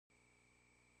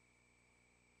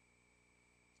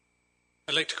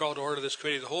I'd like to call to order this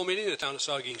committee of the whole meeting of the town of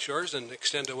Saugeen Shores and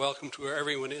extend a welcome to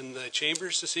everyone in the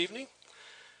chambers this evening.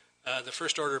 The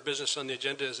first order of business on the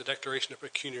agenda is a declaration of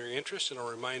pecuniary interest, and I'll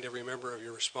remind every member of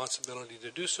your responsibility to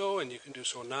do so, and you can do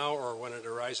so now or when it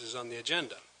arises on the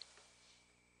agenda.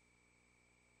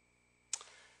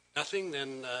 Nothing,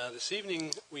 then this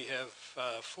evening we have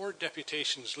 4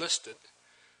 deputations listed.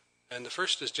 And the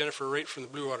first is Jennifer Wright from the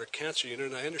Blue Water Cancer Unit,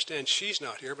 and I understand she's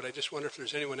not here, but I just wonder if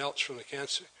there's anyone else from the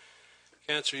Cancer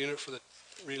Unit for the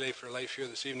Relay for Life here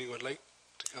this evening would like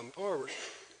to come forward.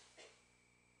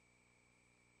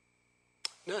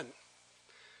 None.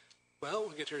 Well,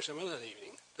 we'll get to her some other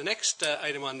evening. The next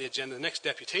item on the agenda, the next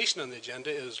deputation on the agenda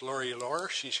is Laurie Lohr.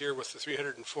 She's here with the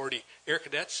 340 Air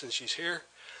Cadets, and she's here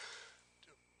to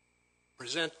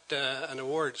present an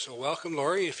award. So welcome,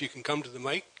 Laurie, if you can come to the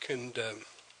mic and...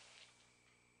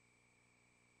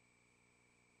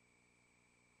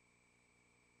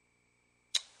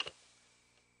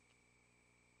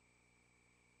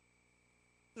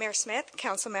 Mayor Smith,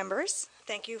 council members,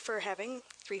 thank you for having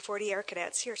 340 Air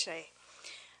Cadets here today.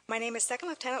 My name is Second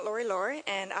Lieutenant Laurie Lohr,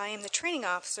 and I am the training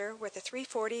officer with the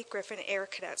 340 Griffin Air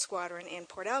Cadet Squadron in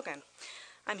Port Elgin.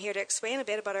 I'm here to explain a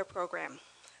bit about our program.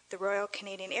 The Royal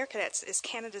Canadian Air Cadets is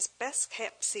Canada's best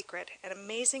kept secret and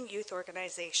amazing youth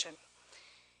organization.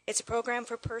 It's a program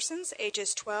for persons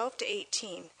ages 12 to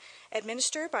 18,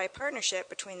 administered by a partnership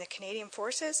between the Canadian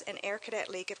Forces and Air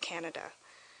Cadet League of Canada.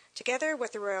 Together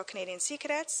with the Royal Canadian Sea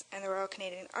Cadets and the Royal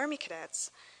Canadian Army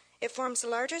Cadets, it forms the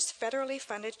largest federally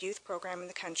funded youth program in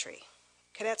the country.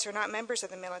 Cadets are not members of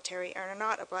the military and are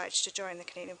not obliged to join the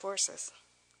Canadian Forces.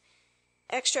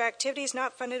 Extra activities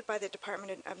not funded by the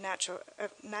Department of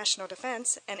National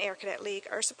Defence and Air Cadet League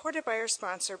are supported by our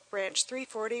sponsor, Branch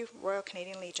 340 Royal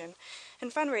Canadian Legion,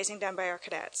 and fundraising done by our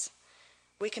cadets.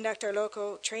 We conduct our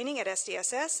local training at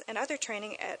SDSS and other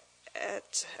training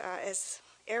as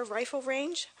air rifle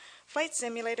range, flight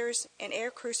simulators, and air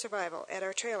crew survival at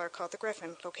our trailer called the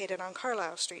Griffin, located on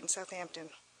Carlisle Street in Southampton.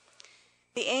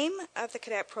 The aim of the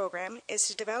cadet program is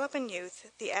to develop in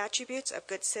youth the attributes of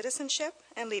good citizenship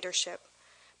and leadership,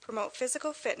 promote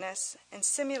physical fitness, and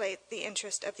stimulate the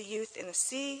interest of the youth in the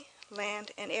sea,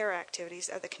 land, and air activities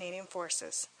of the Canadian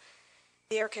Forces.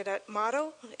 The Air Cadet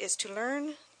motto is to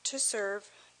learn, to serve,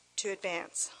 to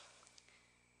advance.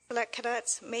 Select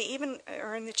cadets may even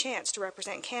earn the chance to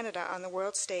represent Canada on the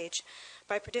world stage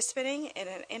by participating in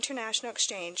an international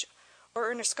exchange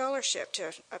or earn a scholarship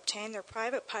to obtain their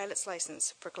private pilot's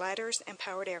license for gliders and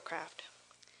powered aircraft.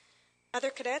 Other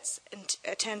cadets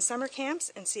attend summer camps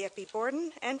in CFB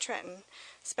Borden and Trenton,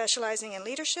 specializing in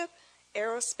leadership,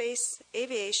 aerospace,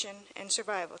 aviation, and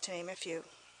survival, to name a few.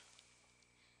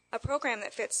 A program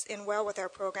that fits in well with our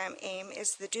program aim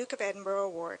is the Duke of Edinburgh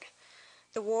Award.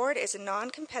 The award is a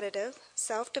non-competitive,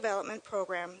 self-development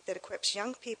program that equips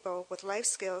young people with life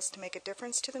skills to make a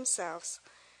difference to themselves,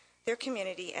 their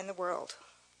community, and the world.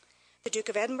 The Duke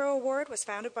of Edinburgh Award was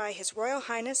founded by His Royal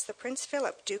Highness the Prince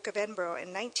Philip, Duke of Edinburgh, in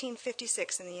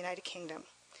 1956 in the United Kingdom,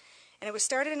 and it was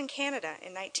started in Canada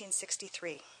in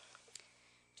 1963.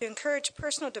 To encourage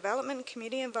personal development and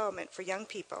community involvement for young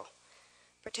people,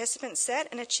 participants set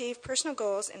and achieve personal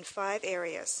goals in 5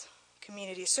 areas: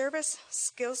 community service,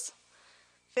 skills,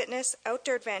 fitness,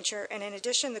 outdoor adventure, and in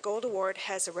addition, the Gold Award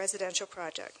has a residential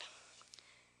project.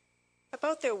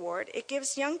 About the award, it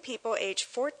gives young people aged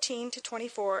 14 to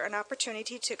 24 an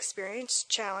opportunity to experience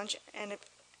challenge and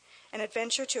an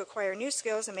adventure to acquire new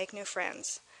skills and make new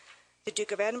friends. The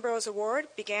Duke of Edinburgh's award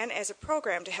began as a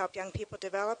program to help young people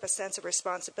develop a sense of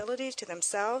responsibility to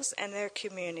themselves and their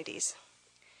communities.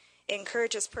 It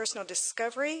encourages personal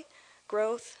discovery,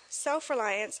 growth,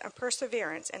 self-reliance, and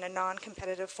perseverance in a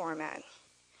non-competitive format.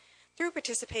 Through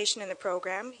participation in the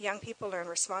program, young people learn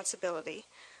responsibility,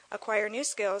 acquire new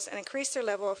skills, and increase their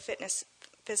level of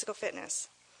physical fitness.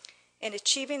 In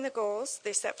achieving the goals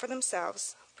they set for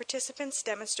themselves, participants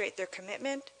demonstrate their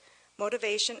commitment,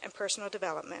 motivation, and personal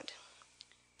development.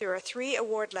 There are 3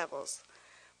 award levels: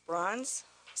 bronze,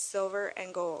 silver,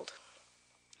 and gold.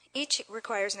 Each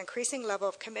requires an increasing level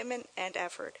of commitment and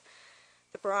effort.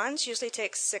 The bronze usually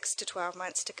takes 6 to 12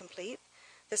 months to complete,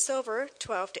 the silver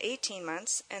 12 to 18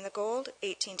 months, and the gold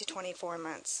 18 to 24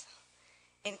 months.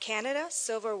 In Canada,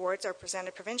 silver awards are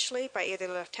presented provincially by either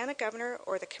the Lieutenant Governor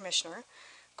or the Commissioner.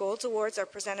 Gold awards are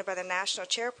presented by the National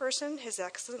Chairperson, His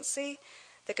Excellency,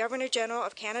 the Governor-General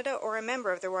of Canada, or a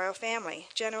member of the Royal Family,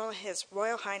 General His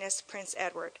Royal Highness Prince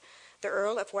Edward, the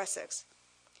Earl of Wessex.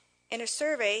 In a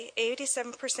survey,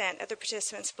 87% of the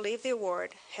participants believe the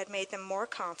award had made them more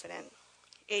confident.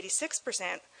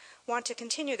 86% want to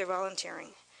continue their volunteering,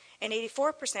 and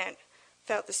 84%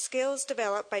 felt the skills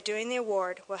developed by doing the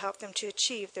award will help them to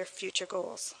achieve their future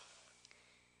goals.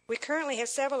 We currently have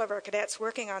several of our cadets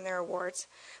working on their awards,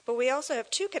 but we also have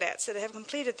 2 cadets that have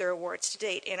completed their awards to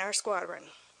date in our squadron.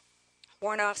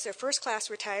 Warrant Officer First Class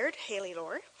Retired, Haley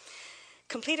Lohr,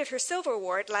 completed her Silver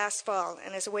Award last fall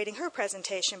and is awaiting her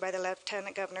presentation by the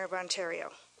Lieutenant Governor of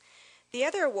Ontario. The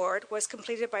other award was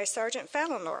completed by Sergeant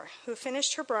Fallon Lohr, who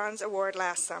finished her Bronze Award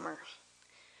last summer.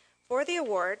 For the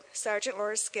award, Sergeant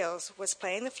Lohr's skills was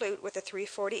playing the flute with the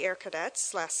 340 Air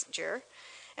Cadets last year,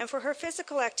 and for her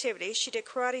physical activity, she did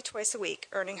karate twice a week,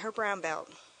 earning her brown belt.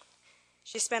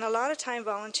 She spent a lot of time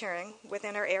volunteering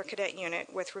within our Air Cadet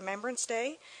unit with Remembrance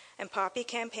Day and Poppy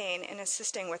Campaign and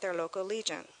assisting with our local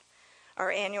Legion,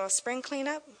 our annual spring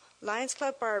cleanup, Lions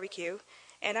Club barbecue,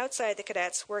 and outside the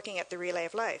cadets working at the Relay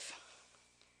of Life.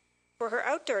 For her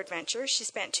outdoor adventure, she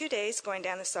spent 2 days going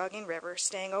down the Saugeen River,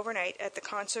 staying overnight at the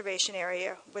conservation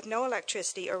area with no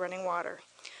electricity or running water.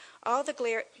 All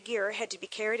the gear had to be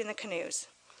carried in the canoes.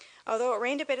 Although it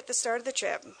rained a bit at the start of the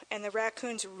trip, and the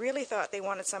raccoons really thought they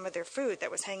wanted some of their food that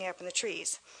was hanging up in the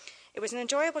trees, it was an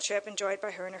enjoyable trip enjoyed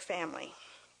by her and her family.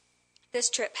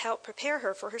 This trip helped prepare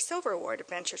her for her Silver Award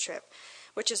adventure trip,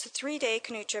 which is a 3-day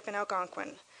canoe trip in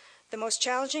Algonquin. The most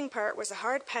challenging part was the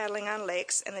hard paddling on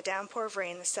lakes and the downpour of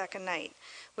rain the second night,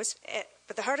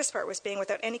 but the hardest part was being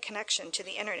without any connection to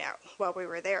the internet while we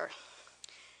were there.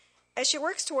 As she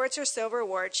works towards her Silver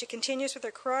Award, she continues with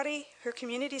her karate, her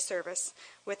community service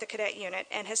with the cadet unit,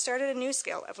 and has started a new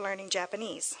skill of learning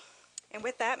Japanese. And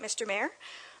with that, Mr. Mayor,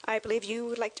 I believe you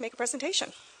would like to make a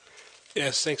presentation.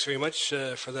 Yes, thanks very much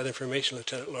for that information,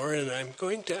 Lieutenant Lohr. And I'm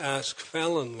going to ask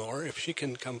Fallon Lohr if she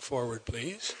can come forward,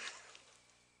 please.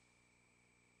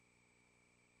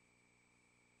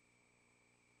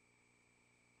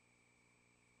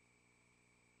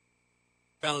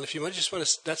 Fallon, if you just want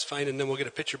to, that's fine, and then we'll get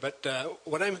a picture. But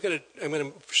what I'm going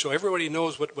to show everybody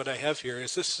knows what I have here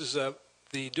is this is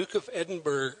the Duke of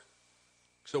Edinburgh's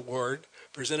award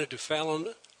presented to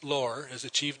Fallon Lohr has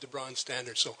achieved the bronze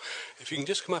standard. So if you can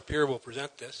just come up here, we'll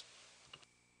present this.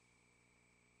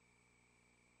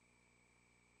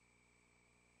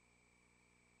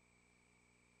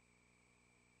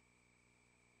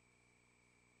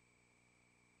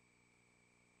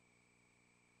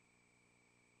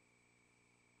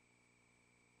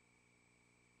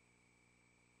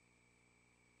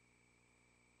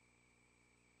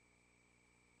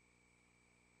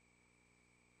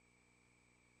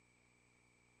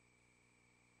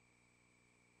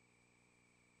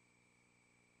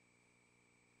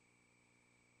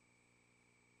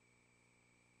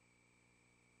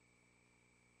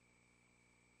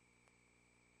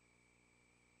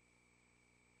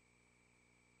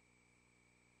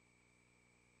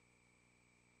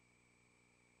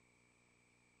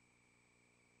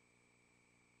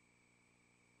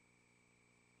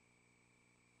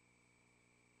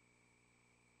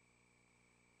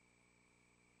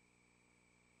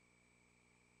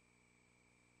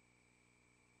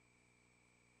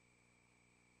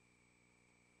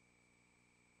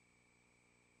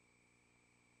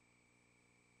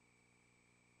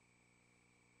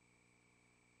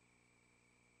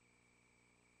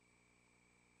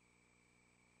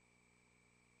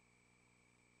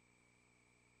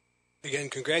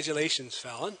 Again, congratulations,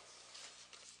 Fallon.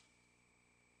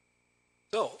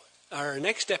 So, our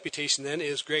next deputation then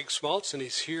is Greg Smaltz, and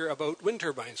he's here about wind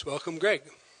turbines. Welcome, Greg.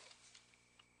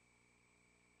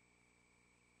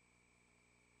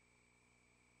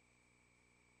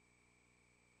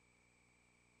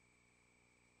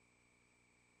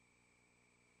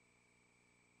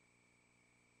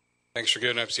 Thanks for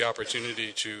giving us the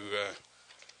opportunity to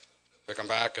come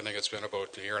back. I think it's been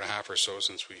about a year and a half or so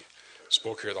since we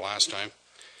spoke here the last time.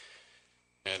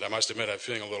 And I must admit I'm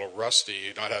feeling a little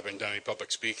rusty, not having done any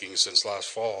public speaking since last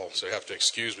fall, so you have to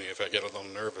excuse me if I get a little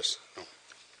nervous. No.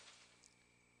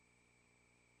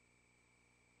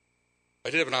 I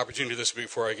did have an opportunity this week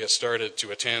before I get started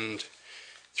to attend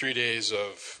 3 days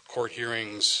of court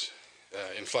hearings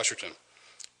in Flesherton,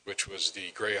 which was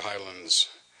the Grey Highlands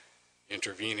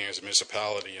intervening as a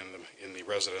municipality in the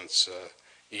residents'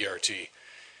 ERT.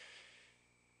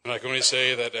 And I can only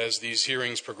say that as these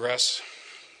hearings progress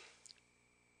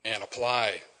and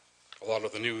apply a lot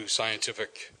of the new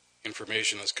scientific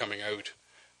information that's coming out,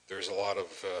 there's a lot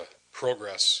of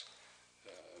progress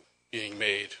being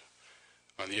made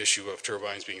on the issue of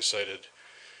turbines being sited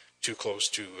too close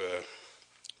to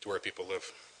where people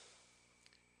live.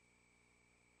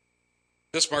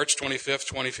 This March 25th,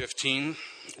 2015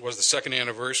 was the second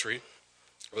anniversary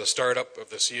of the startup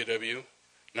of the CAW,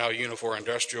 now Unifor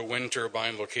Industrial Wind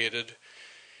Turbine located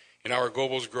in our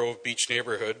Gobles Grove Beach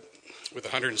neighborhood with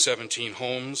 117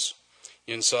 homes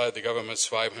inside the government's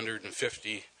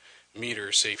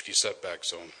 550-meter safety setback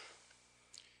zone.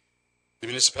 The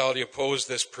municipality opposed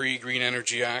this pre-Green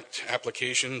Energy Act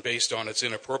application based on its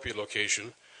inappropriate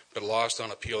location, but lost on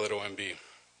appeal at OMB.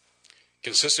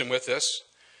 Consistent with this,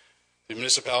 the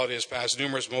municipality has passed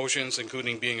numerous motions,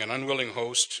 including being an unwilling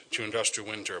host to industrial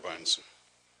wind turbines.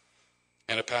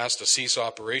 And it passed a cease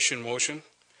operation motion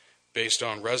based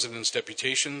on residents'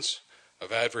 deputations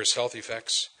of adverse health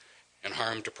effects and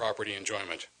harm to property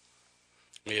enjoyment,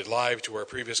 made live to our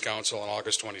previous council on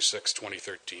August 26,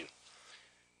 2013.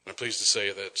 I'm pleased to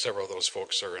say that several of those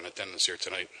folks are in attendance here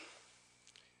tonight.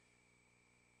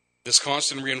 This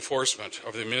constant reinforcement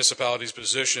of the municipality's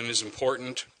position is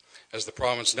important as the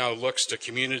province now looks to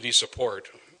community support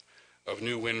of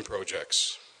new wind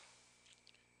projects.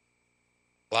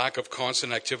 Lack of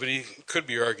constant activity could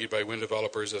be argued by wind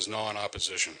developers as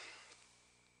non-opposition.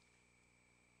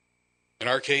 In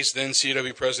our case, then,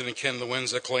 CAW President Ken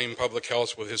Lewenza claimed public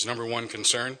health was his #1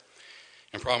 concern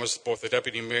and promised both the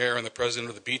Deputy Mayor and the President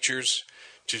of the Beechers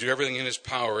to do everything in his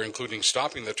power, including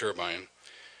stopping the turbine,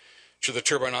 should the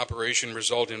turbine operation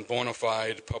result in bona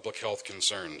fide public health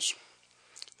concerns.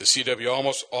 The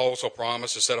CW also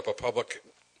promised to set up a public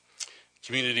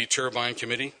community turbine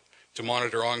committee to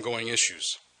monitor ongoing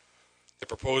issues. The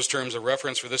proposed terms of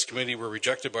reference for this committee were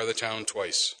rejected by the town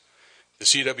twice. The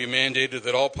CW mandated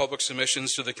that all public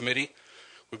submissions to the committee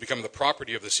would become the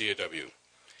property of the CAW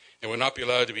and would not be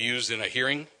allowed to be used in a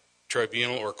hearing,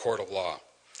 tribunal, or court of law.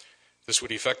 This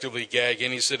would effectively gag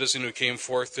any citizen who came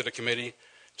forth to the committee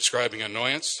describing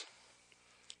annoyance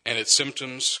and its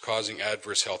symptoms causing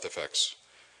adverse health effects.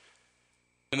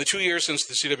 In the 2 years since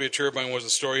the CW turbine was the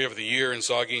story of the year in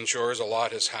Saugeen Shores, a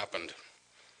lot has happened.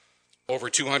 Over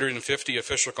 250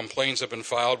 official complaints have been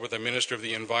filed with the Minister of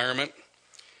the Environment,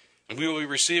 and we will be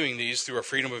receiving these through a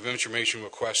Freedom of Information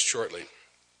request shortly.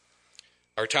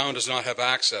 Our town does not have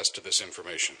access to this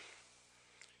information.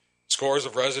 Scores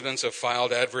of residents have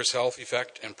filed adverse health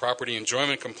effect and property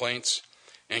enjoyment complaints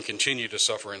and continue to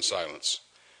suffer in silence.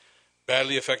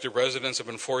 Badly affected residents have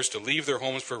been forced to leave their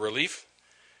homes for relief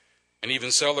and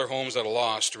even sell their homes at a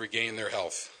loss to regain their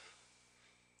health.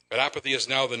 But apathy is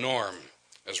now the norm,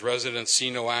 as residents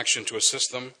see no action to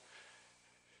assist them,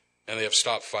 and they have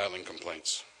stopped filing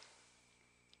complaints.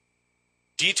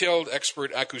 Detailed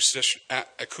expert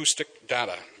acoustic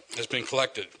data has been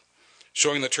collected,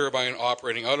 showing the turbine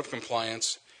operating out of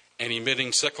compliance and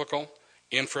emitting cyclical,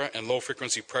 infra, and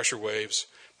low-frequency pressure waves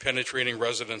penetrating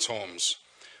residents' homes,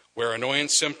 where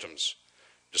annoyance symptoms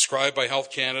described by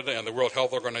Health Canada and the World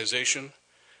Health Organization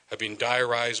have been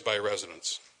diarized by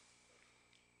residents.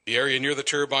 The area near the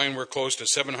turbine, where close to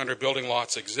 700 building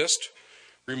lots exist,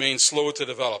 remains slow to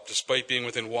develop despite being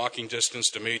within walking distance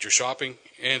to major shopping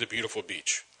and a beautiful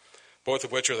beach, both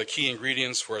of which are the key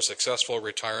ingredients for a successful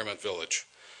retirement village.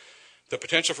 The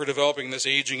potential for developing this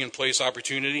aging-in-place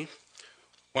opportunity,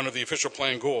 one of the official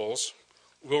plan goals,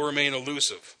 will remain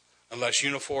elusive unless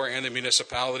Unifor and the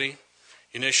municipality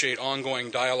initiate ongoing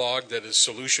dialogue that is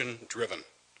solution-driven.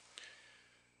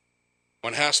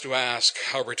 One has to ask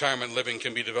how retirement living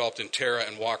can be developed in Tara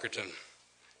and Walkerton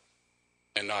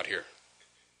and not here.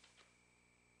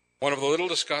 One of the little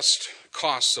discussed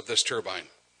costs of this turbine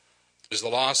is the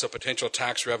loss of potential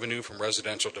tax revenue from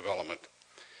residential development.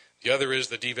 The other is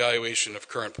the devaluation of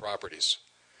current properties.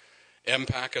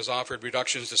 MPAC has offered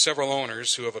reductions to several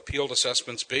owners who have appealed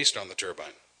assessments based on the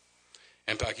turbine.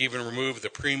 MPAC even removed the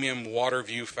premium water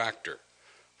view factor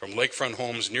from lakefront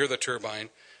homes near the turbine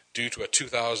due to a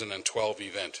 2012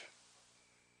 event.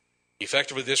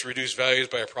 Effectively, this reduced values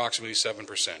by approximately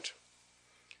 7%.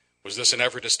 Was this an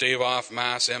effort to stave off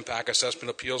mass MPAC assessment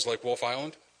appeals like Wolf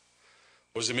Island?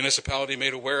 Was the municipality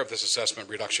made aware of this assessment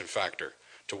reduction factor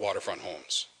to waterfront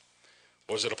homes?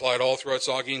 Was it applied all throughout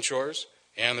Saugeen Shores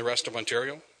and the rest of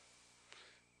Ontario?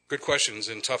 Good questions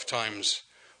in tough times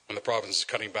when the province is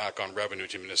cutting back on revenue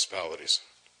to municipalities.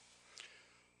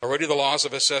 Already the loss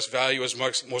of assessed value is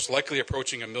most likely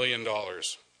approaching $1 million.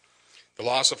 The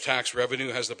loss of tax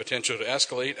revenue has the potential to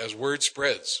escalate as word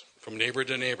spreads from neighbor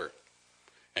to neighbor.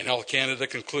 And Health Canada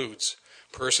concludes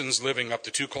persons living up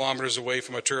to 2 kilometers away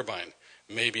from a turbine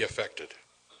may be affected.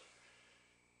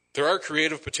 There are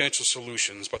creative potential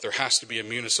solutions, but there has to be a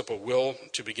municipal will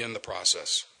to begin the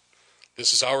process.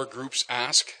 This is our group's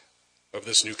ask of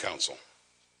this new council.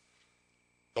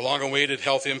 The long-awaited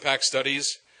health impact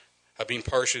studies have been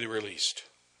partially released.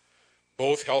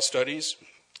 Both health studies,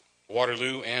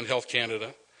 Waterloo and Health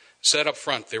Canada, said up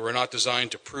front they were not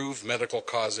designed to prove medical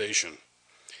causation.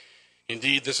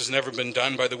 Indeed, this has never been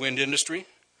done by the wind industry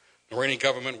nor any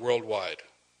government worldwide.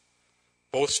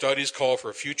 Both studies call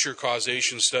for future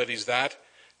causation studies that,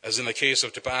 as in the case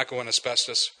of tobacco and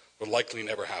asbestos, would likely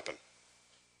never happen.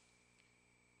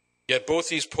 Yet both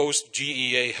these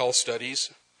post-GEA health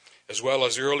studies, as well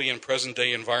as early and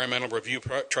present-day environmental review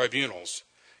tribunals,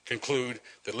 conclude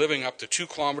that living up to 2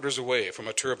 kilometers away from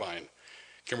a turbine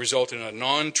can result in a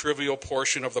non-trivial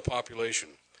portion of the population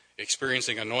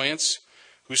experiencing annoyance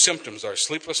whose symptoms are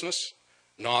sleeplessness,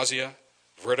 nausea,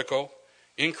 vertigo,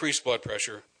 increased blood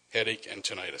pressure, headache, and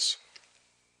tinnitus.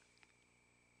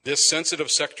 This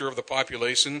sensitive sector of the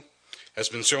population has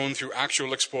been shown through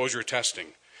actual exposure testing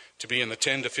to be in the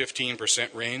 10 to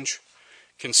 15% range,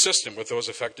 consistent with those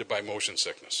affected by motion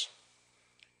sickness.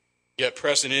 Yet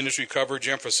press and industry coverage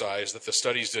emphasized that the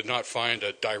studies did not find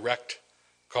a direct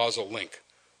causal link,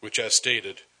 which, as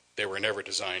stated, they were never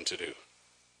designed to do.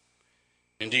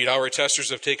 Indeed, our testers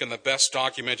have taken the best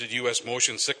documented U.S.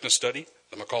 motion sickness study,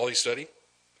 the Macaulay study,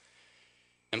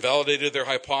 and validated their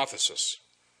hypothesis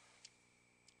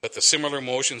that the similar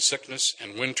motion sickness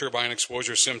and wind turbine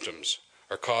exposure symptoms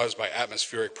are caused by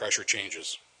atmospheric pressure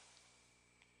changes.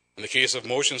 In the case of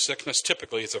motion sickness,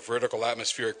 typically it's a vertical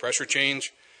atmospheric pressure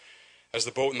change as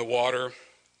a boat in water,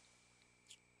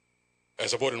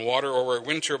 or where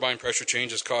wind turbine pressure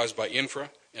change is caused by infra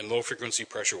and low frequency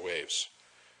pressure waves.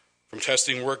 From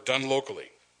testing work done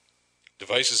locally,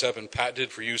 devices have been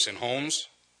patented for use in homes,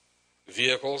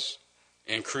 vehicles,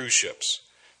 and cruise ships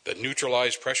that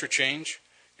neutralize pressure change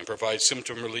and provide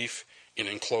symptom relief in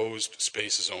enclosed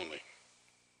spaces only.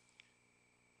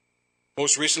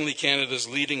 Most recently, Canada's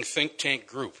leading think tank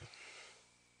group,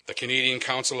 the Canadian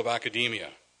Council of Academia,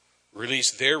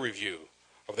 released their review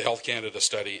of the Health Canada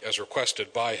study as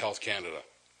requested by Health Canada.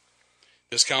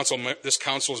 This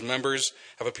council's members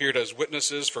have appeared as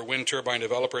witnesses for wind turbine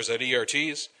developers at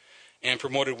ERTs and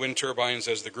promoted wind turbines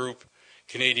as the group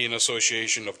Canadian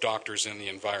Association of Doctors in the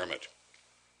Environment,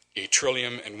 a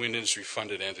Trillium and wind industry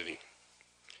funded entity.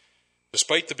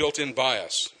 Despite the built-in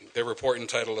bias, their report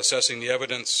entitled Assessing the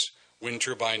Evidence, Wind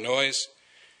Turbine Noise,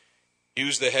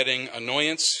 used the heading,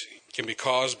 Annoyance Can Be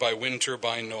Caused by Wind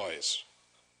Turbine Noise,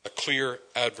 a Clear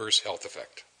Adverse Health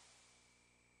Effect.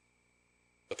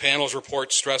 The panel's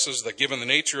report stresses that given the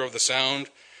nature of the sound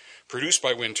produced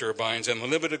by wind turbines and the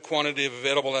limited quantity of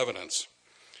available evidence,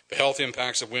 the health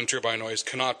impacts of wind turbine noise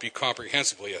cannot be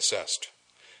comprehensively assessed.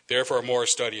 Therefore, more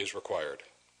study is required.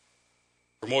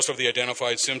 For most of the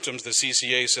identified symptoms, the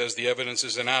CCA says the evidence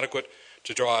is inadequate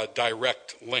to draw a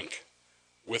direct link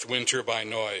with wind turbine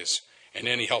noise and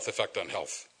any health effect on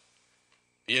health.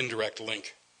 The indirect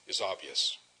link is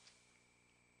obvious.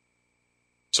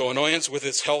 So Annoyance, with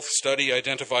its health study,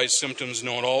 identifies symptoms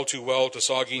known all too well to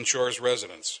Saugeen Shores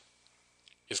residents,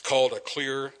 is called a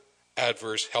clear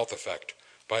adverse health effect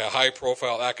by a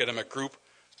high-profile academic group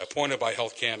appointed by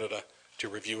Health Canada to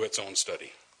review its own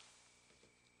study.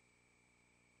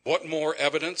 What more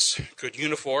evidence could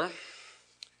Unifor,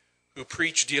 who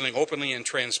preach dealing openly and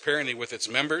transparently with its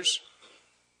members,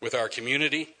 with our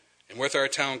community, and with our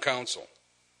town council,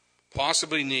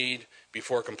 possibly need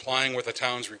before complying with the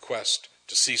town's request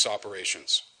to cease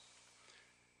operations?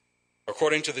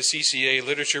 According to the CCA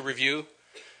Literature Review,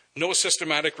 no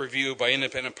systematic review by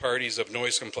independent parties of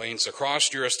noise complaints across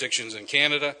jurisdictions in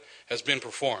Canada has been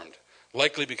performed,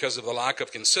 likely because of the lack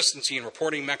of consistency in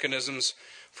reporting mechanisms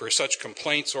for such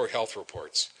complaints or health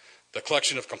reports, the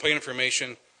collection of complaint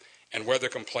information, and whether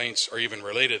complaints are even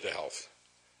related to health.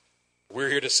 We're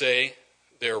here to say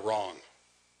they're wrong.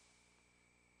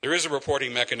 There is a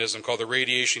reporting mechanism called the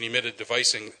Radiation Emitted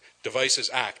Devices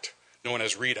Act, known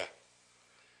as RETA.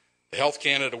 The Health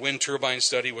Canada wind turbine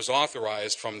study was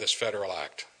authorized from this federal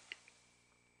act.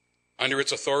 Under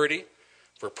its authority,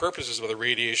 for purposes of the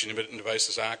Radiation Emitted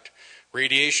Devices Act,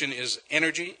 radiation is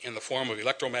energy in the form of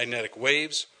electromagnetic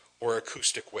waves or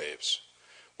acoustic waves.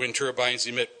 Wind turbines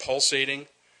emit pulsating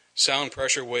sound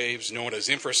pressure waves known as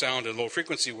infrasound and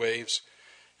low-frequency waves,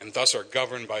 and thus are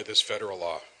governed by this federal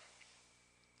law.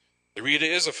 The RETA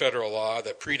is a federal law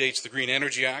that predates the Green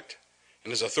Energy Act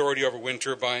and has authority over wind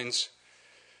turbines,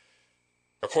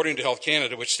 according to Health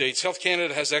Canada, which states, Health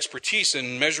Canada has expertise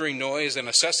in measuring noise and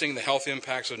assessing the health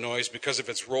impacts of noise because of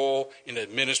its role in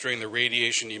administering the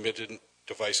Radiation Emitted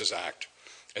Devices Act.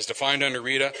 As defined under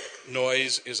RETA,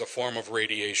 noise is a form of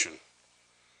radiation.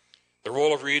 The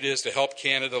role of RETA is to help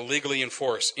Canada legally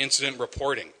enforce incident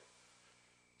reporting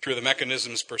through the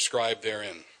mechanisms prescribed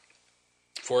therein.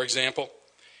 For example,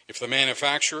 if the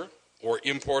manufacturer or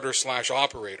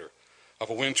importer/operator of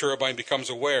a wind turbine becomes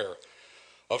aware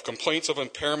of complaints of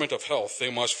impairment of health,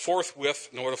 they must forthwith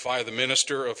notify the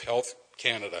Minister of Health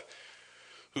Canada,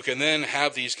 who can then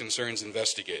have these concerns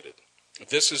investigated.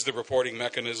 This is the reporting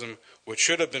mechanism which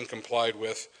should have been complied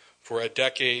with for a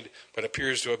decade, but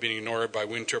appears to have been ignored by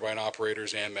wind turbine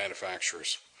operators and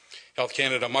manufacturers. Health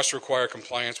Canada must require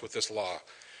compliance with this law.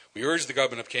 We urge the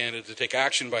Government of Canada to take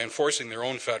action by enforcing their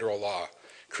own federal law,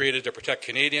 created to protect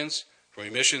Canadians from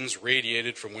emissions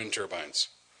radiated from wind turbines.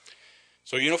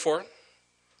 So Unifor,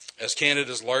 as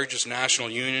Canada's largest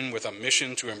national union with a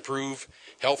mission to improve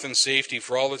health and safety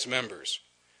for all its members,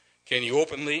 can you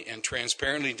openly and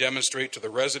transparently demonstrate to the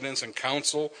residents and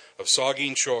council of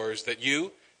Saugeen Shores that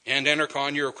you and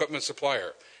Enercon, your equipment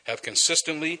supplier, have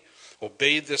consistently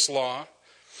obeyed this law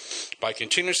by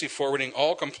continuously forwarding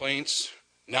all complaints,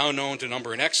 now known to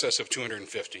number in excess of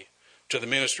 250, to the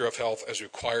Minister of Health as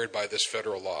required by this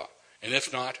federal law? And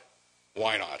if not,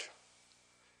 why not?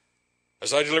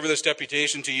 As I deliver this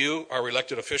deputation to you, our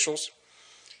elected officials,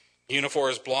 Unifor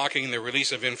is blocking the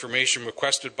release of information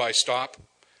requested by STOP,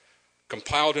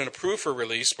 compiled and approved for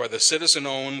release by the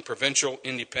citizen-owned Provincial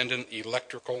Independent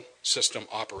Electrical System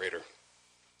Operator,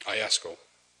 IESCO.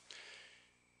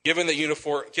 Given that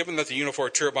the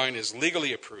Unifor turbine is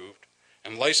legally approved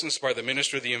and licensed by the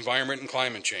Minister of the Environment and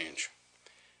Climate Change,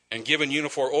 and given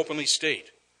Unifor openly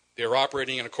state they are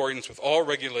operating in accordance with all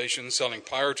regulations selling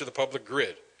power to the public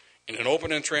grid in an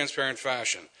open and transparent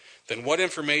fashion, then what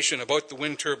information about the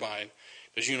wind turbine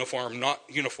does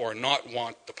Unifor not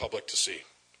want the public to see?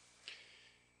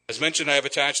 As mentioned, I have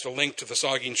attached a link to the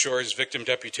Saugeen Shores victim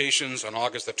deputations on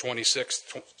August the 26th,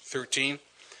 2013,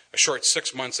 a short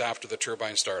 6 months after the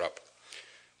turbine startup.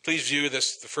 Please view the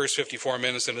first 54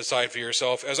 minutes and decide for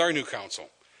yourself, as our new council,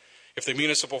 if the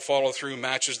municipal follow-through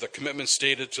matches the commitment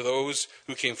stated to those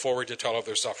who came forward to tell of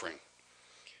their suffering.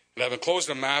 And I have enclosed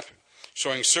a map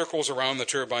showing circles around the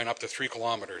turbine up to 3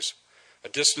 kilometers, a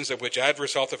distance at which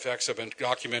adverse health effects have been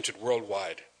documented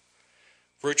worldwide.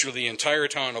 Virtually the entire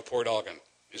town of Port Elgin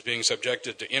is being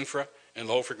subjected to infra and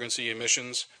low-frequency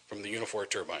emissions from the Unifor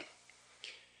turbine.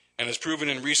 And as proven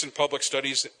in recent public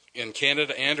studies in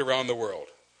Canada and around the world,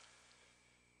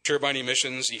 turbine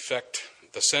emissions affect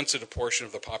the sensitive portion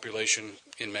of the population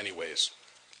in many ways.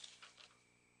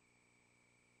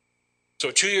 So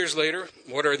 2 years later,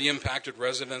 what are the impacted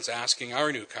residents asking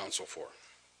our new council for?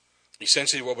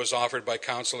 Essentially what was offered by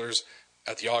councillors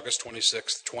at the August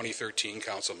 26, 2013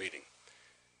 council meeting.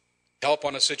 Help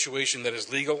on a situation that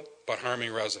is legal but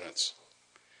harming residents.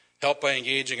 Help by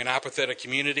engaging an apathetic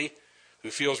community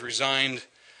who feels resigned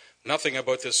nothing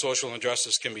about this social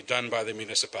injustice can be done by the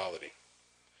municipality.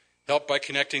 Help by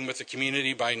connecting with the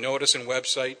community by notice and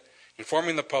website,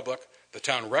 informing the public the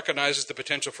town recognizes the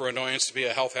potential for annoyance to be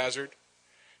a health hazard.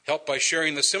 Help by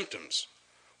sharing the symptoms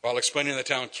while explaining the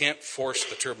town can't force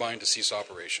the turbine to cease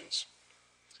operations.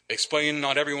 Explain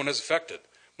not everyone is affected,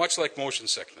 much like motion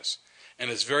sickness, and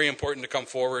it's very important to come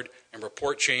forward and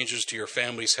report changes to your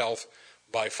family's health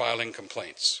by filing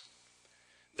complaints.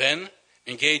 Then,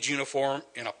 engage Unifor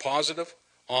in a positive,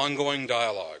 ongoing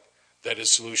dialogue that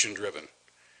is solution-driven.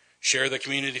 Share the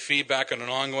community feedback on an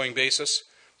ongoing basis,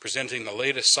 presenting the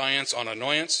latest science on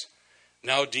annoyance,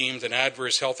 now deemed an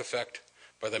adverse health effect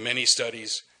by the many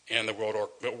studies and the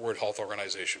World Health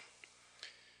Organization.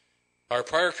 Our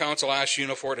prior council asked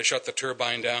Unifor to shut the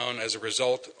turbine down as a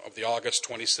result of the August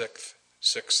 26th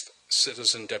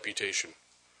citizen deputation.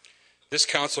 This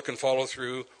council can follow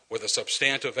through with a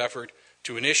substantive effort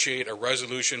to initiate a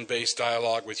resolution-based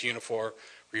dialogue with Unifor,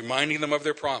 reminding them of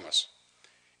their promise,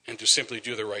 and to simply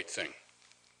do the right thing.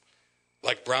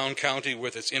 Like Brown County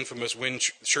with its infamous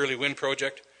Shirley Wind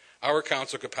project, our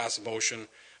council could pass a motion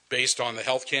based on the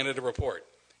Health Canada report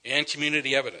and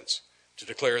community evidence to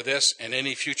declare this and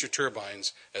any future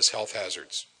turbines as health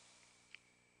hazards.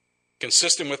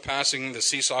 Consistent with passing the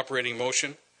cease operating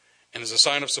motion, and as a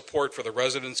sign of support for the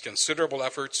residents' considerable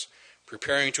efforts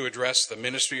preparing to address the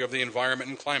Ministry of the Environment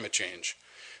and Climate Change,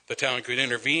 the town could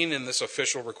intervene in this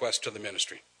official request to the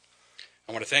ministry.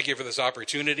 I want to thank you for this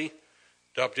opportunity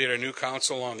to update our new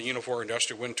council on the Unifor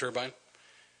Industrial Wind Turbine.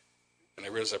 And I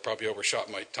realize I probably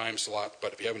overshot my time slot,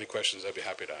 but if you have any questions, I'd be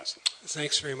happy to ask them.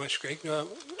 Thanks very much, Greg.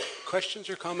 Questions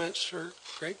or comments for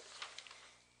Greg?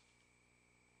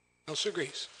 Councillor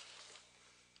Grease.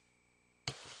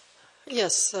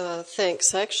 Yes,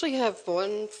 thanks. I actually have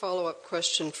one follow-up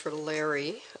question for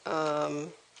Larry,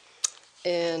 and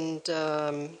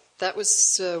that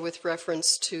was with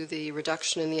reference to the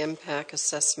reduction in the impact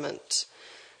assessment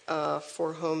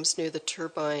for homes near the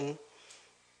turbine.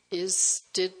 Is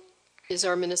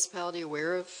our municipality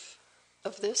aware of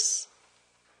this?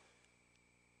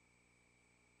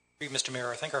 Mr. Mayor,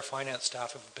 I think our finance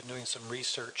staff have been doing some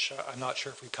research. I'm not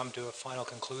sure if we've come to a final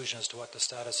conclusion as to what the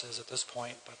status is at this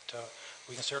point, but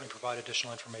we can certainly provide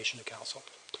additional information to Council.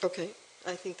 Okay,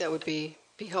 I think that would be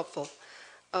helpful.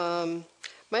 My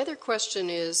other question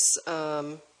is,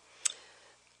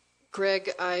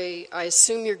 Greg, I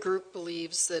assume your group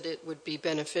believes that it would be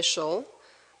beneficial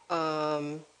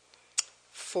from,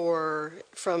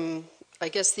 I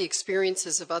guess, the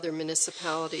experiences of other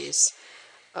municipalities.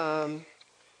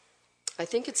 I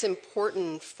think it's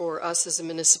important for us as a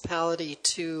municipality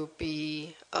to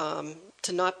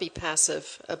not be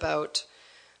passive about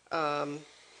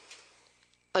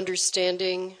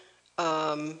understanding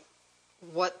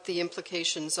what the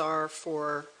implications are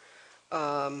for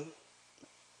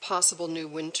possible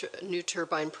new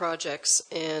turbine projects,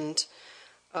 and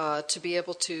to be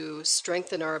able to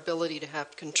strengthen our ability to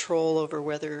have control over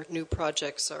whether new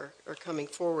projects are coming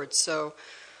forward. So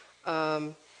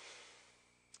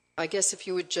I guess if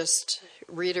you would just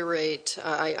reiterate,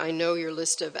 I know your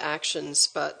list of actions,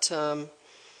 but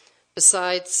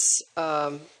besides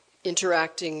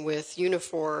interacting with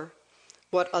Unifor,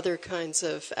 what other kinds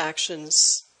of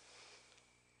actions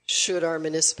should our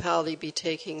municipality be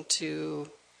taking to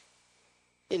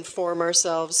inform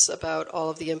ourselves about all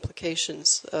of the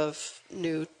implications of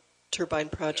new turbine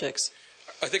projects?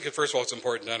 I think that first of all it's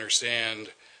important to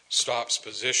understand STOP's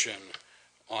position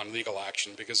on legal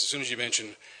action, because as soon as you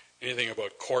mention anything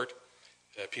about court,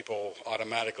 people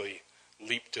automatically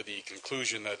leap to the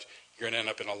conclusion that you're going to end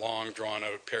up in a long,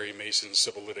 drawn-out Perry Mason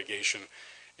civil litigation,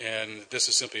 and this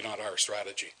is simply not our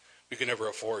strategy. We can never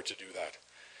afford to do that.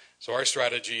 So our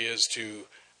strategy is to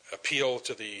appeal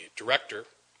to the director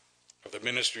of the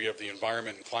Ministry of the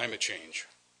Environment and Climate Change,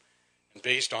 and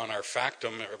based on our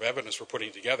factum of evidence we're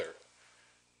putting together,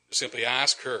 to simply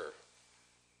ask her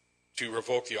to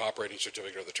revoke the operating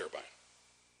certificate of the turbine.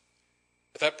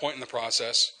 At that point in the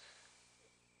process,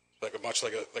 much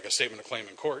like a statement of claim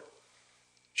in court,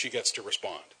 she gets to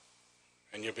respond,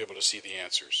 and you'll be able to see the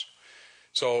answers.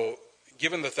 So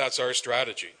given that that's our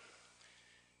strategy,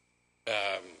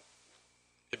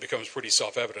 it becomes pretty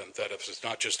self-evident that if it's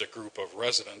not just a group of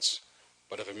residents,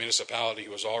 but if a municipality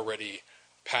who has already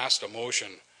passed a motion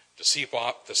to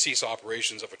cease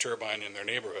operations of a turbine in their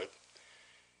neighborhood,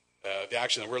 the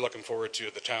action that we're looking forward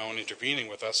to, the town intervening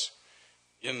with us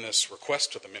in this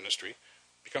request to the ministry,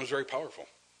 becomes very powerful.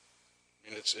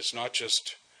 And it's not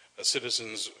just a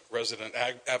citizens resident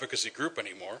advocacy group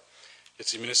anymore.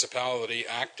 It's the municipality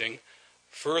acting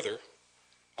further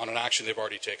on an action they've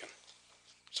already taken.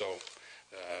 So,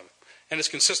 and it's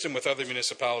consistent with other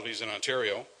municipalities in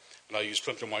Ontario, and I use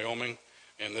Plimpton, Wyoming,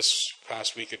 and this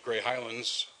past week at Grey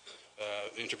Highlands,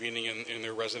 intervening in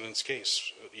their residents'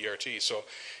 case, the ERT. So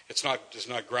it's not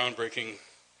groundbreaking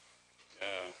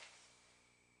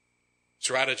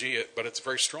strategy, but it's a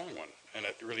very strong one, and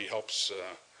it really helps.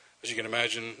 As you can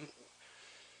imagine,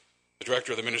 the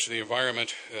director of the Ministry of the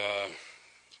Environment,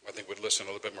 I think, would listen a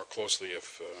little bit more closely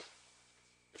if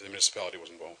the municipality was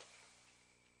involved.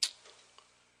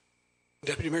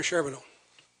 Deputy Mayor Charbonneau.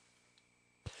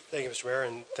 Thank you, Mr. Mayor,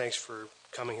 and thanks for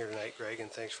coming here tonight, Greg,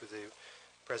 and thanks for the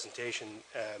presentation.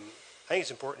 I think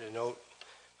it's important to note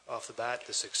off the bat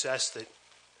the success that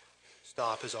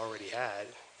STOP has already had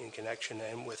in connection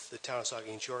and with the town of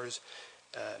Saugeen Shores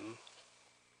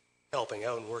helping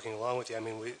out and working along with you. I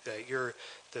mean,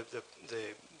 the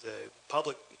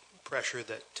public pressure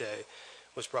that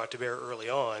was brought to bear early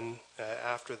on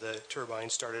after the turbine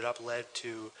started up led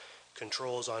to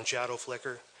controls on shadow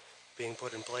flicker being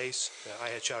put in place. I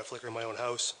had shadow flicker in my own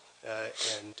house,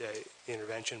 and the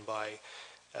intervention by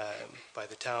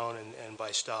the town and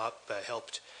by STOP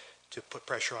helped to put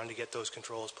pressure on to get those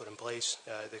controls put in place.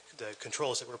 The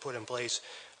controls that were put in place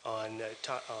on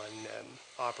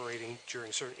operating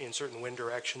in certain wind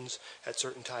directions at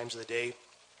certain times of the day.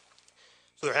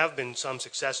 So there have been some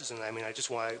successes, and I mean, I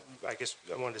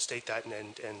wanted to state that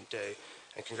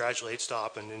and congratulate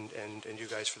STOP and you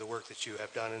guys for the work that you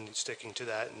have done and sticking to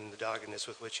that and the doggedness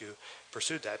with which you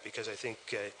pursued that, because I think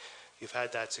you've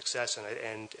had that success,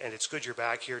 and it's good you're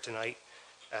back here tonight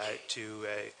to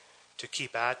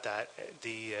keep at that.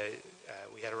 We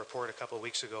had a report a couple of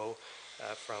weeks ago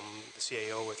from the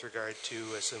CAO with regard to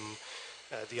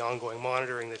the ongoing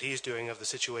monitoring that he's doing of the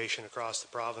situation across the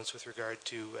province with regard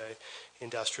to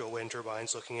industrial wind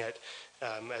turbines, looking at,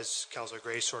 as Councillor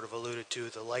Grace sort of alluded to,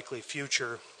 the likely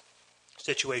future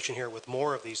situation here with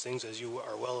more of these things. As you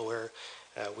are well aware,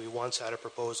 we once had a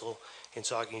proposal in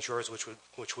Saugeen Shores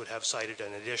which would have cited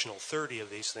an additional 30 of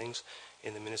these things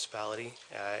in the municipality.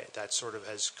 That sort of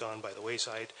has gone by the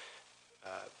wayside,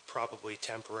 probably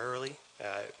temporarily,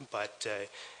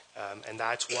 and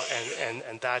that's what,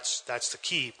 and that's the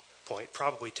key point,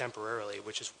 probably temporarily,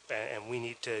 which is, and we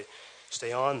need to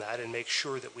stay on that and make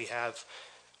sure that we have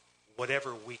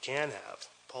whatever we can have,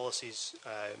 policies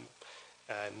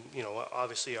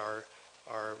Obviously our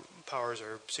powers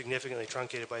are significantly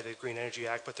truncated by the Green Energy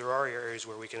Act, but there are areas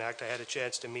where we can act. I had a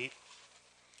chance to meet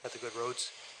at the Good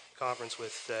Roads Conference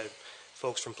with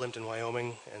folks from Plimpton,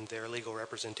 Wyoming, and their legal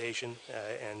representation,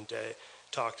 and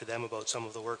talk to them about some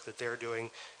of the work that they're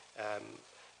doing,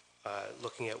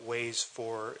 looking at ways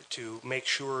to make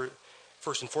sure,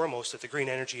 first and foremost, that the Green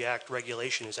Energy Act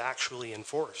regulation is actually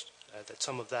enforced. That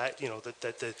some of that,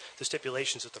 that the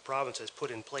stipulations that the province has put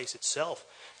in place itself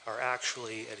are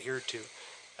actually adhered to,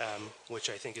 which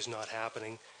I think is not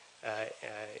happening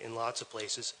in lots of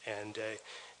places. And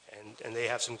they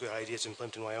have some good ideas in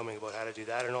Plimpton, Wyoming about how to do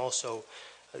that, and also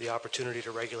the opportunity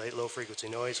to regulate low-frequency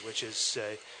noise, which is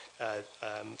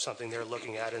something they're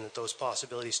looking at, and that those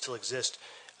possibilities still exist,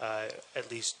 at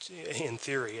least in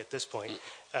theory at this point.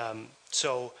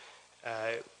 So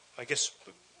I guess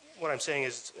what I'm saying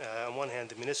is, on one hand,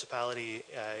 the municipality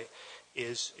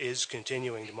is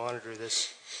continuing to monitor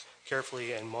this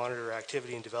carefully and monitor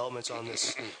activity and developments on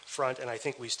this front, and I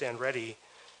think we stand ready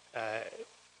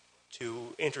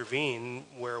to intervene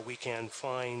where we can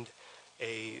find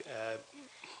an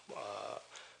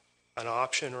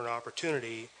option or an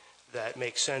opportunity that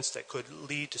makes sense, that could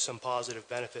lead to some positive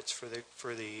benefits for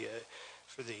the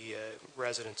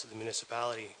residents of the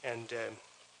municipality. And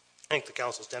I think the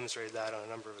council's demonstrated that on a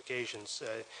number of occasions,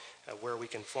 where we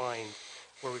can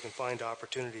find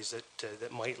opportunities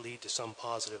that might lead to some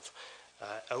positive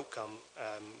outcome.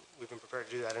 We've been prepared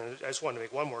to do that. And I just wanted to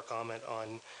make one more comment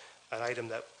on an item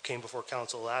that came before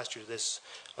council last year. On this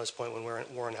point, when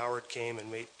Warren Howard came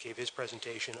and gave his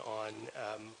presentation on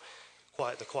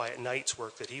the Quiet Nights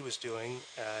work that he was doing.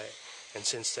 And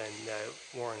since then,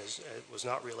 Warren was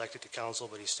not reelected to council,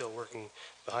 but he's still working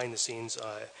behind the scenes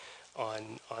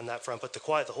on that front. But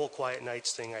the whole Quiet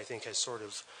Nights thing, I think, has sort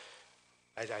of,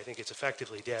 I think it's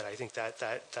effectively dead. I think that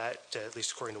at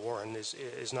least according to Warren,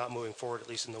 is not moving forward, at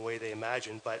least in the way they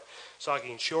imagined. But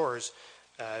Saugeen Shores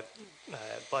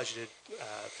budgeted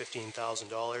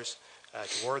 $15,000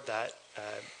 toward that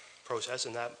process,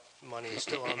 and that money is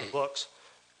still on the books.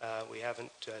 We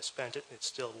haven't spent it. It's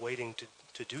still waiting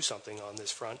to do something on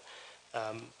this front.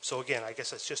 So again, I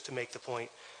guess that's just to make the point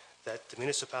that the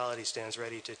municipality stands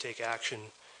ready to take action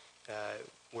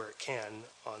where it can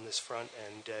on this front,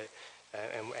 and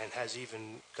has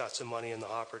even got some money in the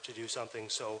hopper to do something.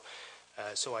 So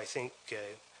I think,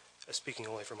 speaking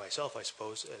only for myself, I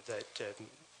suppose, that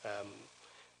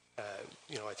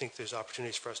I think there's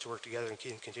opportunities for us to work together and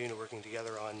continue working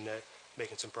together on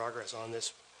making some progress on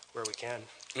this where we can.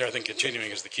 Yeah, I think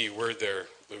continuing is the key word there,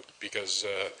 Luke, because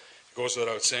it goes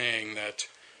without saying that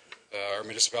our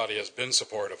municipality has been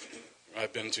supportive.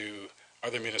 I've been to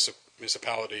other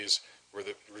municipalities where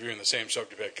they're reviewing the same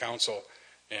subject at council,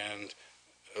 and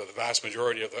the vast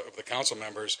majority of the council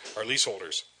members are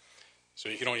leaseholders. So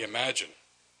you can only imagine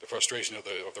the frustration of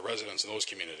the residents in those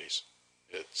communities.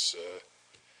 It's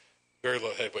very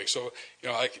little headway. So,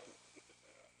 I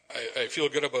feel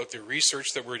good about the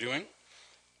research that we're doing.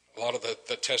 A lot of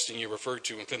the testing you referred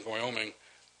to in Plimpton, Wyoming,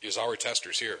 is our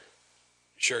testers here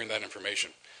sharing that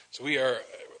information. So we are,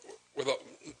 without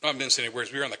not mincing any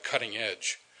words, we are on the cutting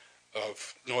edge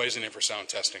of noise and infrasound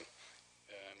testing,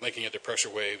 linking it to pressure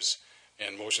waves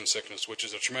and motion sickness, which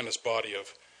is a tremendous body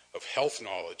of health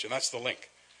knowledge, and that's the link.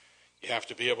 You have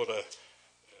to be able to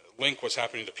link what's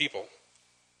happening to people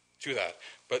to that.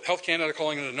 But Health Canada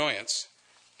calling it an annoyance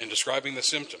and describing the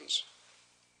symptoms,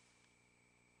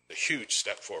 a huge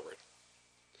step forward.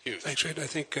 Huge. Thanks, Red. I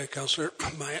think Councillor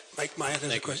Mike Myatt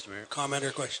has a question, comment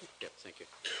or question. Yep, thank you.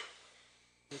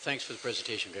 Thanks for the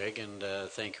presentation, Greg, and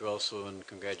thank you also, and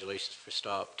congratulations for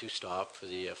Stop for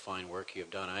the fine work you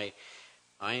have done.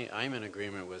 I'm in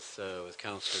agreement with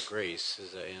Councillor Grace,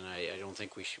 and I don't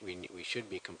think we should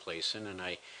be complacent. And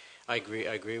I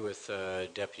agree with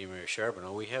Deputy Mayor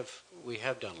Charbonneau. We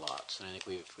have done lots, and I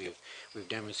think we've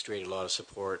demonstrated a lot of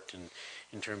support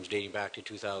in terms dating back to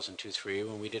 2002-03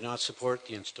 when we did not support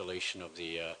the installation of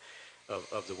the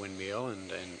windmill,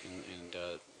 and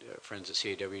friends at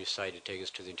CAW decided to take us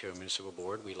to the Ontario Municipal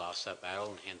Board. We lost that battle,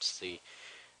 and hence the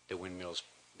windmill's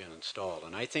been installed.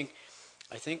 And I think,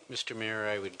 Mr. Mayor,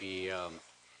 I would be.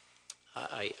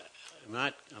 I'm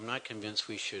not convinced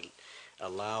we should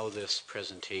allow this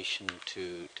presentation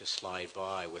to slide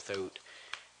by without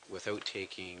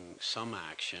taking some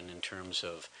action in terms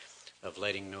of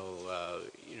letting know,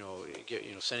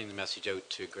 sending the message out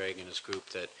to Greg and his group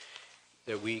that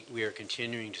we are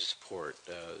continuing to support,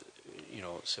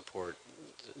 support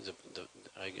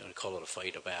I'm going to call it a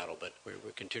fight, a battle, but we're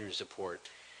continuing to support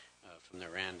from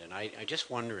their end. And I just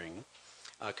wondering,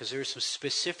 because there's some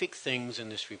specific things in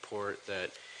this report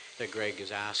that that Greg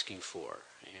is asking for.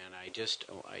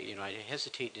 And I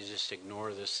hesitate to just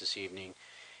ignore this evening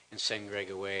and send Greg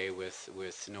away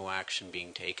with no action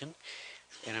being taken.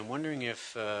 And I'm wondering if,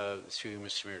 through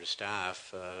Mr. Mayor to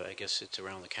staff, I guess it's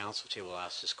around the council table, I'll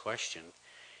ask this question,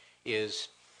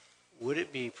 would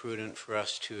it be prudent for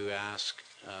us to ask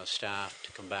staff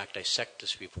to come back, dissect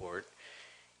this report,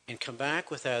 and come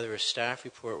back with either a staff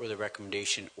report with a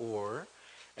recommendation or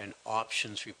an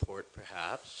options report,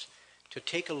 perhaps, to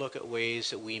take a look at ways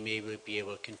that we may be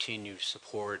able to continue to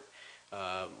support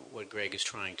what Greg is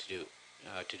trying to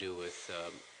do with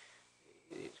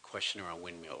the question around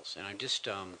windmills. And I'm just,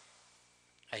 I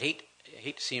hate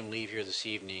to see him leave here this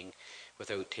evening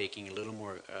without taking a little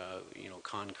more,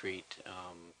 concrete,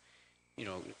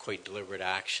 quite deliberate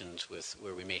actions with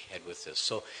where we may head with this.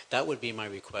 So that would be my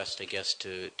request, I guess,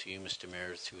 to you, Mr.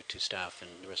 Mayor, to staff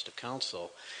and the rest of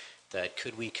council, that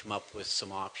could we come up with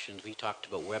some options? We talked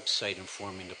about website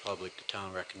informing the public the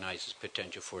town recognizes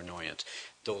potential for annoyance,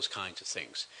 those kinds of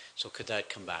things. So could that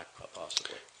come back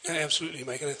possibly? Yeah, absolutely,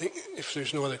 Mike. And I think if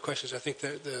there's no other questions, I think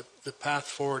that the path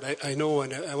forward, I know,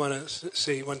 and I want to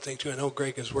say one thing too, I know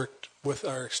Greg has worked with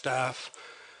our staff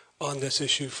on this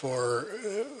issue for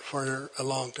a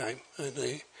long time, and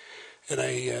I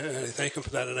thank him for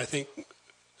that. And I think,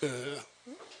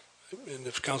 and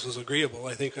if council's agreeable,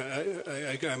 I think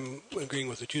I'm agreeing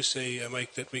with what you say,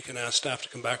 Mike, that we can ask staff to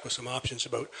come back with some options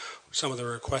about some of the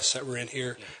requests that were in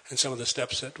here, and some of the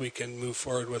steps that we can move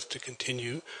forward with to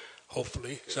continue,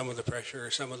 hopefully, some of the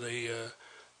pressure, some of the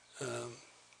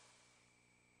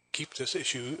keep this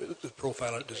issue the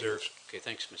profile it deserves. Okay,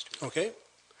 thanks, Mr. Okay.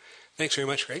 Thanks very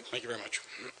much, Greg. Thank you very much.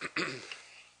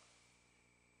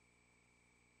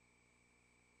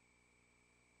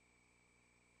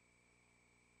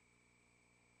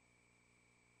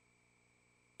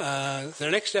 The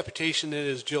next deputation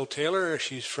is Jill Taylor.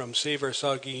 She's from Save Our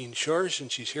Saugeen Shores,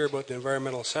 and she's here about the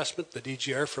environmental assessment, the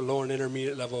DGR for low and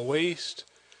intermediate level waste.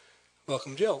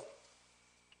 Welcome, Jill.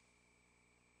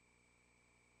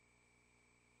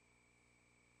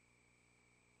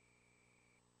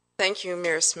 Thank you,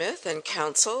 Mayor Smith and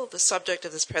Council. The subject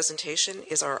of this presentation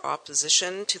is our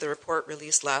opposition to the report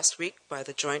released last week by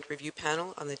the Joint Review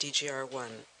Panel on the DGR-1.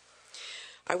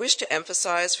 I wish to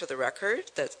emphasize for the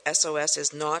record that SOS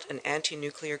is not an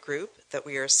anti-nuclear group, that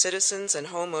we are citizens and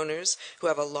homeowners who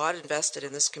have a lot invested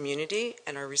in this community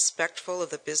and are respectful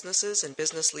of the businesses and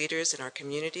business leaders in our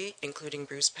community, including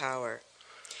Bruce Power.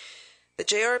 The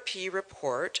JRP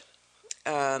report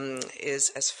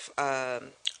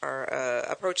our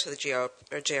approach to the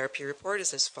JRP report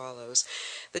is as follows.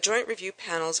 The Joint Review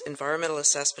Panel's Environmental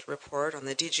Assessment Report on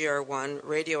the DGR-1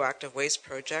 Radioactive Waste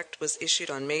Project was issued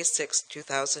on May 6,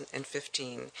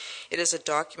 2015. It is a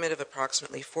document of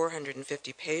approximately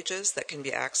 450 pages that can be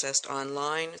accessed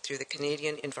online through the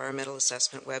Canadian Environmental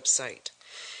Assessment website.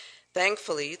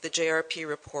 Thankfully, the JRP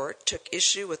report took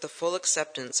issue with the full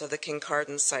acceptance of the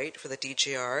Kincardine site for the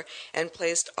DGR and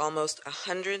placed almost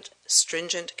 100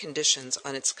 stringent conditions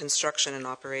on its construction and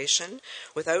operation,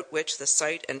 without which the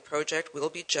site and project will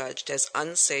be judged as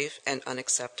unsafe and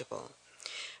unacceptable.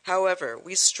 However,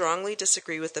 we strongly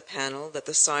disagree with the panel that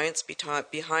the science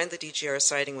behind the DGR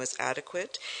siting was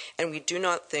adequate, and we do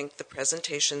not think the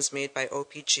presentations made by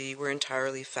OPG were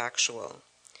entirely factual.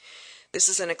 This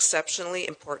is an exceptionally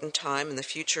important time in the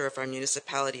future of our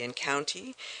municipality and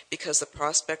county because the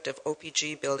prospect of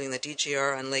OPG building the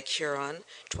DGR on Lake Huron,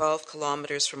 12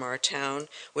 kilometers from our town,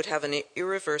 would have an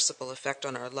irreversible effect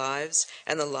on our lives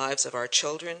and the lives of our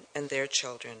children and their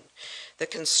children. The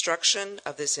construction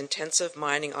of this intensive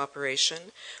mining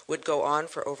operation would go on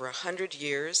for over 100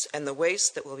 years, and the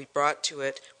waste that will be brought to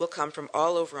it will come from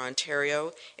all over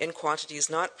Ontario in quantities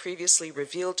not previously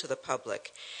revealed to the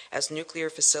public, as nuclear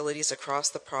facilities across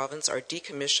the province are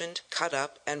decommissioned, cut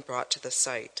up, and brought to the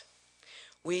site.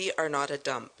 We are not a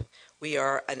dump. We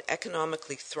are an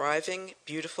economically thriving,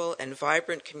 beautiful, and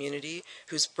vibrant community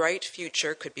whose bright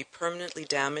future could be permanently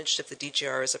damaged if the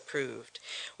DGR is approved.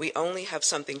 We only have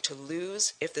something to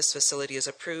lose if this facility is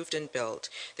approved and built.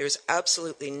 There is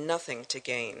absolutely nothing to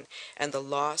gain, and the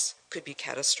loss could be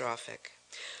catastrophic.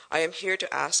 I am here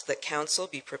to ask that Council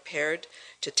be prepared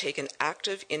to take an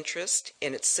active interest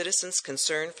in its citizens'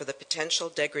 concern for the potential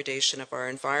degradation of our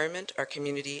environment, our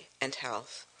community, and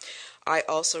health. I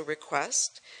also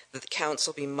request that the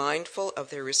Council be mindful of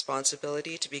their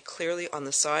responsibility to be clearly on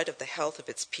the side of the health of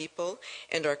its people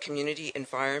and our community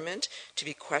environment, to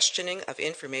be questioning of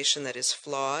information that is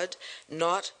flawed,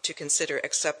 not to consider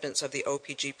acceptance of the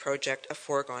OPG project a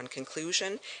foregone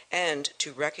conclusion, and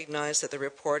to recognize that the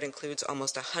report includes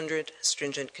almost 100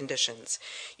 stringent conditions.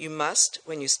 You must,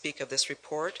 when you speak of this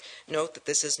report, note that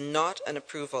this is not an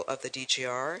approval of the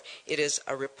DGR. It is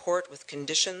a report with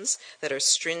conditions that are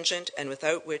stringent and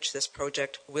without which this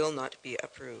project will not be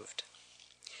approved.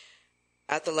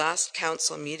 At the last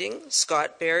Council meeting,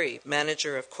 Scott Barry,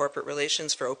 Manager of Corporate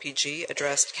Relations for OPG,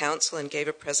 addressed Council and gave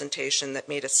a presentation that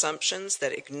made assumptions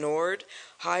that ignored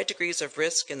high degrees of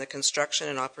risk in the construction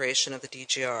and operation of the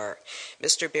DGR.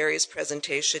 Mr. Barry's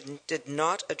presentation did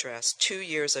not address 2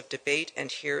 years of debate and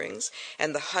hearings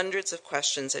and the hundreds of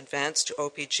questions advanced to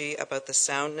OPG about the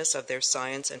soundness of their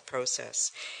science and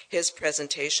process. His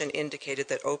presentation indicated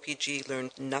that OPG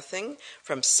learned nothing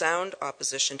from sound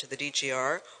opposition to the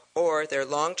DGR or their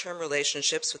long-term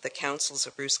relationships with the councils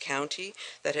of Bruce County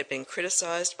that had been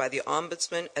criticized by the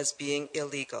Ombudsman as being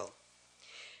illegal.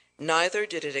 Neither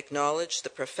did it acknowledge the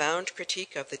profound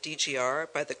critique of the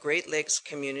DGR by the Great Lakes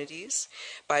communities,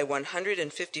 by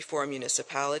 154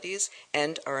 municipalities,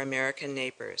 and our American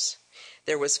neighbors.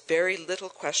 There was very little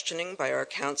questioning by our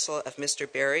council of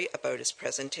Mr. Barry about his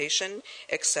presentation,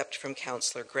 except from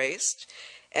Councillor Grace,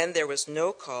 and there was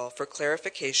no call for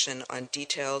clarification on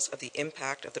details of the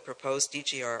impact of the proposed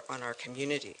DGR on our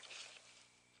community.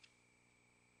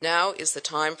 Now is the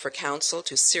time for Council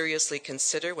to seriously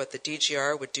consider what the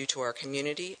DGR would do to our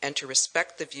community and to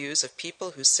respect the views of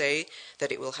people who say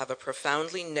that it will have a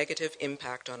profoundly negative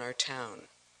impact on our town.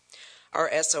 Our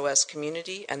SOS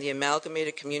community and the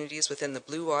amalgamated communities within the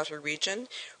Blue Water region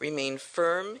remain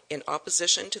firm in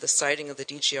opposition to the siting of the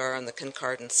DGR on the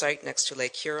Kincardine site next to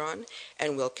Lake Huron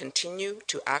and will continue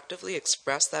to actively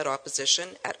express that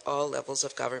opposition at all levels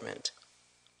of government.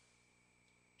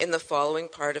 In the following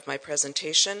part of my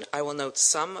presentation, I will note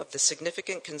some of the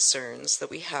significant concerns that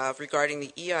we have regarding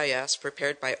the EIS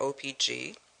prepared by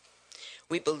OPG.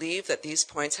 We believe that these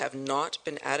points have not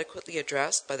been adequately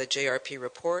addressed by the JRP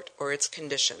report or its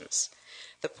conditions.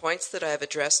 The points that I have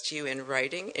addressed to you in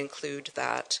writing include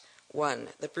that 1.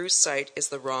 The Bruce site is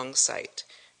the wrong site.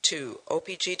 2.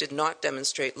 OPG did not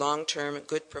demonstrate long-term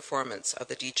good performance of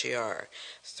the DGR.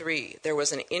 3. There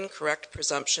was an incorrect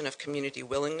presumption of community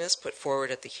willingness put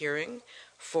forward at the hearing.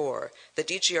 4. The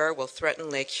DGR will threaten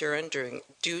Lake Huron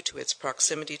due to its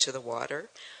proximity to the water.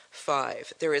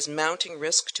 5. There is mounting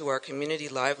risk to our community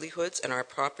livelihoods and our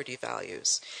property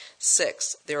values.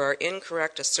 6. There are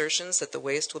incorrect assertions that the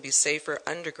waste will be safer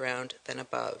underground than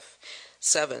above.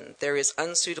 7. There is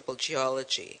unsuitable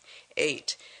geology.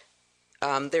 8.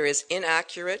 There is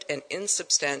inaccurate and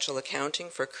insubstantial accounting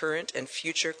for current and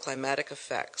future climatic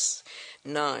effects.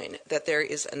 9. That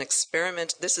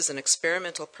this is an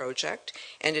experimental project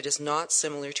and it is not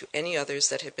similar to any others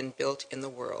that have been built in the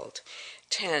world.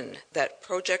 10. That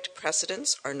project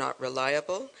precedents are not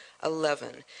reliable.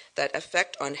 11. That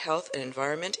effect on health and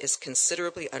environment is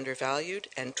considerably undervalued.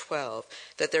 And 12.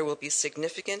 That there will be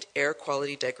significant air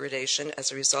quality degradation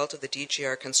as a result of the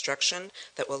DGR construction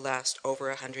that will last over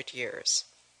 100 years.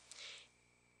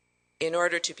 In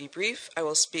order to be brief, I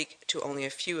will speak to only a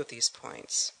few of these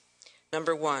points.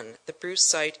 Number 1. The Bruce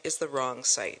site is the wrong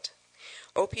site.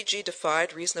 OPG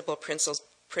defied reasonable principles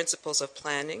of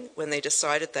planning when they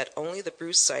decided that only the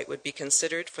Bruce site would be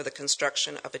considered for the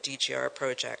construction of a DGR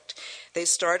project. They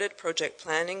started project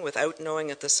planning without knowing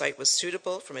if the site was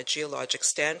suitable from a geologic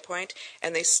standpoint,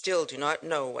 and they still do not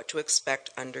know what to expect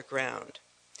underground.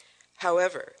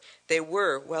 However, they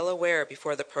were well aware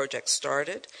before the project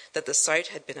started that the site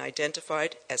had been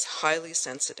identified as highly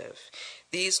sensitive.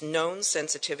 These known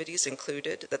sensitivities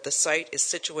included that the site is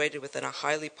situated within a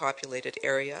highly populated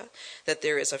area, that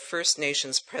there is a First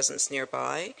Nations presence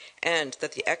nearby, and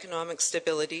that the economic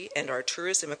stability and our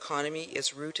tourism economy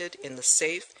is rooted in the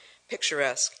safe,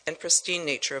 picturesque, and pristine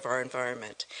nature of our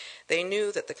environment. They knew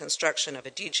that the construction of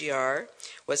a DGR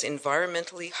was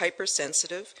environmentally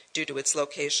hypersensitive due to its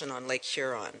location on Lake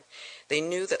Huron. They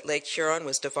knew that Lake Huron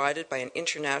was divided by an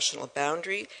international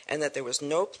boundary and that there was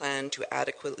no plan to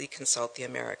adequately consult the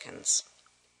Americans.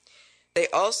 They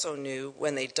also knew,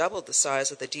 when they doubled the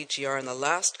size of the DGR in the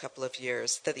last couple of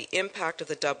years, that the impact of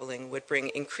the doubling would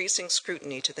bring increasing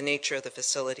scrutiny to the nature of the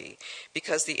facility,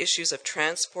 because the issues of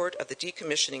transport of the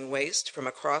decommissioning waste from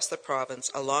across the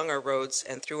province along our roads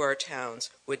and through our towns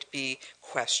would be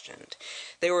questioned.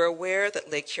 They were aware that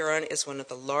Lake Huron is one of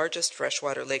the largest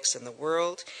freshwater lakes in the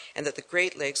world, and that the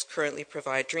Great Lakes currently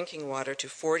provide drinking water to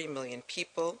 40 million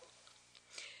people.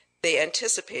 They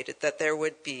anticipated that there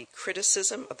would be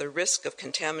criticism of the risk of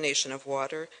contamination of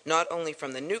water, not only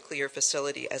from the nuclear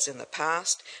facility as in the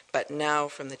past, but now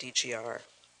from the DGR.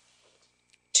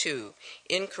 2.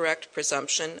 Incorrect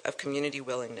presumption of community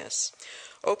willingness.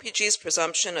 OPG's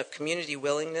presumption of community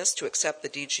willingness to accept the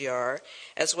DGR,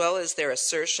 as well as their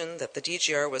assertion that the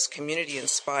DGR was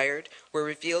community-inspired, were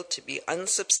revealed to be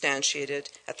unsubstantiated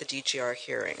at the DGR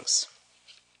hearings.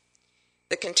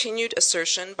 The continued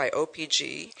assertion by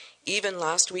OPG, even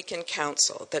last week in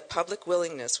Council, that public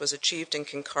willingness was achieved in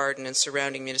Kincardine and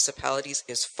surrounding municipalities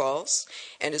is false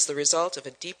and is the result of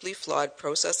a deeply flawed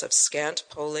process of scant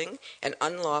polling and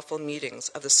unlawful meetings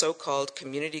of the so-called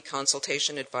Community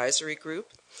Consultation Advisory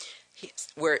Group,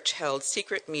 where it held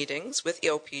secret meetings with the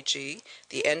OPG,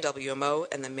 the NWMO,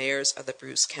 and the mayors of the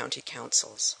Bruce County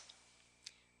Councils.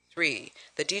 3.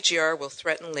 The DGR will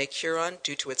threaten Lake Huron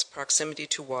due to its proximity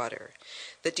to water.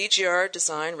 The DGR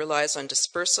design relies on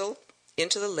dispersal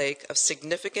into the lake of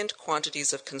significant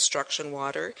quantities of construction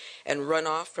water and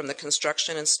runoff from the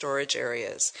construction and storage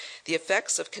areas. The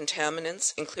effects of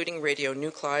contaminants, including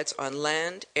radionuclides, on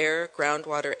land, air,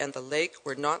 groundwater, and the lake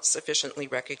were not sufficiently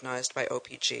recognized by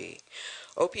OPG.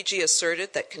 OPG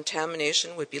asserted that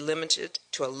contamination would be limited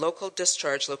to a local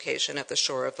discharge location at the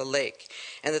shore of the lake,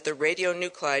 and that the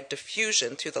radionuclide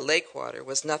diffusion through the lake water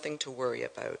was nothing to worry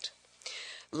about.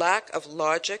 Lack of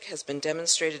logic has been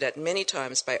demonstrated at many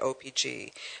times by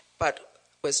OPG, but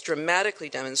was dramatically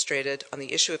demonstrated on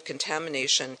the issue of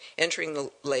contamination entering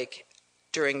the lake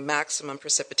during maximum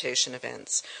precipitation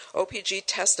events. OPG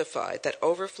testified that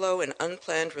overflow and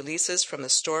unplanned releases from the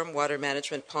storm water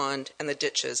management pond and the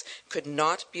ditches could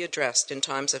not be addressed in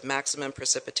times of maximum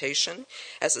precipitation,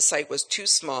 as the site was too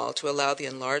small to allow the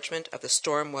enlargement of the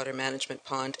storm water management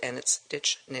pond and its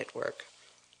ditch network.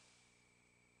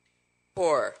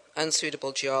 4.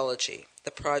 Unsuitable geology.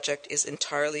 The project is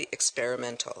entirely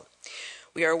experimental.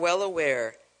 We are well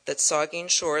aware that Saugeen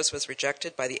Shores was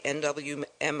rejected by the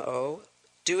NWMO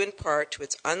due in part to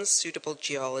its unsuitable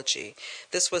geology.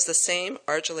 This was the same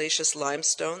argillaceous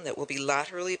limestone that will be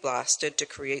laterally blasted to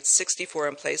create 64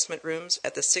 emplacement rooms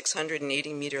at the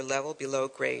 680-meter level below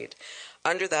grade.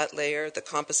 Under that layer, the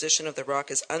composition of the rock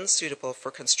is unsuitable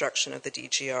for construction of the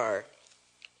DGR.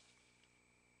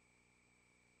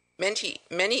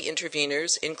 Many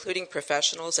interveners, including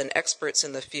professionals and experts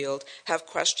in the field, have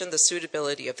questioned the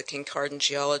suitability of the Kincardine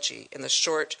geology in the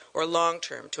short or long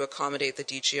term to accommodate the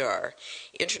DGR.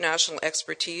 International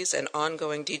expertise and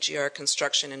ongoing DGR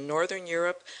construction in Northern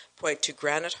Europe point to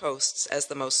granite hosts as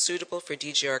the most suitable for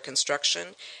DGR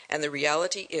construction, and the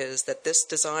reality is that this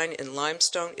design in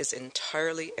limestone is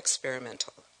entirely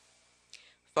experimental.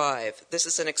 5. This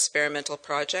is an experimental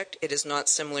project. It is not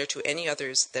similar to any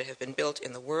others that have been built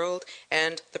in the world,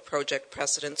 and the project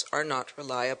precedents are not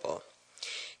reliable.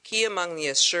 Key among the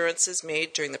assurances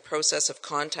made during the process of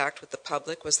contact with the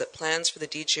public was that plans for the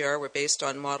DGR were based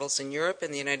on models in Europe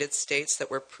and the United States that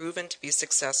were proven to be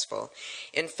successful.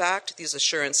 In fact, these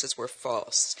assurances were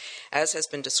false, as has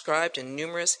been described in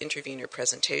numerous intervener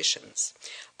presentations.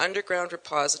 Underground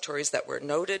repositories that were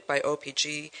noted by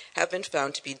OPG have been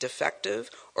found to be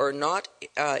defective or not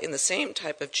in the same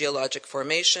type of geologic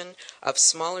formation, of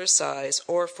smaller size,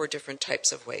 or for different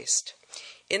types of waste.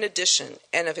 In addition,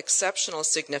 and of exceptional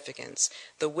significance,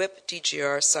 the WIP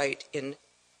DGR site in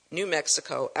New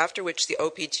Mexico, after which the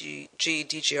OPG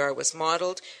DGR was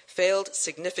modeled, failed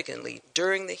significantly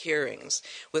during the hearings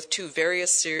with two very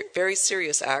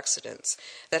serious accidents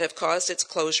that have caused its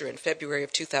closure in February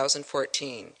of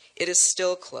 2014. It is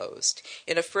still closed.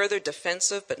 In a further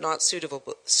defensive but not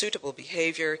suitable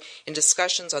behavior, in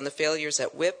discussions on the failures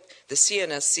at WIP, the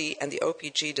CNSC and the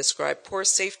OPG described poor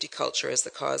safety culture as the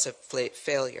cause of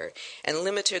failure and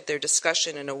limited their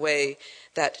discussion in a way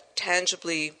that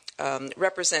tangibly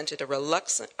represented a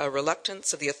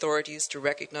reluctance of the authorities to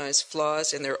recognize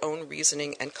flaws in their own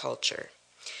reasoning and culture.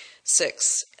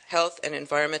 6. Health and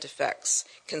environment effects,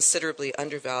 considerably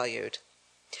undervalued.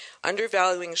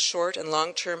 Undervaluing short and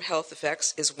long-term health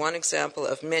effects is one example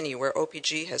of many where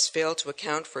OPG has failed to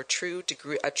account for a true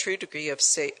degree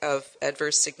of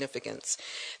adverse significance.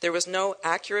 There was no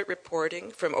accurate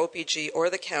reporting from OPG or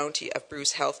the County of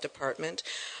Bruce Health Department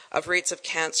of rates of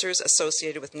cancers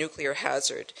associated with nuclear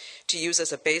hazard to use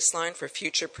as a baseline for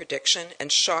future prediction,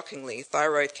 and shockingly,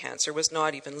 thyroid cancer was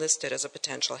not even listed as a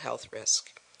potential health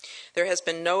risk. There has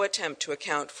been no attempt to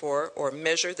account for or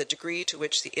measure the degree to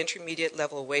which the intermediate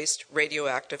level waste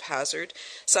radioactive hazard,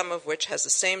 some of which has the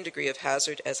same degree of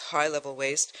hazard as high level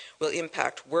waste, will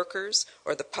impact workers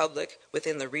or the public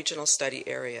within the regional study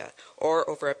area, or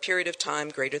over a period of time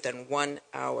greater than 1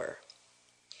 hour.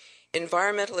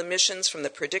 Environmental emissions from the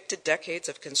predicted decades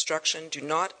of construction do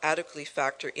not adequately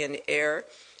factor in air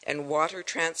and water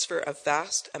transfer of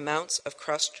vast amounts of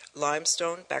crushed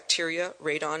limestone, bacteria,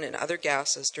 radon, and other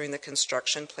gases during the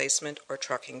construction, placement, or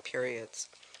trucking periods.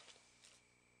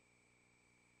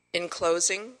 In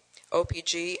closing,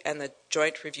 OPG and the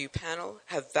Joint Review Panel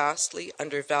have vastly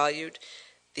undervalued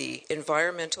the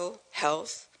environmental,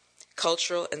 health,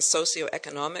 cultural, and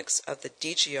socioeconomics of the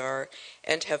DGR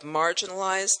and have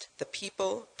marginalized the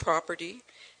people, property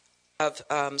of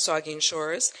Saugeen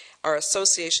Shores, our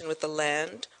association with the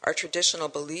land, our traditional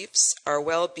beliefs, our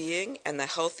well-being, and the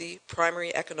healthy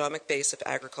primary economic base of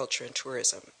agriculture and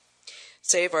tourism.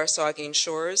 Save Our Saugeen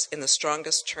Shores, in the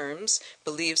strongest terms,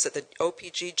 believes that the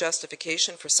OPG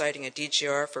justification for citing a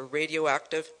DGR for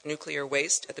radioactive nuclear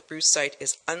waste at the Bruce site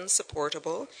is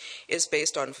unsupportable, is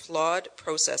based on flawed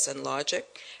process and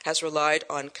logic, has relied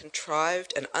on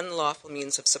contrived and unlawful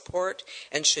means of support,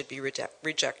 and should be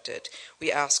rejected.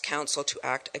 We ask Council to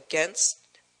act against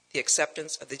the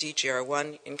acceptance of the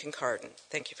DGR1 in Kincardine.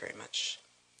 Thank you very much.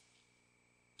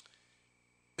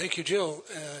 Thank you, Jill.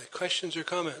 Questions or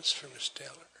comments for Ms.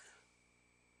 Taylor?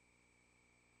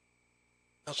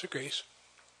 Councillor Grace.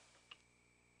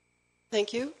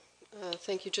 Thank you.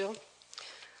 Thank you, Jill.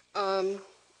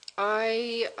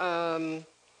 I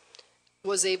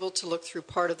was able to look through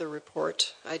part of the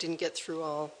report. I didn't get through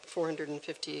all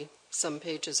 450 some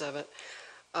pages of it.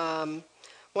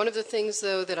 One of the things,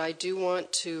 though, that I do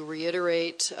want to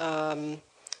reiterate,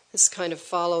 this kind of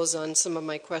follows on some of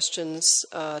my questions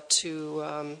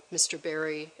to Mr.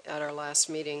 Barry at our last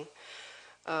meeting,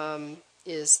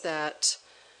 is that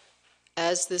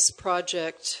as this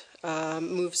project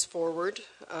moves forward,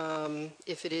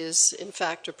 if it is in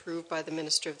fact approved by the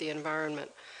Minister of the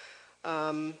Environment,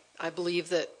 I believe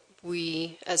that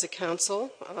we as a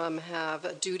council have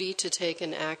a duty to take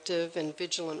an active and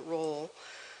vigilant role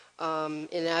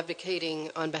in advocating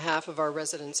on behalf of our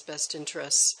residents' best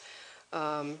interests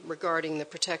regarding the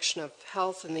protection of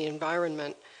health and the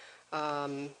environment,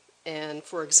 and,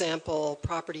 for example,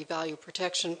 property value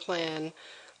protection plan,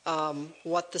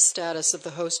 what the status of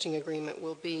the hosting agreement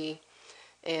will be,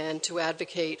 and to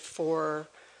advocate for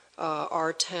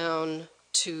our town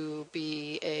to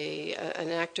be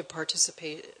an active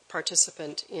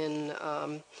participant in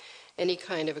any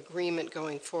kind of agreement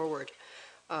going forward.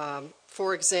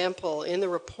 For example, in the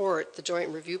report, the Joint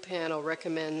Review Panel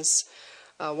recommends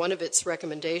one of its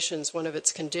recommendations, one of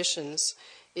its conditions,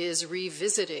 is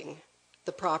revisiting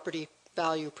the property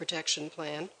value protection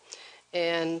plan.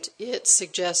 And it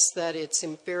suggests that it's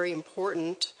very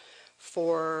important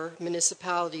for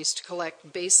municipalities to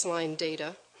collect baseline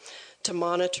data to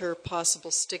monitor possible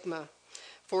stigma.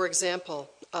 For example,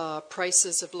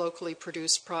 prices of locally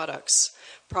produced products,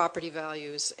 property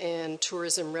values, and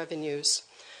tourism revenues.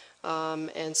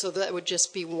 And so that would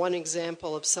just be one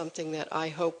example of something that I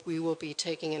hope we will be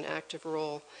taking an active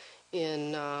role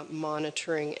in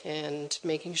monitoring and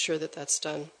making sure that that's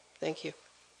done. Thank you.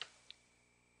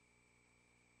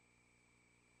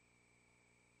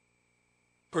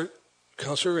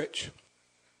 Councillor Rich.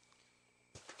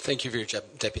 Thank you for your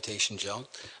deputation, Jill.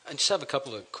 I just have a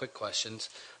couple of quick questions.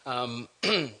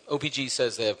 OPG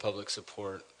says they have public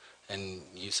support, and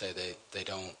you say they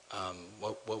don't.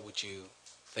 What would you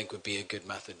think would be a good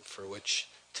method for which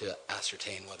to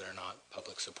ascertain whether or not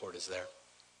public support is there?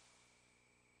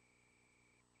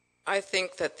 I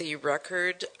think that the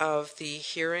record of the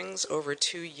hearings over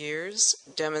 2 years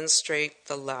demonstrate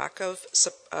the lack of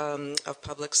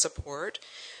public support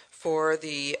for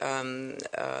the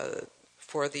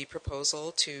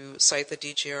proposal to site the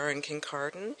DGR in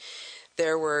Kincardine.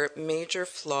 There were major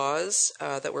flaws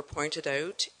that were pointed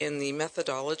out in the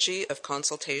methodology of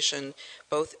consultation,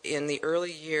 both in the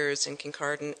early years in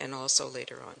Kincardine and also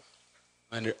later on.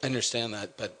 I understand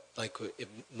that, but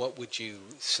what would you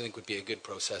think would be a good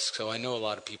process? So I know a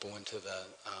lot of people went to the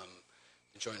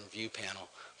Joint Review Panel,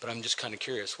 but I'm just kind of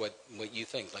curious what you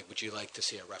think. Like, would you like to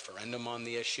see a referendum on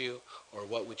the issue, or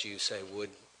what would you say would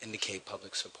indicate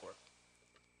public support?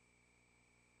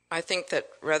 I think that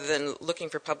rather than looking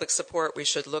for public support, we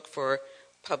should look for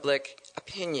public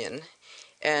opinion.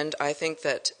 And I think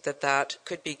that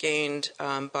could be gained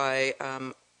by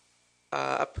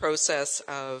a process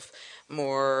of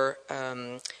more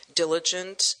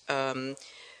diligent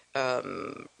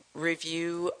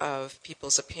review of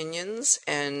people's opinions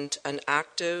and an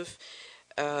active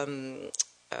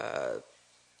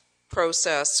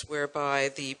process whereby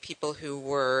the people who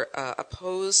were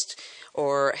opposed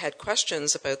or had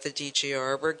questions about the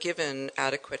DGR were given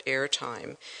adequate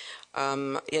airtime.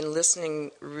 in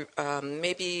listening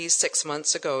maybe 6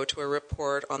 months ago to a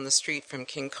report on the street from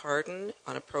Kincardine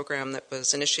on a program that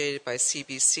was initiated by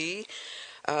CBC.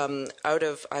 Out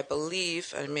of, I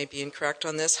believe, I may be incorrect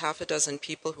on this, half a dozen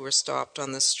people who were stopped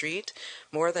on the street,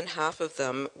 more than half of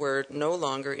them were no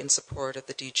longer in support of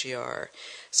the DGR.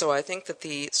 So I think that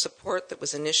the support that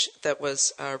was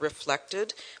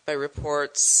reflected by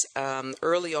reports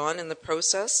early on in the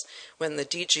process, when the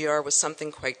DGR was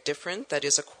something quite different, that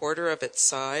is a quarter of its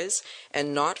size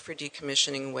and not for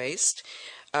decommissioning waste,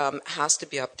 has to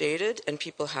be updated, and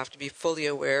people have to be fully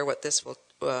aware what this will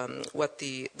what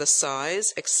the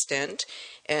size, extent,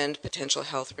 and potential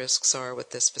health risks are with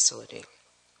this facility.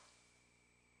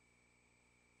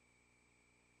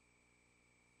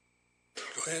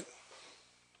 Go ahead.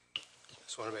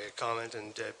 Just want to make a comment,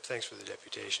 and thanks for the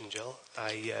deputation, Jill.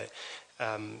 I've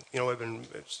been,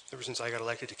 ever since I got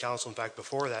elected to council, in fact,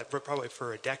 before that, probably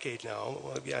for a decade now,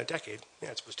 a decade,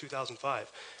 it was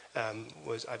 2005,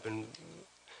 I've been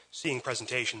seeing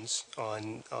presentations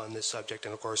on this subject,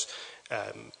 and of course,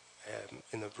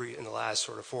 in the last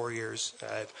sort of 4 years,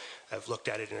 I've looked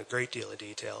at it in a great deal of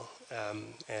detail.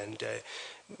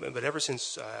 But ever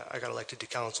since I got elected to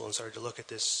council and started to look at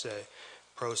this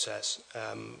process,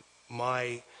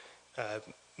 my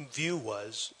view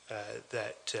was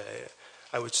that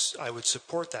I would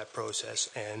support that process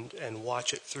and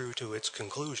watch it through to its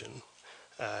conclusion,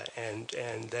 and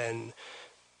then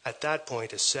at that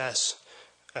point assess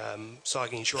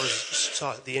Saugeen Shores,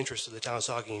 the interest of the town of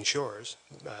Saugeen Shores,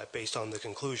 based on the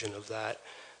conclusion of that,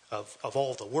 of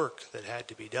all the work that had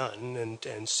to be done,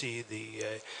 and see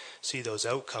those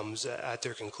outcomes at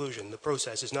their conclusion. The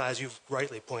process is not, as you've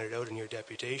rightly pointed out in your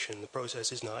deputation, the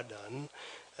process is not done.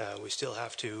 We still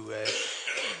have to.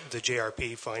 The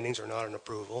JRP findings are not an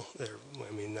approval.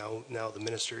 Now the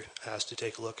minister has to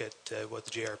take a look at what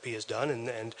the JRP has done,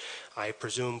 and I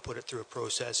presume put it through a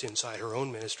process inside her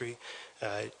own ministry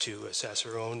to assess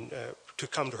her own, to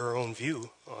come to her own view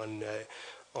on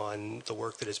the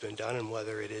work that has been done and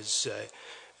whether it is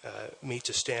meets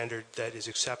a standard that is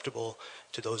acceptable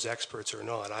to those experts or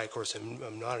not. I, of course,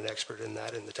 am not an expert in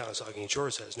that, and the town of Saugeen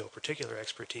Shores has no particular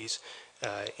expertise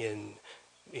in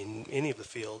any of the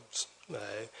fields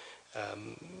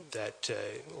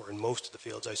or in most of the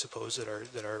fields, I suppose, that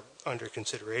are under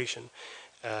consideration.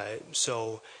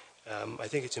 So I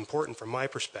think it's important from my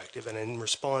perspective, and in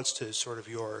response to sort of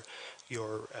your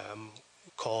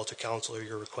call to council or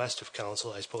your request of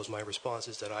council, I suppose my response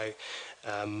is that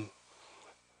I'm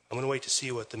going to wait to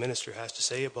see what the minister has to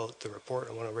say about the report.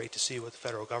 I want to wait to see what the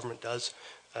federal government does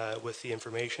with the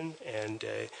information,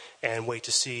 and wait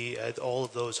to see all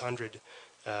of those 100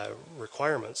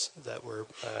 requirements that were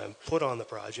put on the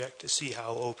project, to see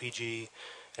how OPG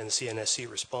and the CNSC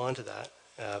respond to that.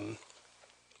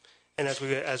 And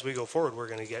as we go forward, we're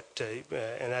going to get,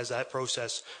 and as that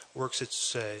process works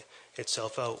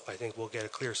itself out, I think we'll get a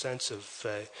clear sense of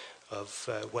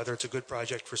whether it's a good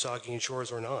project for Saugeen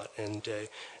Shores or not. And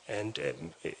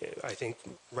I think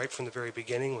right from the very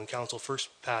beginning, when council first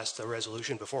passed the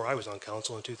resolution before I was on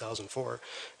council in 2004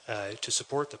 to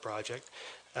support the project,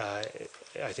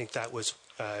 I think that was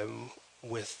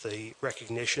with the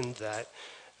recognition that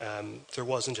there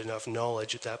wasn't enough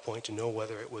knowledge at that point to know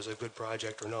whether it was a good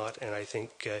project or not. And I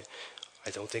think I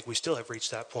don't think we still have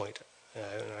reached that point.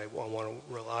 And I want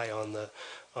to rely on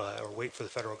or wait for the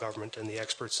federal government and the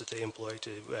experts that they employ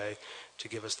to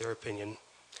give us their opinion.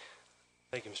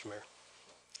 Thank you, Mr. Mayor.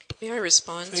 May I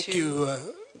respond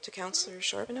to Councillor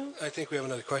Charbonneau? I think we have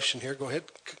another question here. Go ahead,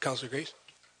 Councillor Grace.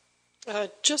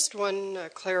 Just one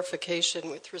clarification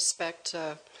with respect,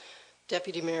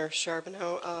 Deputy Mayor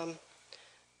Charbonneau.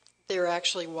 There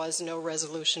actually was no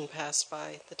resolution passed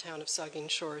by the town of Saugeen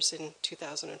Shores in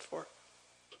 2004.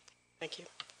 Thank you.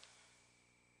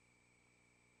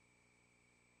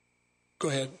 Go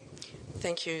ahead.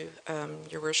 Thank you,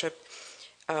 Your Worship.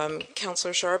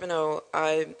 Councillor Charbonneau,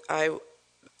 I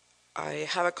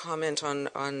have a comment on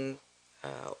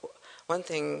one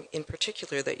thing in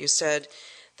particular that you said,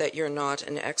 that you're not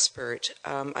an expert.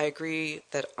 I agree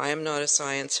that I am not a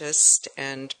scientist,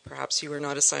 and perhaps you are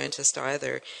not a scientist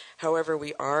either. However,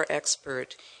 we are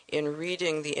expert in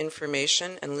reading the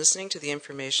information and listening to the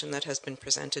information that has been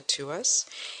presented to us.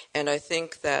 And I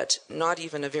think that not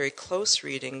even a very close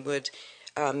reading would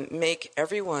make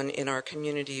everyone in our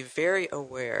community very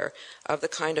aware of the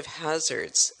kind of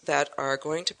hazards that are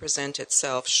going to present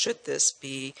itself should this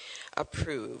be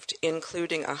approved,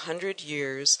 including 100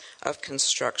 years of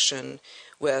construction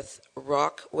with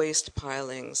rock waste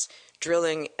pilings,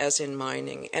 drilling as in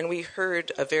mining. And we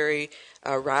heard a very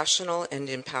rational and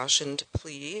impassioned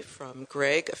plea from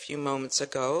Greg a few moments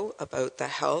ago about the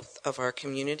health of our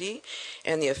community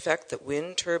and the effect that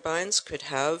wind turbines could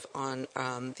have on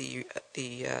the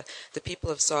people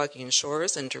of Saugeen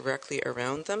Shores and directly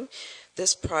around them.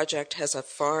 This project has a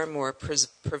far more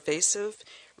pervasive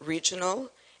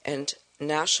regional and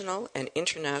national and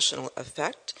international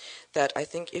effect that I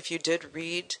think if you did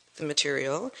read the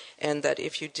material and that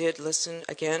if you did listen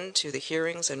again to the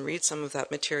hearings and read some of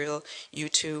that material, you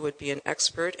too would be an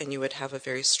expert and you would have a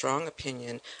very strong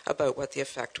opinion about what the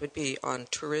effect would be on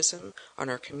tourism, on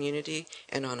our community,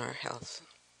 and on our health.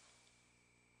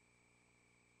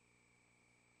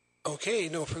 Okay,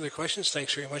 no further questions.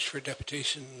 Thanks very much for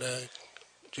deputation,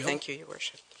 Jill. Thank you, Your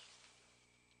Worship.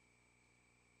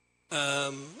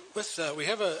 We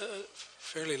have a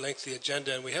fairly lengthy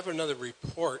agenda, and we have another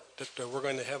report that we're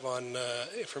going to have on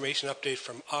information update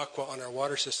from Aqua on our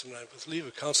water system. And with leave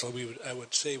of council, I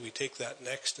would say we take that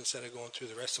next instead of going through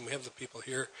the rest. And we have the people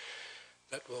here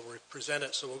that will present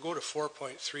it. So we'll go to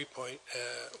 4.3.1.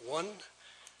 Find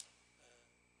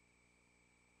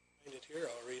it here.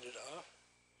 I'll read it off.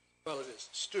 Well, it is.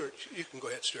 Stuart, you can go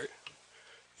ahead, Stuart.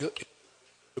 You'll do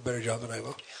a better job than I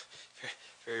will.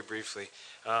 Very briefly,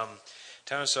 Town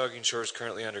of Saugeen Shores is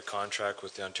currently under contract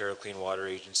with the Ontario Clean Water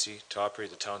Agency to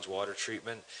operate the town's water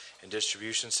treatment and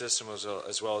distribution system as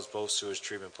well as both sewage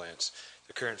treatment plants.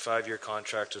 The current 5-year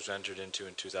contract was entered into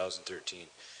in 2013.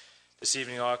 This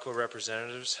evening, Aqua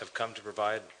representatives have come to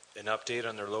provide an update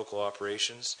on their local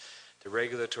operations, the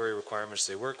regulatory requirements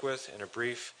they work with, and a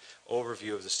brief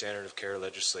overview of the standard of care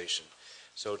legislation.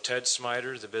 So Ted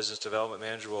Smider, the business development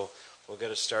manager, will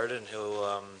get us started, and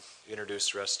he'll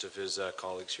introduce the rest of his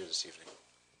colleagues here this evening.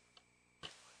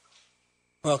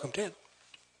 Welcome, Ted.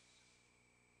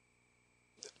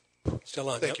 Still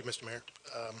on. Thank you, Mr. Mayor,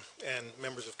 and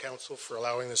members of council for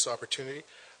allowing this opportunity.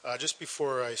 Just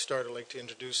before I start, I'd like to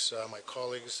introduce my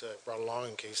colleagues brought along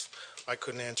in case I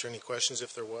couldn't answer any questions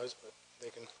if there was, but they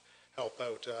can help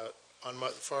out. On my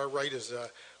far right is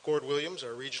Gord Williams,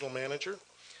 our regional manager.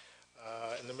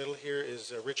 In the middle here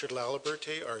is Richard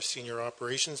Laliberte, our Senior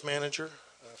Operations Manager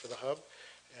for the Hub.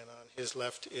 And on his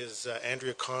left is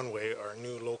Andrea Conway, our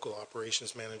new Local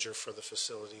Operations Manager for the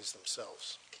facilities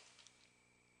themselves.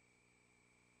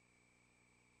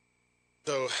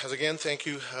 So, as again, thank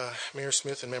you, Mayor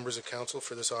Smith and members of Council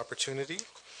for this opportunity.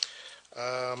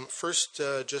 First,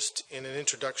 just in an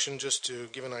introduction, just to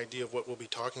give an idea of what we'll be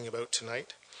talking about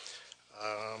tonight,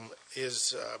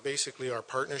 is basically our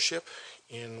partnership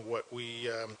in what we,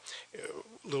 a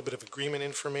little bit of agreement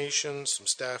information, some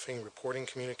staffing, reporting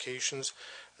communications,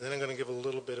 and then I'm going to give a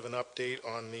little bit of an update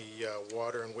on the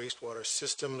water and wastewater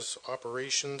systems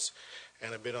operations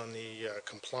and a bit on the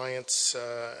compliance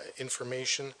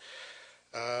information.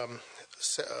 A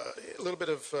little bit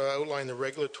of outline the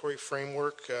regulatory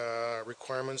framework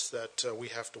requirements that we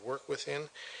have to work within,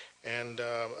 and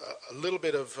a little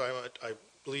bit of, I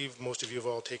believe most of you have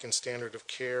all taken standard of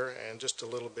care, and just a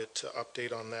little bit to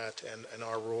update on that and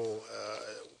our role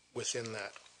within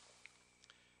that.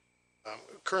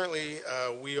 Currently,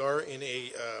 we are in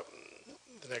a,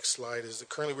 the next slide is,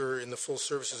 currently we're in the full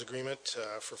services agreement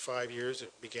for 5 years.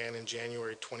 It began in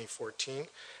January 2014,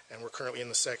 and we're currently in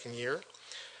the second year.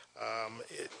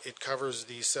 It covers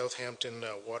the Southampton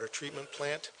water treatment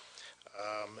plant,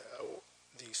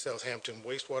 the Southampton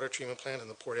wastewater treatment plant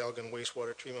and the Port Elgin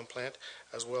wastewater treatment plant,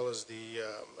 as well as the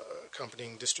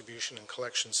accompanying distribution and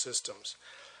collection systems.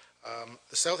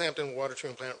 The Southampton water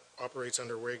treatment plant operates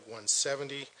under Reg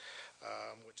 170,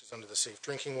 which is under the Safe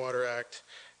Drinking Water Act,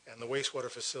 and the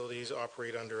wastewater facilities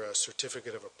operate under a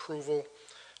certificate of approval,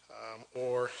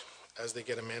 or as they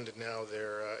get amended now,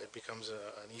 it becomes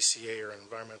an ECA or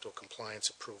environmental compliance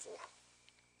approval.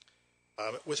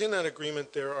 Within that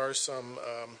agreement, there are some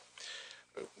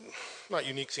not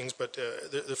unique things, but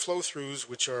the flow-throughs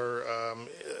which are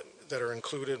that are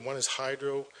included. One is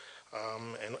hydro,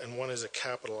 and one is a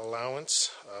capital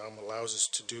allowance. Allows us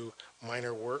to do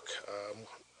minor work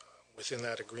within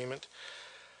that agreement.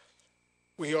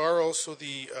 We are also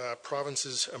the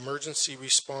province's emergency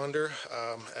responder,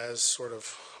 as sort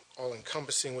of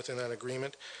all-encompassing within that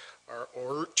agreement. Our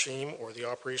OERT team, or the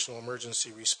Operational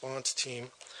Emergency Response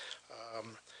Team,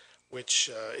 which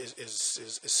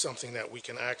is something that we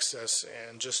can access,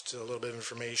 and just a little bit of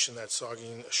information that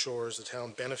Saugeen Shores, the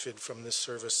town, benefited from this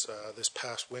service this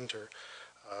past winter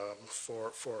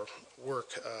for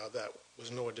work that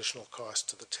was no additional cost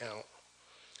to the town.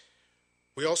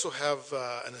 We also have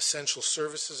an essential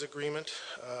services agreement.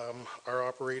 Our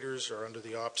operators are under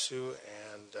the OPSU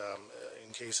and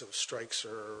in case of strikes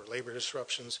or labor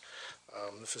disruptions,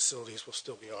 the facilities will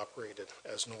still be operated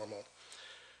as normal.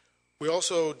 We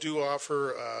also do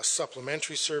offer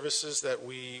supplementary services that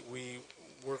we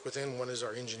work within. One is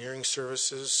our engineering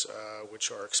services,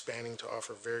 which are expanding to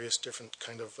offer various different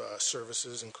kind of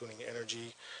services, including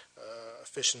energy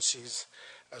efficiencies,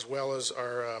 as well as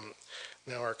our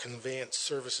now our conveyance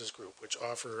services group, which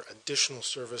offer additional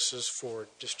services for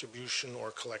distribution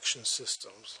or collection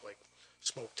systems like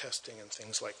smoke testing and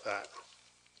things like that.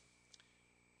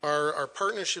 Our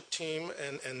partnership team,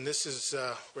 and this is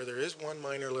where there is one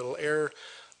minor little error,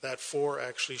 that 4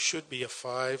 actually should be a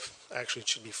 5. Actually, it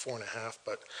should be 4.5,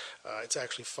 but it's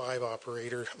actually 5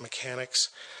 operator mechanics,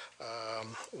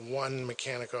 1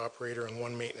 mechanic operator and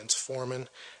 1 maintenance foreman,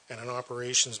 and an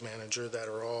operations manager that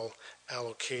are all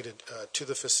allocated to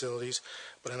the facilities.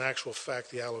 But in actual fact,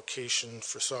 the allocation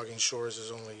for Saugeen Shores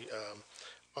is only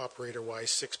operator-wise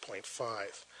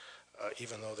 6.5.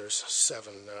 Even though there's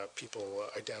 7 people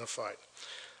identified.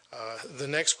 The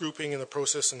next grouping in the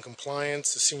process and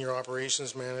compliance, the senior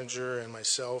operations manager and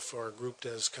myself are grouped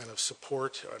as kind of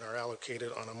support and are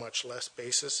allocated on a much less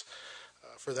basis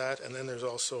for that. And then there's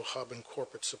also hub and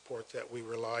corporate support that we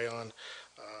rely on,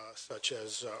 such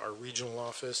as our regional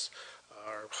office,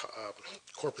 our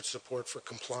corporate support for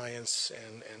compliance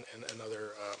and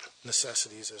other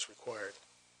necessities as required.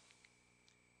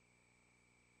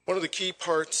 One of the key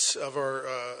parts of our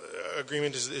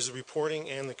agreement is the reporting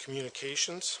and the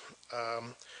communications.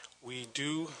 We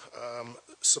do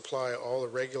supply all the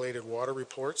regulated water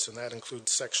reports, and that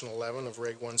includes Section 11 of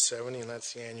Reg 170, and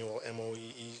that's the annual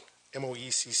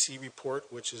MOECC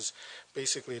report, which is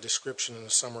basically a description and a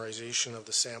summarization of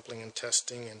the sampling and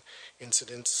testing and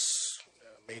incidents,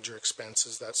 major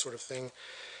expenses, that sort of thing.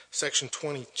 Section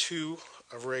 22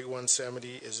 of Reg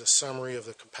 170 is a summary of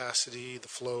the capacity, the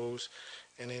flows,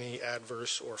 and any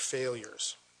adverse or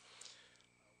failures.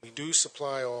 We do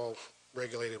supply all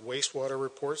regulated wastewater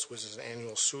reports, which is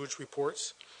annual sewage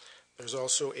reports. There's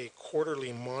also a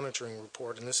quarterly monitoring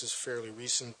report, and this is fairly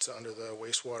recent under the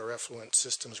wastewater effluent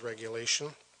systems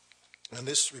regulation. And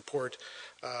this report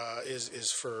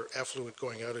is for effluent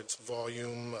going out, its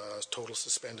volume, total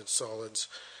suspended solids,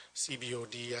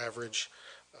 CBOD average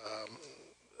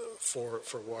for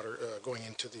water going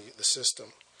into the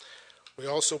system. We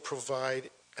also provide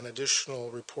an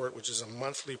additional report, which is a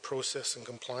monthly process and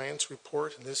compliance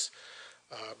report, and this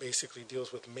basically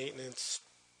deals with maintenance,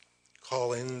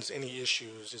 call-ins, any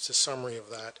issues. It's a summary of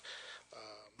that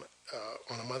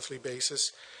on a monthly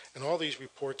basis. And all these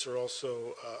reports are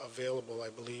also available, I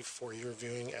believe, for your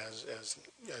viewing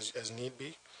as need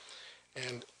be.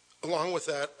 And along with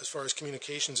that, as far as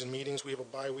communications and meetings, we have a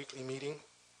bi-weekly meeting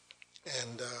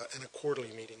and a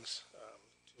quarterly meetings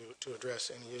to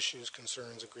address any issues,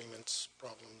 concerns, agreements,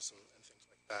 problems, and things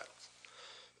like that.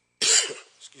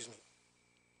 Excuse me.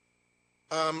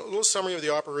 A little summary of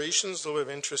the operations, a little bit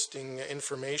of interesting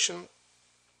information.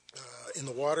 In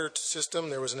the water system,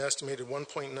 there was an estimated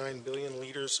 1.9 billion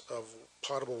liters of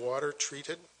potable water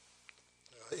treated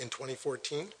in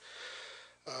 2014.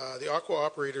 The aqua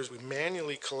operators, we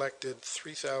manually collected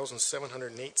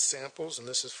 3,708 samples, and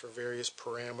this is for various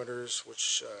parameters,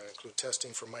 which include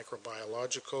testing for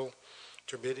microbiological,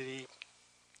 turbidity,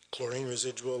 chlorine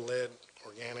residual, lead,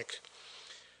 organic.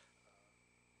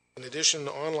 In addition,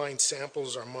 online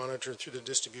samples are monitored through the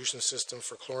distribution system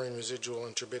for chlorine residual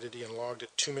and turbidity and logged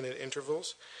at 2-minute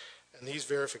intervals. And these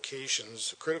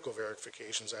verifications, critical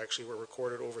verifications actually, were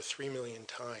recorded over 3 million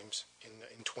times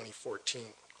in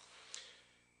 2014.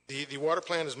 The water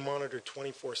plant is monitored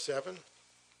 24/7,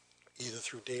 either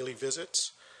through daily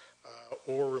visits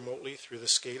or remotely through the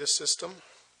SCADA system.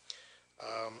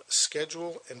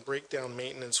 Schedule and breakdown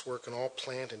maintenance work on all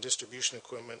plant and distribution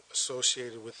equipment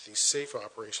associated with the safe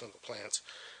operation of the plants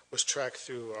was tracked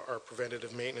through our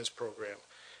preventative maintenance program.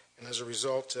 And as a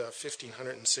result,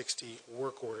 1,560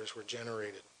 work orders were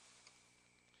generated.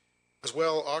 As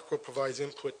well, Aqua provides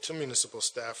input to municipal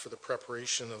staff for the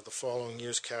preparation of the following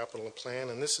year's capital plan,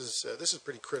 and this is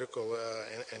pretty critical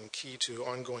and key to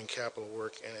ongoing capital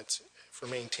work, and it's for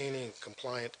maintaining a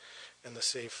compliant and the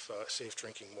safe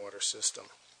drinking water system.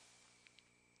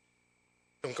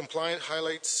 Some compliant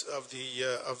highlights of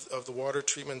the water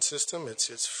treatment system.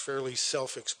 It's fairly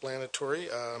self-explanatory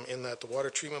in that the water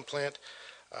treatment plant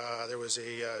there was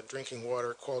a drinking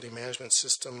water quality management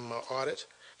system audit.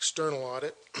 External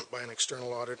audit by an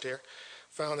external auditor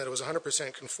found that it was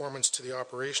 100% conformance to the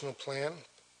operational plan.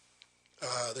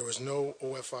 There was no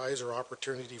OFIs or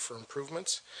opportunity for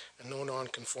improvements and no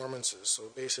non-conformances. So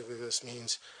basically this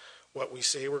means what we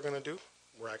say we're going to do,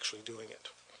 we're actually doing it.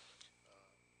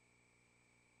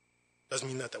 Doesn't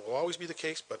mean that will always be the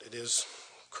case, but it is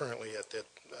currently at the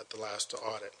last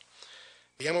audit.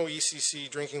 The MOECC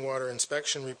Drinking Water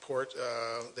Inspection Report,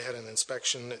 they had an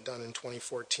inspection done in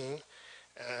 2014,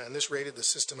 and this rated the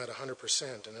system at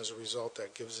 100%, and as a result,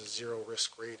 that gives a zero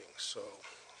risk rating, so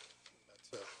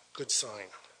that's a good sign.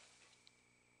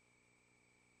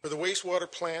 For the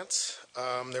wastewater plants,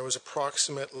 there was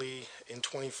approximately, in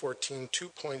 2014,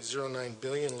 2.09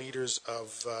 billion liters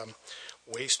of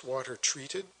wastewater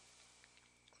treated,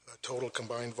 total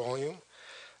combined volume.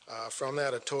 From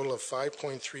that, a total of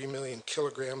 5.3 million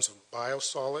kilograms of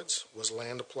biosolids was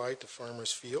land applied to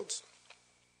farmers' fields.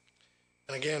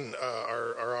 And again,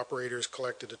 our operators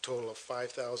collected a total of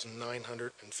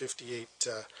 5,958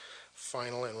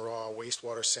 final and raw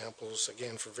wastewater samples,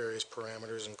 again for various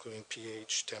parameters, including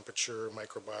pH, temperature,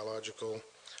 microbiological,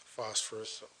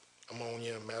 phosphorus,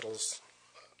 ammonia, metals.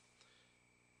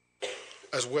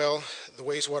 As well, the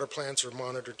wastewater plants are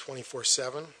monitored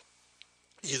 24/7,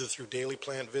 either through daily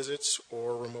plant visits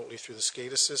or remotely through the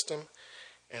SCADA system.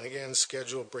 And again,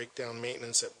 scheduled breakdown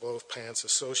maintenance at both plants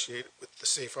associated with the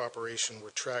safe operation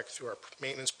were tracked through our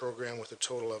maintenance program with a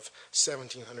total of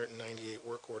 1,798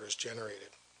 work orders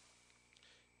generated.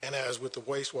 And as with the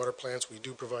wastewater plants, we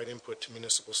do provide input to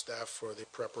municipal staff for the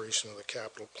preparation of the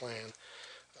capital plan.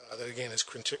 That again is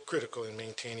critical in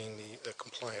maintaining the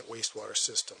compliant wastewater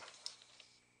system.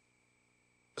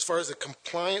 As far as the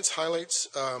compliance highlights,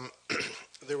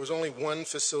 there was only one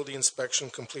facility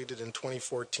inspection completed in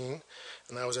 2014,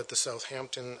 and that was at the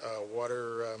Southampton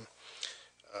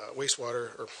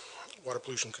wastewater or water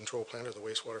pollution control plant, or the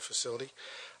wastewater facility.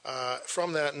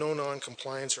 From that, no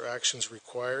non-compliance or actions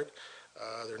required.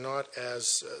 They're not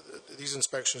as, these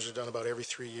inspections are done about every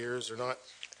 3 years. They're not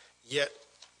yet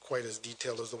quite as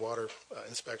detailed as the water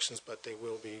inspections, but they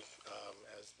will be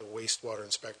as the wastewater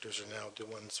inspectors are now the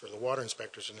ones, or the water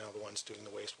inspectors are now the ones doing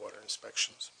the wastewater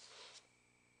inspections.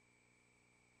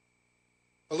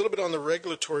 A little bit on the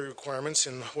regulatory requirements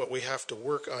and what we have to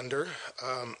work under.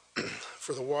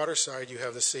 For the water side, you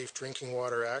have the Safe Drinking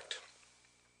Water Act,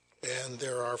 and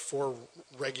there are 4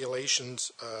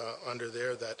 regulations under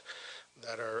there that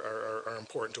are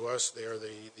important to us. They are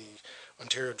the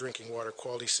Ontario Drinking Water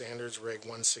Quality Standards, Reg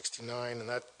 169, and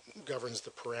that governs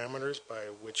the parameters by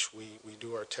which we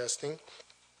do our testing.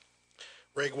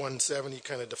 Reg 170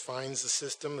 kind of defines the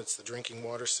system. It's the drinking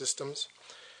water systems.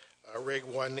 Reg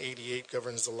 188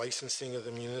 governs the licensing of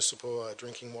the municipal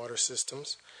drinking water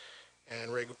systems.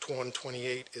 And Reg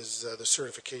 128 is the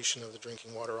certification of the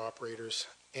drinking water operators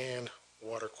and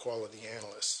water quality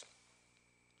analysts.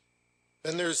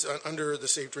 Then there's, under the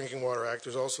Safe Drinking Water Act,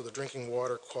 there's also the Drinking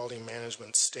Water Quality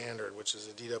Management Standard, which is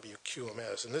the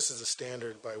DWQMS. And this is the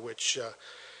standard by which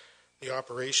the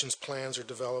operations plans are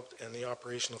developed and the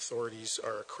operation authorities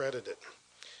are accredited.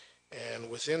 And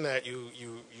within that, you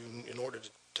in order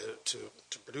to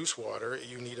produce water,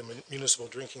 you need a municipal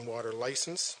drinking water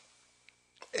license.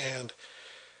 And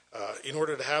in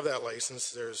order to have that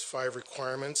license, there's 5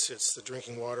 requirements. It's the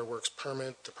Drinking Water Works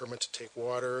Permit, the permit to take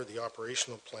water, the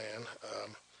operational plan,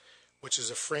 which is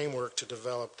a framework to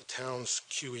develop the town's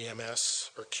QMS,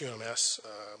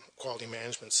 quality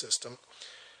management system.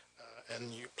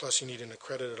 And plus you need an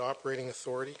accredited operating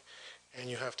authority, and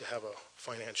you have to have a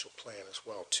financial plan as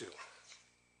well, too.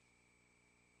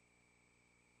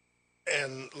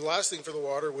 And the last thing for the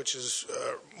water, which is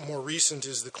more recent,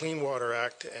 is the Clean Water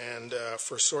Act, and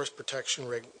for source protection,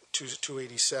 Reg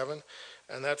 287,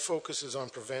 and that focuses on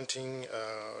preventing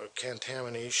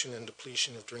contamination and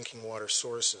depletion of drinking water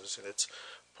sources. And it's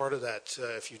part of that,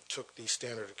 if you took the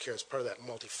standard of care, it's part of that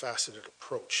multifaceted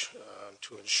approach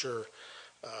to ensure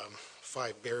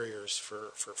 5 barriers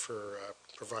for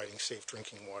providing safe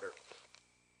drinking water.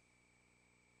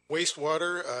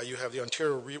 Wastewater, you have the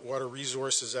Ontario Water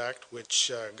Resources Act,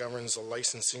 which governs the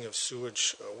licensing of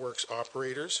sewage works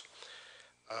operators.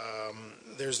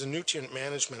 There's the Nutrient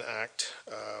Management Act,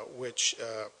 which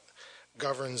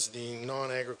governs the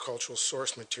non-agricultural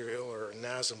source material, or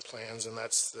NASM plans, and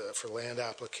that's for land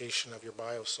application of your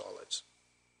biosolids.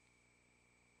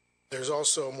 There's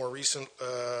also more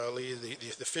recently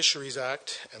the Fisheries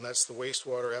Act, and that's the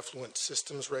Wastewater Effluent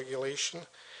Systems Regulation.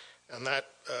 And that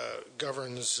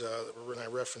governs, when I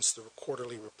reference the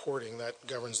quarterly reporting, that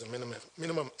governs the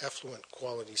minimum effluent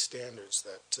quality standards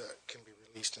that can be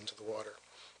released into the water.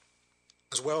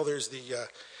 As well, there's the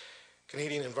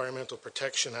Canadian Environmental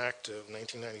Protection Act of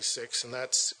 1996, and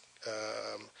that's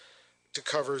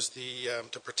covers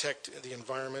to protect the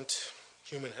environment,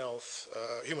 human health,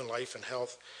 human life and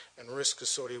health, and risk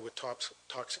associated with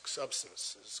toxic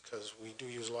substances, because we do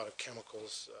use a lot of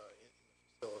chemicals in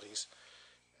facilities,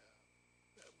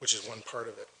 which is one part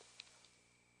of it.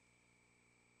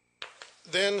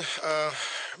 Then,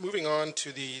 moving on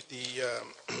to the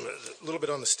little bit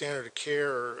on the standard of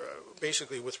care,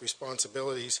 basically with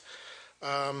responsibilities.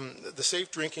 The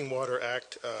Safe Drinking Water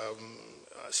Act,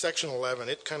 Section 11,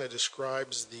 it kind of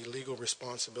describes the legal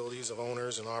responsibilities of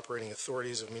owners and operating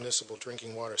authorities of municipal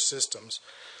drinking water systems,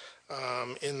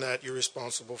 in that you're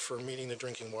responsible for meeting the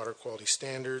drinking water quality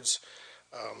standards,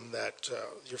 that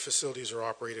your facilities are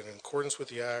operated in accordance with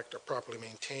the Act, are properly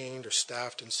maintained, are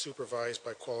staffed and supervised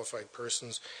by qualified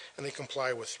persons, and they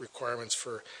comply with requirements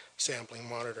for sampling,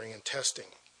 monitoring, and testing.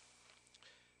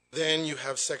 Then you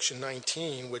have Section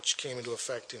 19, which came into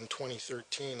effect in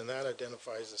 2013, and that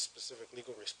identifies the specific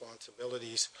legal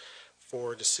responsibilities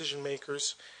for decision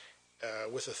makers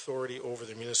with authority over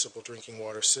the municipal drinking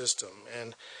water system.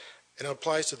 And it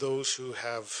applies to those who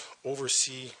have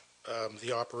oversee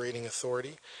the operating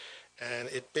authority, and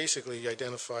it basically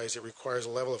identifies it requires a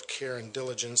level of care and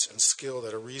diligence and skill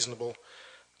that a reasonably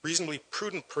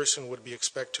prudent person would be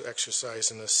expected to exercise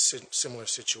in a similar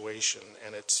situation,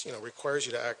 and it's requires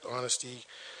you to act honesty,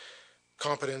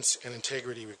 competence, and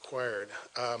integrity required.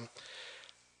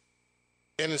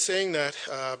 And in saying that,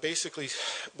 basically,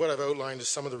 what I've outlined is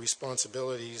some of the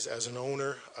responsibilities as an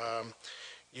owner.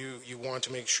 You want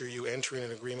to make sure you enter in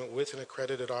an agreement with an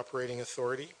accredited operating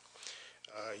authority.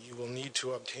 You will need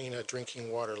to obtain a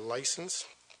drinking water license,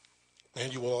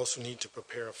 and you will also need to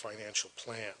prepare a financial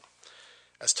plan.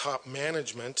 As top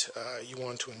management, you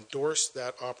want to endorse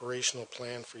that operational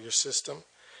plan for your system.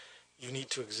 You need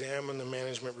to examine the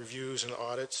management reviews and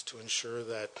audits to ensure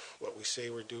that what we say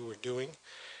we're doing.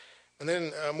 And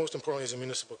then, most importantly, as a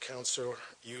municipal councillor,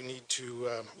 you need to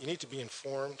be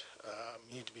informed.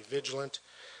 You need to be vigilant.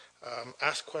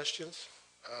 Ask questions,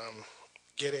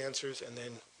 get answers, and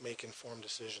then make informed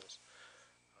decisions.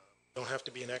 You don't have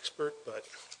to be an expert, but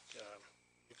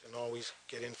you can always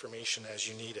get information as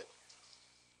you need it.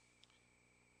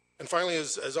 And finally,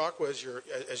 as Aqua, as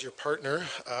your partner,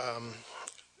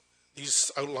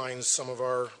 these outlines some of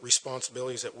our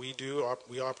responsibilities that we do.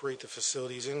 We operate the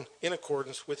facilities in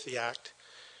accordance with the Act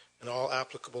and all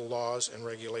applicable laws and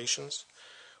regulations.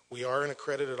 We are an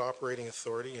accredited operating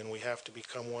authority, and we have to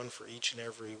become one for each and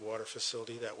every water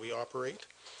facility that we operate.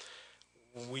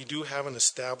 We do have an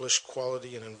established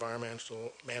quality and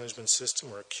environmental management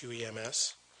system, or a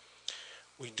QEMS.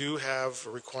 We do have a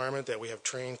requirement that we have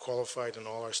trained, qualified, and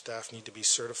all our staff need to be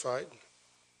certified.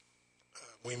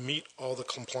 We meet all the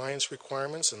compliance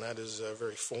requirements, and that is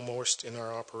very foremost in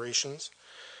our operations.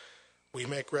 We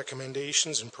make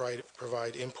recommendations and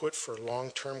provide input for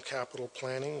long-term capital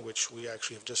planning, which we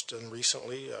actually have just done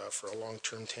recently for a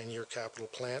long-term 10-year capital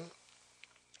plan.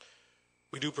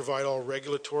 We do provide all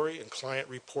regulatory and client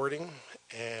reporting,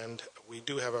 and we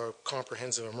do have a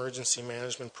comprehensive emergency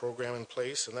management program in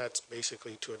place, and that's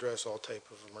basically to address all type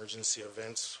of emergency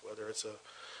events, whether it's a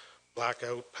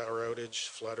blackout, power outage,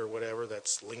 flood, or whatever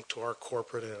that's linked to our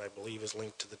corporate, and I believe is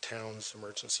linked to the town's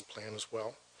emergency plan as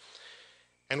well.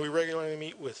 And we regularly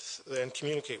meet with and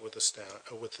communicate with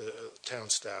the town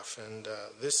staff, and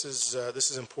this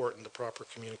is important. The proper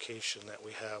communication that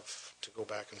we have to go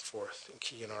back and forth and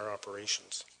key in our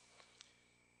operations.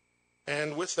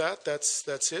 And with that,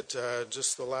 that's it.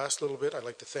 Just the last little bit, I'd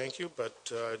like to thank you,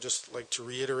 but I'd just like to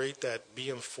reiterate that be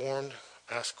informed,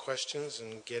 ask questions,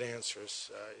 and get answers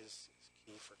is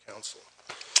key for council.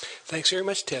 Thanks very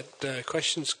much, Ted.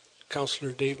 Questions,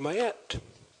 Councillor Dave Mayette.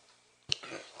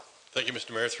 Thank you,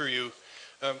 Mr. Mayor. Through you.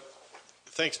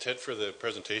 Thanks, Ted, for the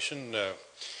presentation.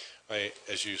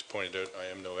 As you pointed out,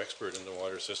 I am no expert in the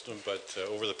water system, but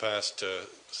over the past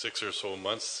 6 or so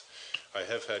months, I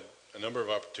have had a number of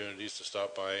opportunities to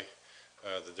stop by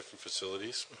the different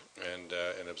facilities and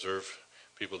observe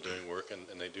people doing work,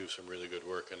 and they do some really good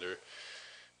work under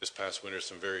this past winter,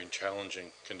 some very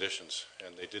challenging conditions,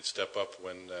 and they did step up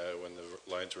when the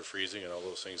lines were freezing and all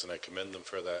those things, and I commend them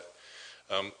for that.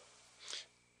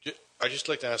 I'd just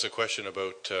like to ask a question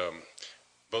about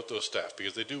those staff,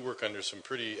 because they do work under some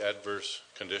pretty adverse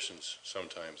conditions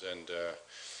sometimes, and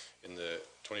in the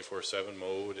 24/7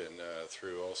 mode and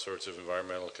through all sorts of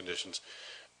environmental conditions.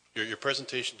 Your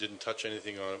presentation didn't touch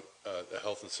anything on the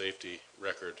health and safety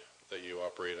record that you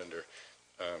operate under.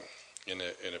 In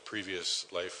a previous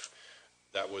life,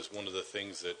 that was one of the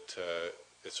things that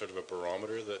it's sort of a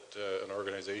barometer that an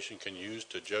organization can use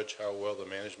to judge how well the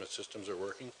management systems are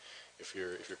working. If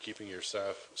you're keeping your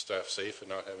staff safe and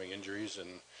not having injuries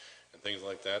and things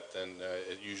like that, then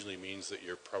it usually means that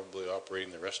you're probably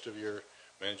operating the rest of your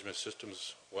management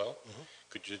systems well. Mm-hmm.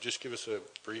 Could you just give us a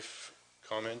brief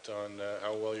comment on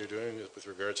how well you're doing with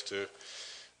regards to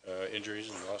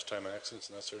injuries and lost time accidents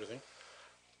and that sort of thing?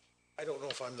 I don't know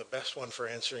if I'm the best one for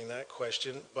answering that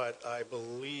question, but I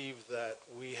believe that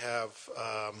we have,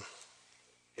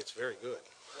 it's very good.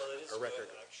 Well, it is our record. good,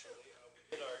 actually.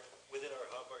 Within our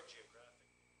hub, our geographic.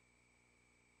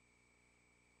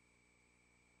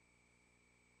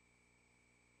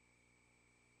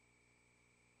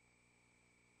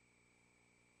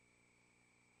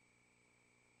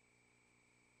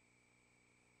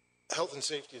 Health and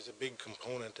safety is a big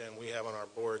component, and we have on our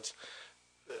boards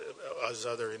as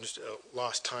other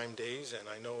lost time days, and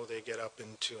I know they get up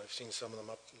into, I've seen some of them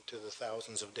up into the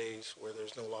thousands of days where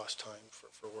there's no lost time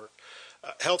for work.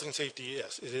 Health and safety,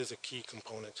 yes, it is a key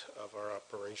component of our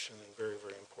operation and very,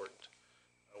 very important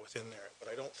within there.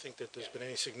 But I don't think that there's been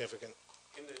any significant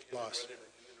loss.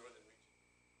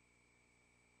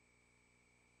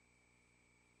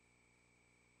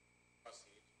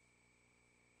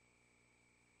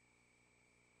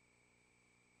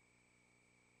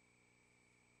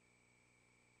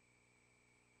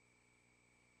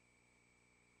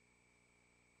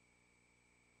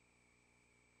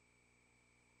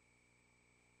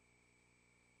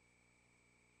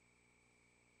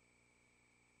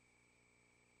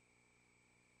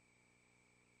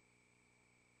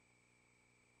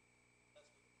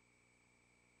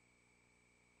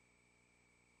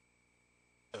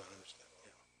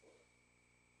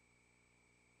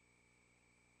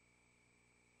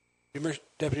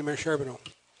 Deputy Mayor Charbonneau.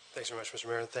 Thanks very much, Mr.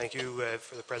 Mayor. Thank you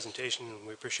for the presentation.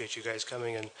 We appreciate you guys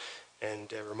coming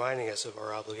and reminding us of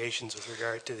our obligations with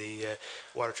regard to the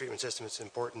water treatment system. It's an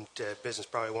important business,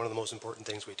 probably one of the most important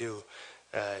things we do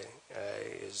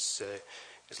is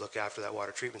look after that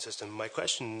water treatment system. My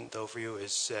question, though, for you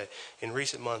is, in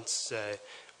recent months,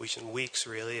 recent weeks,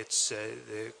 really, it's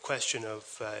the question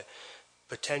of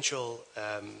potential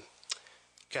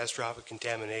catastrophic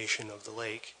contamination of the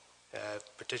lake,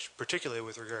 particularly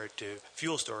with regard to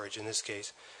fuel storage in this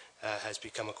case, has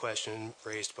become a question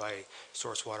raised by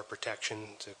source water protection.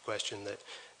 It's a question that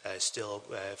is still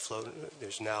floating.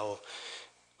 There's now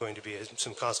going to be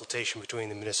some consultation between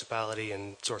the municipality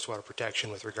and source water protection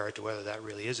with regard to whether that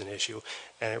really is an issue.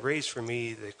 And it raised for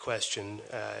me the question,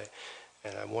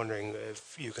 and I'm wondering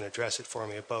if you can address it for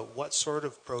me, about what sort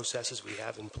of processes we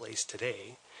have in place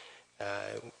today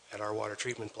at our water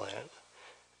treatment plant.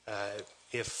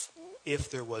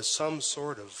 If there was some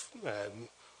sort of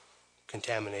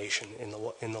contamination in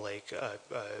the lake,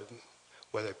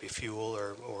 whether it be fuel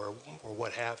or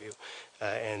what have you,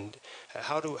 and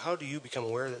how do you become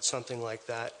aware that something like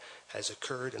that has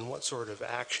occurred, and what sort of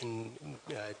action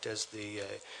does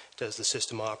the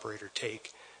system operator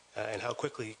take, and how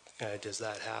quickly does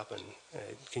that happen?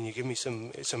 Can you give me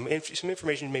some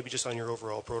information, maybe just on your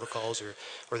overall protocols,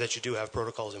 or that you do have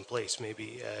protocols in place,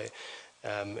 maybe?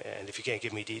 And if you can't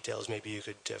give me details, maybe you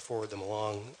could forward them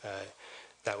along.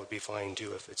 That would be fine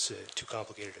too, if it's too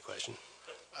complicated a question.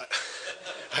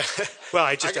 Well,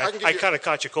 I kind of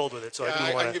caught you cold with it, so I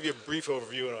didn't want to. I can give you a brief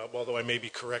overview, although I may be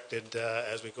corrected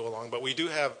as we go along. But we do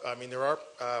have, there are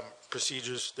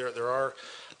procedures, there are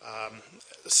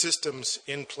systems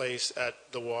in place at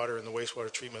the water and the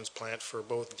wastewater treatment plant for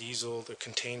both diesel, the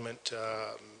containment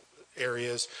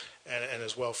areas, and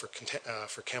as well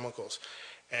for chemicals.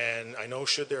 And I know,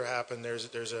 should there happen, there's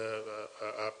a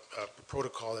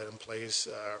protocol that in place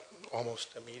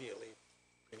almost immediately.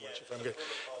 Pretty much, if I'm good.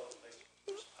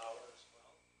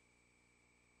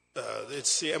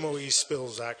 It's the MOE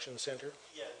Spills Action Center.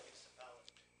 Yeah, the municipality.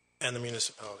 And the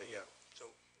municipality,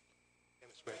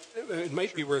 yeah. It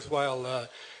might be worthwhile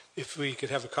if we could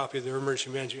have a copy of their emergency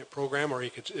management program, or we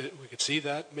could see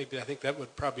that. Maybe I think that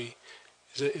would probably.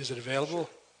 Is it available?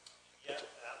 Yeah,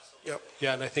 absolutely. Yep.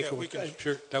 Yeah, and I think I'm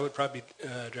sure that would probably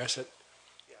address it.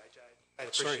 Yeah, I'd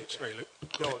appreciate. Sorry, Luke.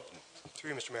 No,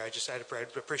 through you, Mr. Mayor,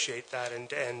 I'd appreciate that,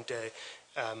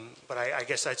 but I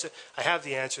guess I have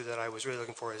the answer that I was really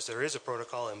looking for. Is there is a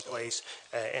protocol in place,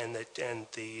 and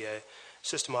the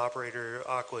system operator,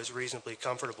 Aqua, is reasonably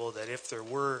comfortable that if there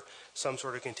were some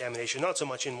sort of contamination, not so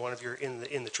much in one of your in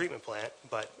the treatment plant,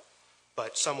 but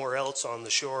somewhere else on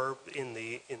the shore in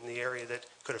the area that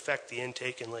could affect the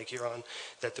intake in Lake Huron,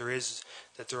 that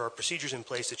there are procedures in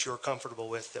place that you're comfortable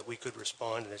with, that we could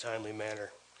respond in a timely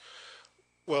manner.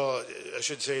 Well, I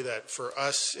should say that for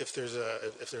us, if there's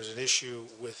an issue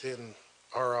within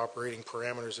our operating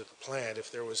parameters at the plant,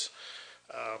 if there was,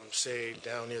 say,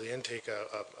 down near the intake,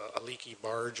 a leaky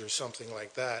barge or something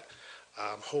like that,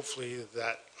 hopefully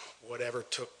that whatever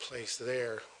took place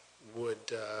there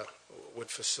would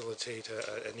facilitate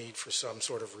a need for some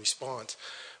sort of response,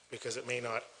 because it may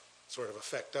not sort of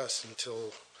affect us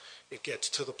until it gets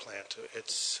to the plant.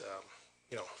 It's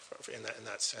in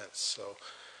that sense. So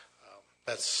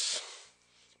that's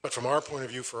But from our point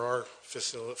of view, for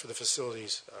the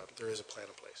facilities, there is a plan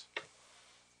in place.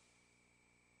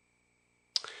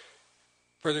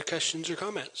 Further questions or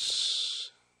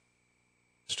comments?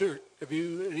 Stuart, have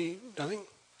you nothing?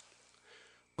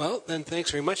 Well, then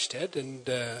thanks very much, Ted, and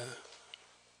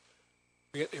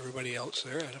forget everybody else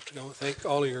there. I'd have to go and thank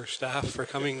all of your staff for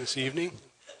coming this evening.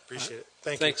 Appreciate it.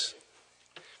 Thanks. Thanks.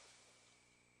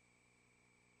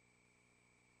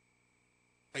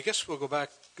 I guess we'll go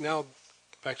back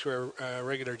to our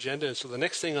regular agenda. And so the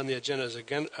next thing on the agenda is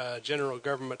again general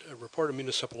government report of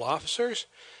municipal officers.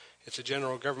 It's a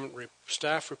general government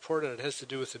staff report, and it has to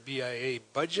do with the BIA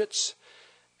budgets.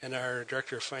 And our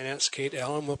Director of Finance, Kate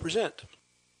Allen, will present.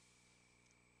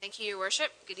 Thank you, Your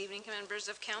Worship. Good evening, members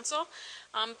of Council.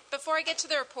 Before I get to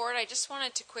the report, I just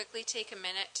wanted to quickly take a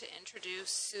minute to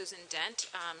introduce Susan Dent.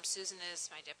 Susan is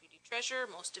my Deputy Treasurer.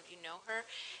 Most of you know her.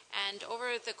 And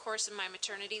over the course of my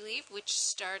maternity leave, which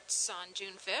starts on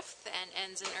June 5th and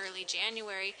ends in early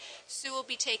January, Sue will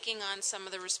be taking on some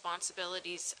of the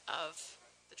responsibilities of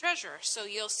the Treasurer. So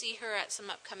you'll see her at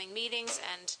some upcoming meetings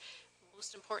and,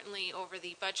 most importantly, over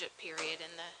the budget period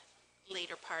in the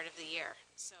later part of the year.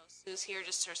 So Sue's here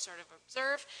just to sort of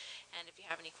observe, and if you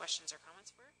have any questions or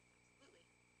comments for her, absolutely.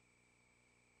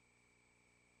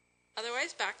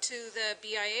 Otherwise, back to the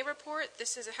BIA report.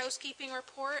 This is a housekeeping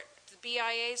report. The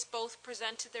BIAs both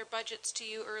presented their budgets to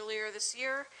you earlier this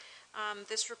year.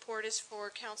 This report is for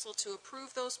Council to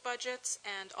approve those budgets,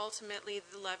 and ultimately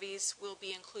the levies will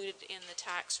be included in the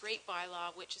tax rate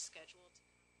bylaw, which is scheduled.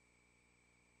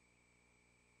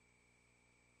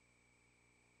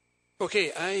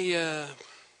 Okay,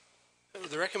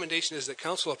 the recommendation is that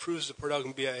Council approves the Port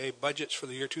Elgin BIA budgets for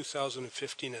the year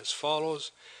 2015 as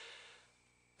follows.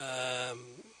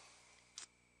 I'm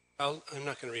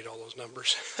not going to read all those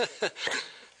numbers.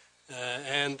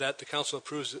 And that the Council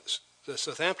approves the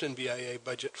Southampton BIA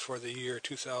budget for the year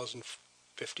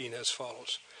 2015 as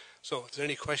follows. So, is there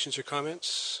any questions or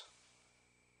comments?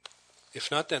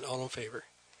 If not, then all in favor.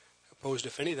 Opposed,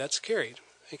 if any, that's carried.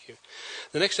 Thank you.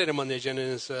 The next item on the agenda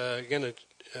is, again,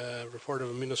 a report of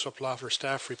a municipal officer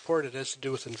staff report. It has to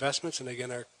do with investments, and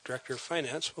again, our Director of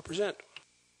Finance will present.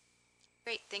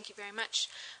 Great, thank you very much.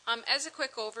 As a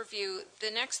quick overview,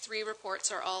 the next three reports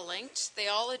are all linked. They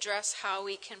all address how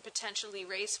we can potentially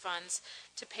raise funds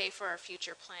to pay for our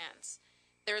future plans.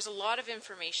 There is a lot of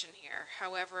information here.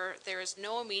 However, there is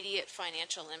no immediate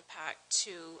financial impact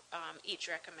to each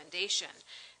recommendation.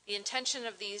 The intention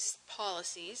of these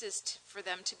policies is for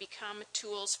them to become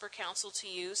tools for Council to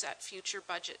use at future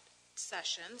budget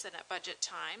sessions and at budget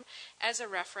time as a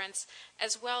reference,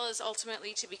 as well as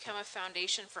ultimately to become a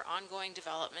foundation for ongoing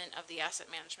development of the asset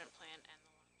management plan and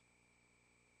the long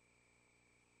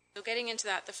term. So getting into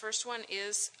that, the first one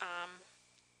is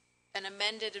an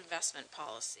amended investment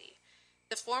policy.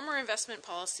 The former investment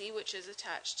policy, which is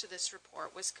attached to this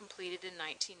report, was completed in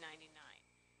 1999.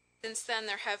 Since then,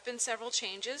 there have been several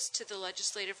changes to the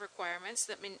legislative requirements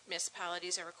that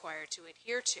municipalities are required to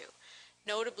adhere to.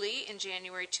 Notably, in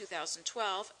January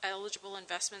 2012, eligible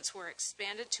investments were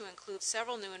expanded to include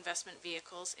several new investment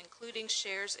vehicles, including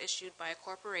shares issued by a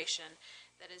corporation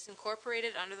that is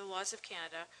incorporated under the laws of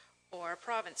Canada or a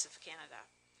province of Canada.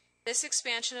 This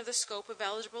expansion of the scope of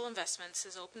eligible investments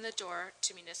has opened the door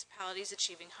to municipalities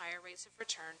achieving higher rates of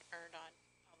return earned on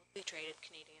publicly traded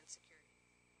Canadian securities.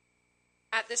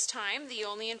 At this time, the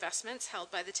only investments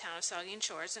held by the town of Saugeen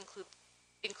Shores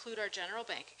include our general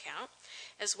bank account,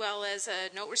 as well as a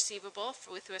note receivable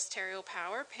with Westorio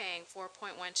Power paying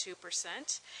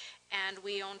 4.12%, and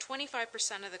we own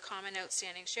 25% of the common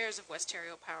outstanding shares of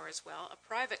Westorio Power as well, a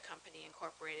private company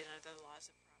incorporated under the laws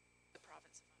of the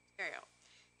province of Ontario.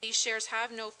 These shares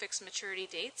have no fixed maturity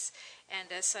dates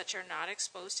and as such are not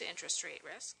exposed to interest rate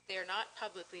risk. They are not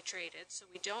publicly traded, so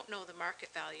we don't know the market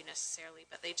value necessarily,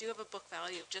 but they do have a book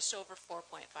value of just over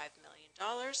 $4.5 million.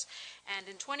 And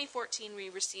in 2014, we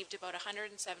received about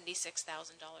 $176,000 in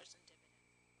dividends.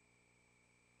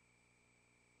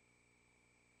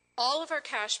 All of our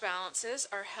cash balances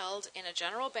are held in a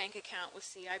general bank account with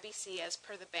CIBC as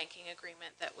per the banking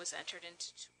agreement that was entered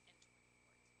into.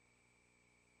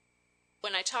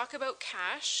 When I talk about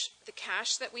cash, the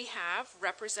cash that we have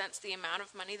represents the amount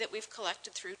of money that we've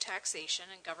collected through taxation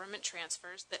and government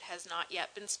transfers that has not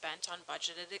yet been spent on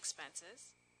budgeted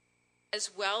expenses.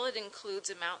 As well, it includes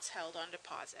amounts held on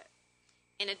deposit.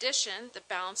 In addition, the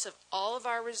balance of all of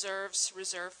our reserves,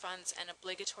 reserve funds, and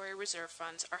obligatory reserve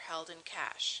funds are held in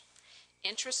cash.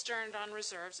 Interest earned on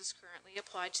reserves is currently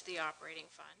applied to the operating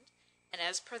fund, and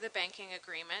as per the banking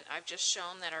agreement, I've just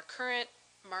shown that our current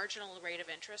marginal rate of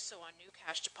interest, so on new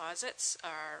cash deposits,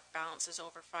 our balance is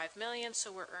over $5 million,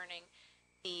 so we're earning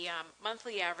the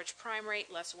monthly average prime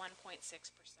rate less 1.6%.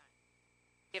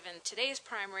 Given today's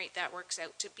prime rate, that works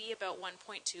out to be about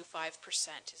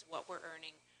 1.25% is what we're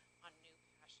earning on new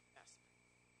cash investment.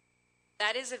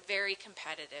 That is a very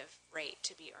competitive rate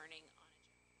to be earning on a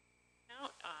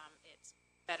general account. It's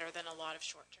better than a lot of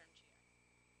short-term GI.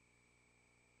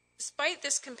 Despite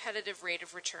this competitive rate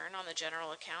of return on the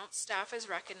general account, staff has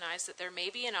recognized that there may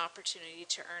be an opportunity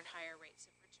to earn higher rates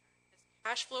of return, as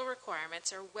cash flow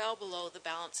requirements are well below the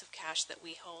balance of cash that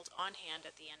we hold on hand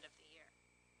at the end of the year.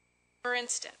 For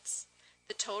instance,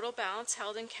 the total balance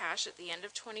held in cash at the end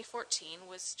of 2014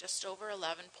 was just over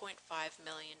 $11.5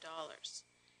 million.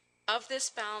 Of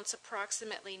this balance,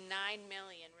 approximately $9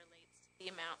 million relates to the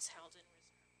amounts held in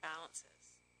reserve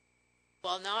balances.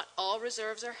 While not all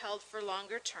reserves are held for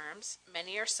longer terms,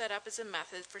 many are set up as a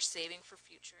method for saving for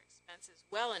future expenses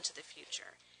well into the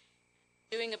future.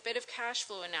 Doing a bit of cash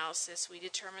flow analysis, we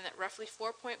determined that roughly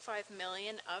 $4.5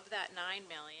 million of that $9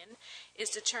 million is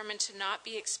determined to not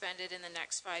be expended in the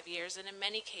next 5 years, and in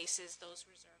many cases, those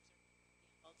reserves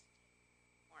are held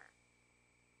more.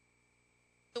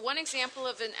 The one example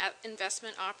of an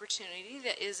investment opportunity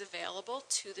that is available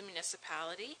to the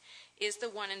municipality is the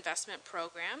One Investment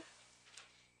Program.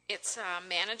 It's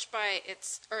managed by,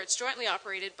 it's jointly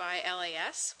operated by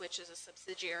LAS, which is a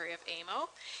subsidiary of AMO,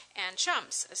 and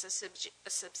CHUMS, as a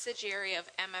subsidiary of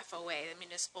MFOA, the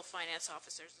Municipal Finance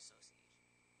Officers Association.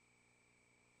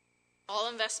 All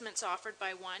investments offered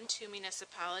by 2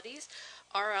 municipalities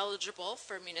are eligible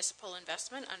for municipal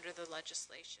investment under the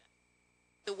legislation.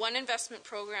 The One Investment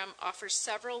Program offers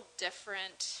several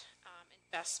different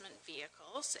investment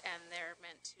vehicles, and they're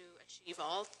meant to achieve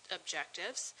all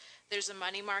objectives. There's a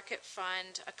money market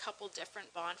fund, a couple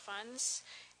different bond funds,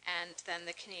 and then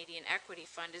the Canadian Equity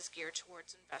Fund is geared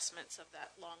towards investments of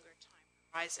that longer time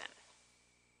horizon.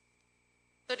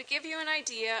 So to give you an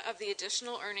idea of the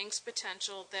additional earnings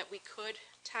potential that we could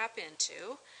tap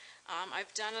into,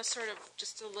 I've done a sort of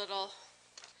just a little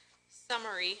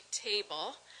summary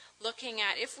table looking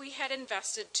at if we had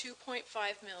invested $2.5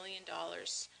 million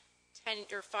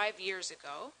 5 years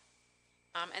ago,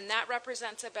 and that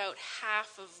represents about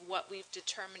half of what we've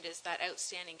determined is that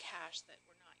outstanding cash that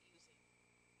we're not using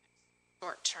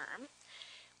short term.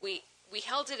 We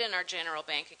held it in our general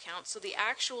bank account, so the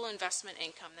actual investment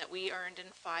income that we earned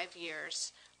in 5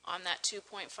 years on that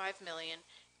 $2.5 million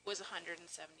was $175,000.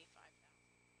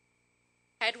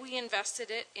 Had we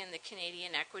invested it in the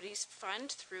Canadian Equities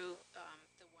Fund through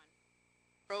the One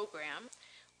Program,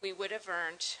 we would have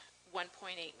earned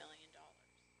 $1.8 million.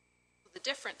 The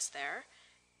difference there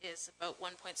is about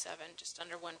 1.7, just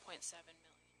under $1.7 million.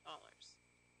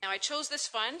 Now, I chose this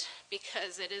fund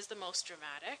because it is the most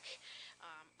dramatic.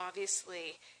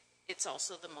 Obviously, it's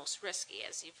also the most risky.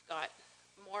 As you've got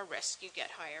more risk, you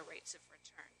get higher rates of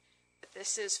return. But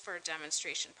this is for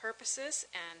demonstration purposes,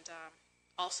 and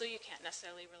also you can't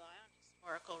necessarily rely on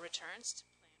historical returns to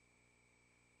plan.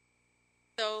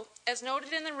 So, as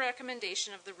noted in the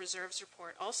recommendation of the reserves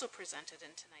report also presented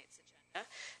in tonight's agenda,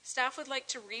 staff would like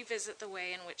to revisit the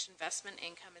way in which investment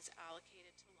income is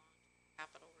allocated to long-term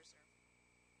capital reserve.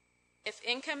 If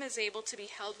income is able to be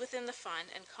held within the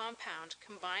fund and compound,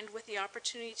 combined with the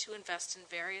opportunity to invest in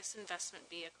various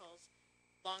investment vehicles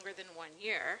longer than 1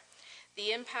 year,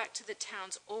 the impact to the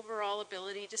town's overall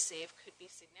ability to save could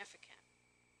be significant.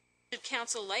 Should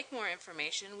Council like more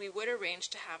information, we would arrange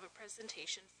to have a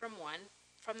presentation from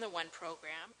the One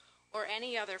Program or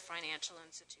any other financial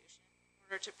institution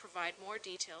in order to provide more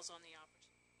details on the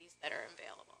opportunities that are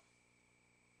available.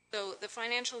 So the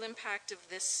financial impact of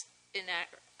this in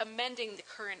amending the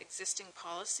current existing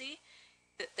policy,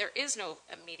 that there is no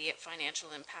immediate financial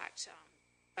impact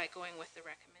by going with the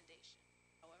recommendation.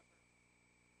 However,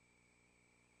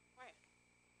 right.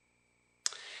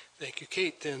 Thank you,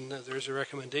 Kate. Then there's a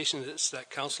recommendation that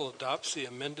Council adopts the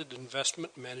amended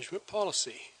investment management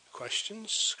policy.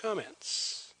 Questions,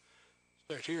 comments?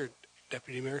 Start here,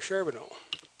 Deputy Mayor Charbonneau.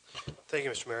 Thank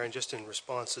you, Mr. Mayor. And just in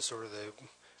response to sort of the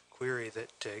query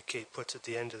that Kate puts at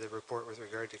the end of the report with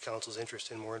regard to Council's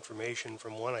interest in more information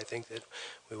from One, I think that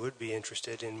we would be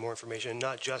interested in more information,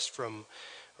 not just from,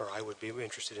 or I would be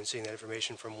interested in seeing that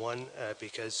information from One,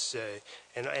 because,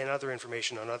 and other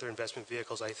information on other investment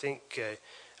vehicles. I think,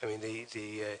 I mean,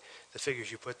 the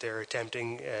figures you put there are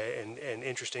tempting and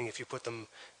interesting. If you put them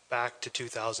back to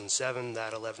 2007,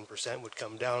 that 11% would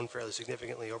come down fairly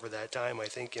significantly over that time. I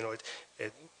think, you know,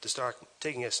 the stock,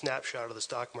 taking a snapshot of the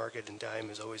stock market in time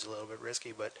is always a little bit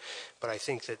risky, but I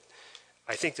think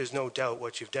there's no doubt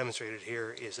what you've demonstrated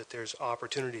here is that there's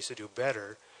opportunities to do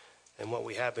better than what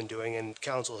we have been doing, and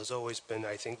Council has always been,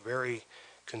 I think, very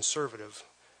conservative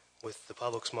with the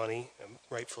public's money, and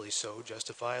rightfully so,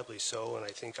 justifiably so, and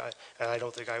I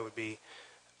don't think I would be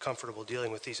comfortable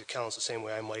dealing with these accounts the same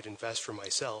way I might invest for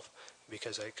myself,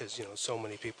 because so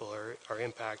many people are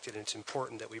impacted, and it's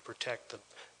important that we protect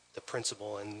the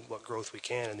principal and what growth we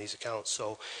can in these accounts.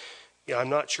 So, I'm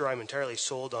not sure I'm entirely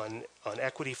sold on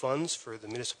equity funds for the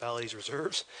municipality's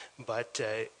reserves, but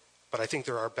I think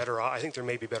there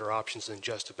may be better options than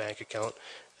just a bank account,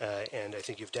 and I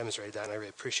think you've demonstrated that, and I really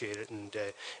appreciate it, and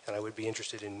I would be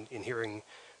interested in hearing,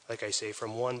 like I say,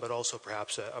 from one, but also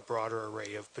perhaps a broader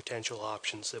array of potential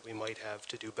options that we might have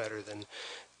to do better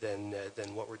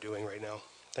than what we're doing right now.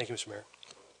 Thank you, Mr. Mayor.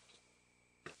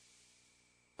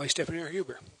 Vice Deputy Mayor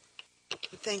Huber.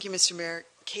 Thank you, Mr. Mayor.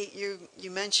 Kate, you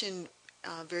mentioned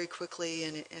very quickly,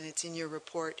 and it's in your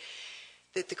report,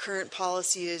 that the current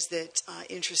policy is that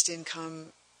interest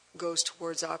income goes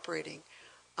towards operating.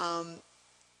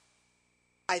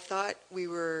 I thought we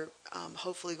were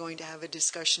hopefully going to have a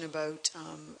discussion about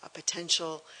a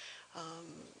potential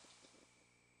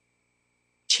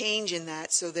change in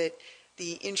that, so that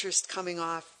the interest coming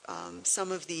off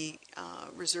some of the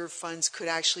reserve funds could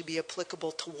actually be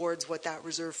applicable towards what that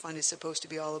reserve fund is supposed to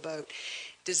be all about.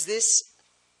 Does this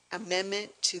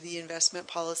amendment to the investment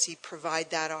policy provide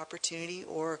that opportunity,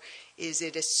 or is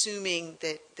it assuming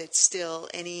that still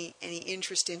any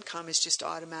interest income is just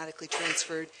automatically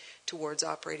transferred towards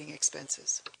operating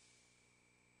expenses?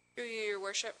 Through you, Your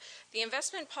Worship, the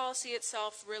investment policy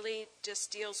itself really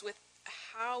just deals with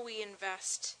how we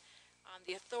invest,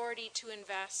 the authority to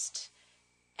invest,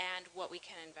 and what we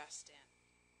can invest in.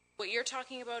 What you're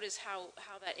talking about is how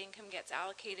that income gets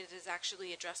allocated is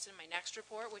actually addressed in my next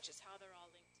report, which is how they're all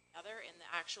linked together in the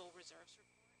actual reserves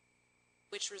report,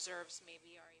 which reserves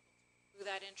maybe are able to do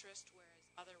that interest, whereas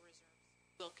other reserves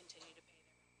will continue to pay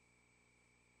their own.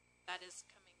 That is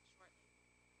coming shortly.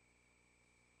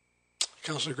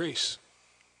 Councillor Grace.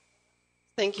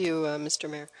 Thank you, Mr.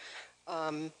 Mayor.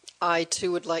 I,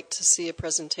 too, would like to see a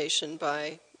presentation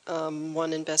by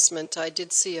One Investment. I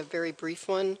did see a very brief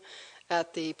one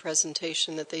at the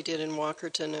presentation that they did in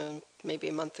Walkerton maybe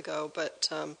a month ago, but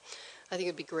I think it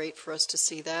would be great for us to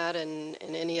see that and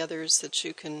any others that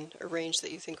you can arrange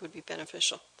that you think would be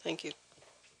beneficial. Thank you.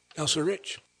 Councillor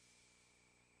Rich.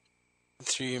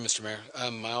 Through you, Mr. Mayor.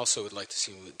 I also would like to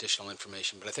see additional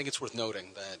information, but I think it's worth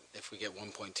noting that if we get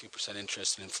 1.2%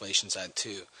 interest and inflation's at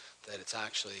 2%, that it's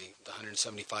actually the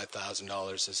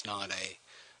 $175,000 is not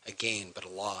a gain, but a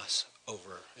loss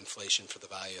over inflation for the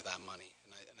value of that money.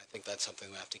 And I think that's something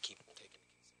we have to keep taking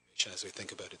into consideration as we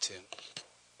think about it, too.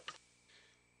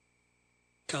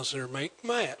 Councillor Mike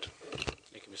Myatt.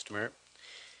 Thank you, Mr. Mayor.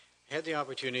 I had the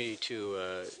opportunity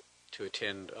to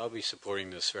attend. I'll be supporting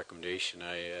this recommendation.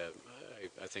 I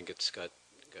think it's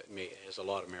has a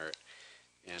lot of merit.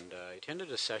 And I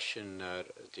attended a session at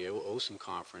the OSIM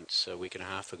conference a week and a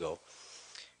half ago,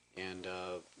 and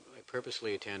I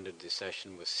purposely attended the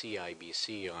session with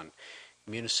CIBC on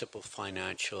municipal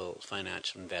financial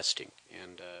investing,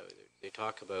 and they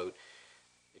talk about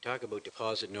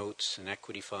deposit notes and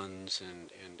equity funds,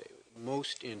 and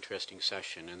most interesting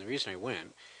session. And the reason I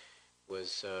went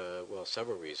was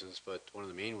several reasons, but one of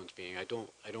the main ones being I don't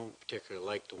particularly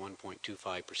like the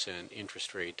 1.25%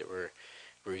 interest rate that we're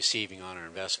receiving on our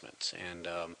investments, and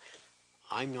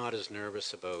I'm not as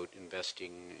nervous about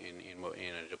investing in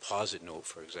a deposit note,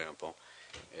 for example,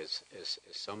 as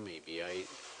some may be. I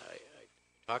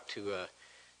talked to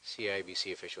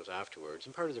CIBC officials afterwards,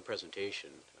 and part of the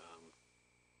presentation.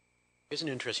 Here's an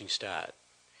interesting stat.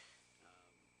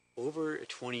 Over a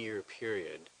 20-year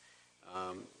period,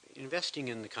 investing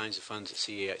in the kinds of funds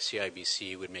that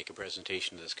CIBC would make a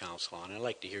presentation to this council on, I'd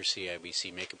like to hear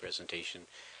CIBC make a presentation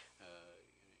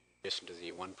in addition to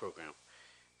the one program.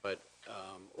 But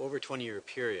over a 20-year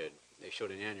period, they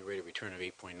showed an annual rate of return of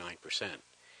 8.9%.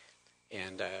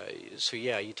 And so,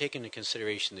 yeah, you take into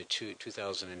consideration the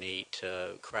 2008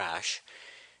 crash,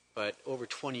 but over a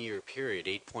 20-year period,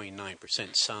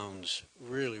 8.9% sounds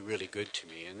really, really good to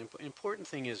me. And the important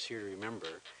thing is here to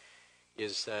remember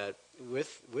is that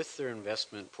with their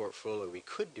investment portfolio we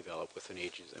could develop with an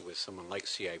agency, with someone like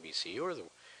CIBC or the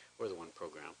one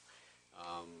program,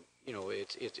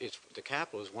 it's the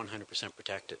capital is 100%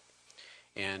 protected,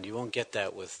 and you won't get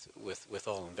that with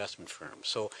all investment firms.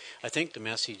 So I think the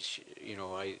message,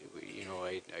 I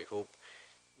hope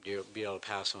you'll be able to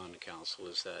pass on to council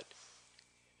is that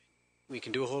we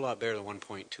can do a whole lot better than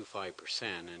 1.25%.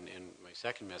 And my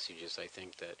second message is I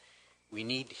think that we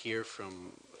need to hear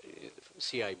from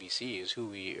CIBC is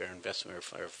who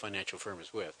our financial firm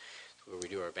is with, where we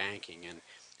do our banking. And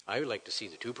I would like to see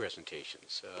the two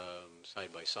presentations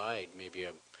side by side, maybe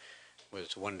whether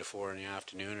it's 1 to 4 in the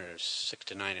afternoon or 6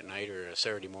 to 9 at night or a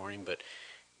Saturday morning, but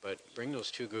bring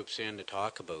those two groups in to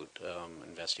talk about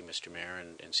investing, Mr. Mayor,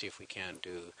 and see if we can't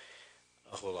do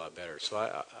a whole lot better. So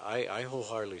I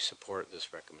wholeheartedly support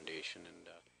this recommendation, and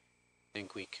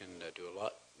think we can do a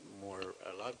lot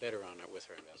better on it with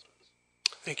our investments.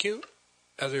 Thank you.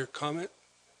 Other comment?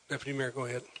 Deputy Mayor, go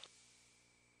ahead.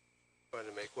 I wanted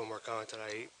to make one more comment that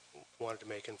I wanted to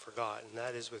make and forgot, and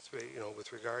that is with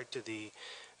regard to the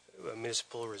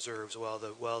municipal reserves. While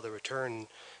the return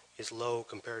is low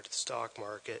compared to the stock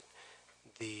market,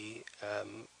 the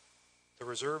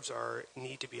reserves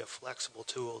need to be a flexible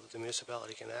tool that the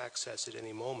municipality can access at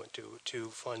any moment to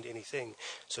fund anything.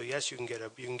 So yes, you can get an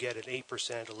 8%,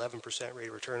 11% rate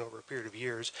of return over a period of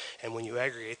years, and when you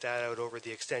aggregate that out over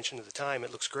the extension of the time,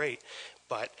 it looks great.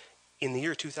 But in the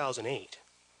year 2008,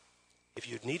 if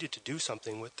you'd needed to do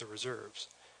something with the reserves,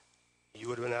 you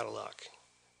would have been out of luck,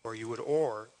 or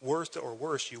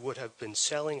worse, you would have been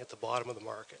selling at the bottom of the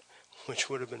market, which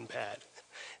would have been bad.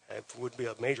 It would be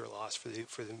a major loss for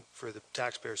the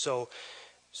taxpayer. So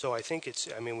I think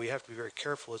we have to be very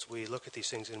careful as we look at these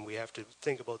things, and we have to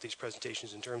think about these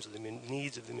presentations in terms of the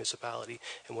needs of the municipality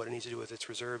and what it needs to do with its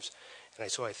reserves.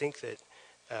 And so I think that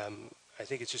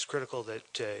it's just critical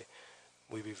that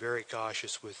we be very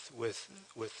cautious with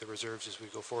the reserves as we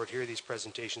go forward. Hear these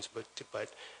presentations, but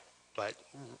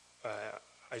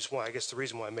I guess the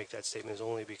reason why I make that statement is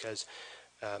only because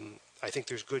I think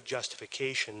there's good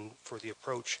justification for the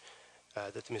approach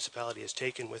that the municipality has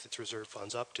taken with its reserve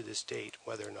funds up to this date.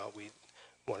 Whether or not we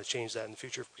want to change that in the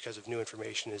future because of new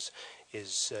information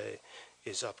is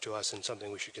up to us and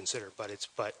something we should consider. But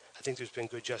I think there's been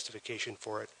good justification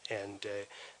for it, and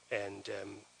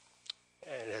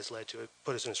it has led to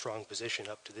put us in a strong position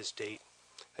up to this date.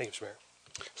 Thank you, Mr. Mayor.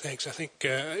 Thanks. I think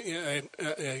I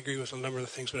agree with a number of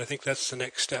the things, but I think that's the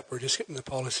next step. We're just getting the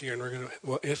policy, and we're going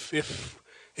to,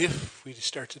 if we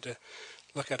started to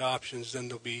look at options, then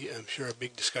there'll be, I'm sure, a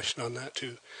big discussion on that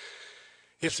too.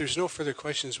 If there's no further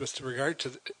questions with regard to,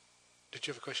 did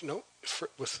you have a question? No.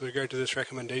 With regard to this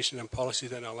recommendation and policy,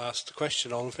 then I'll ask the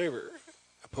question. All in favor?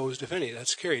 Opposed, if any?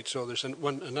 That's carried. So there's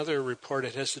another report.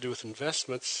 It has to do with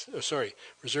investments.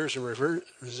 Reserves and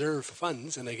reserve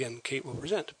funds, and again, Kate will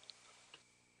present.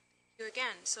 You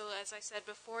again. So as I said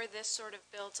before, this sort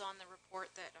of builds on the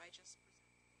report that I just presented.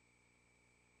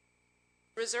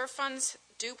 Reserve funds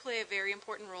do play a very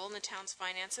important role in the town's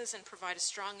finances and provide a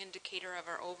strong indicator of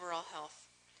our overall health.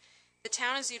 The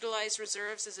town has utilized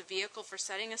reserves as a vehicle for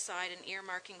setting aside and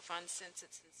earmarking funds since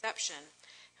its inception.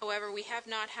 However, we have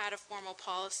not had a formal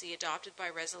policy adopted by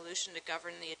resolution to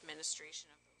govern the administration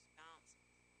of those balances.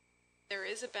 There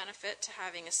is a benefit to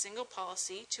having a single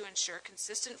policy to ensure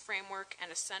consistent framework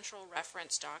and a central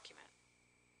reference document.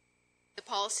 The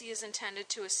policy is intended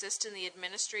to assist in the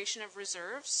administration of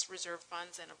reserves, reserve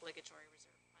funds, and obligatory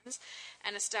reserve funds,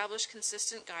 and establish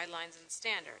consistent guidelines and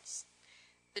standards.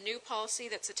 The new policy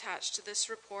that's attached to this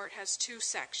report has two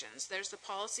sections. There's the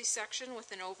policy section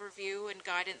with an overview and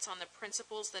guidance on the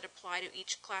principles that apply to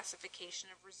each classification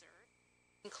of reserve,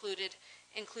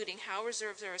 including how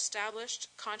reserves are established,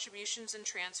 contributions and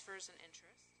transfers, and interest.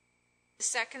 The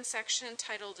second section,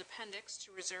 titled Appendix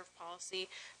to Reserve Policy,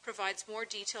 provides more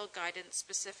detailed guidance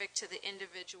specific to the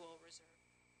individual reserve.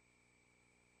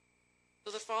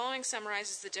 So the following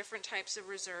summarizes the different types of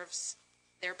reserves,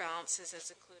 their balances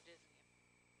as included.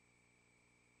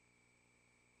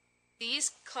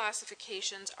 These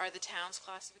classifications are the town's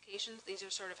classifications. These are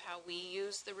sort of how we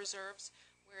use the reserves,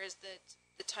 whereas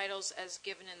the titles as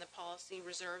given in the policy,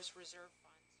 reserves, reserve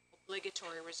funds,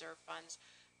 obligatory reserve funds,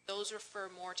 those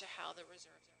refer more to how the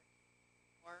reserves are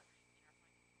more in our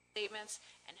financial statements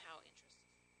and how interest.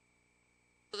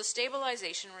 So the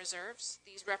stabilization reserves,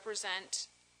 these represent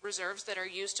reserves that are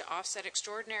used to offset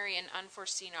extraordinary and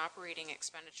unforeseen operating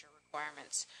expenditure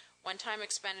requirements, one-time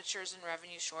expenditures and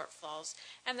revenue shortfalls,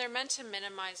 and they're meant to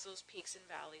minimize those peaks and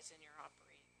valleys in your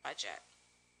operating budget.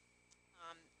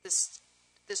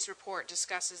 This report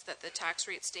discusses that the tax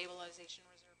rate stabilization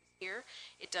reserve is here.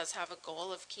 It does have a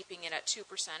goal of keeping it at 2%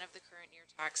 of the current year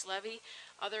tax levy.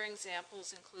 Other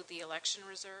examples include the election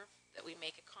reserve that we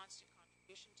make a constant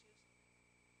contribution to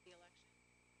the election,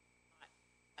 not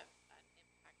an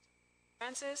impact on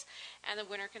expenses, and the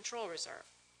winter control reserve.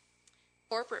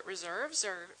 Corporate reserves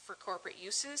are for corporate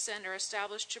uses and are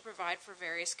established to provide for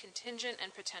various contingent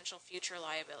and potential future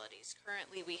liabilities.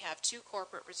 Currently, we have two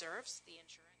corporate reserves, the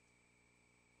insurance.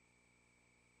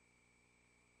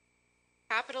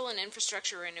 Capital and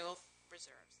infrastructure renewal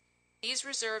reserves. These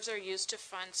reserves are used to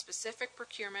fund specific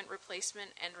procurement,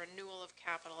 replacement, and renewal of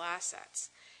capital assets.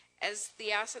 As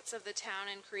the assets of the town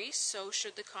increase, so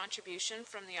should the contribution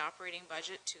from the operating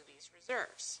budget to these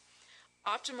reserves.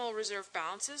 Optimal reserve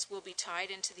balances will be tied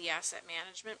into the asset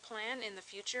management plan in the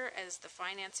future as the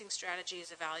financing strategy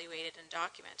is evaluated and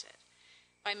documented.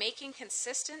 By making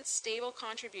consistent, stable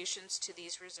contributions to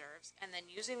these reserves and then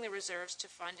using the reserves to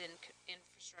fund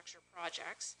infrastructure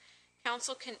projects,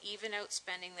 Council can even out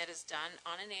spending that is done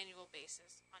on an annual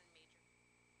basis on major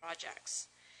projects.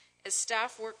 As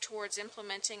staff work towards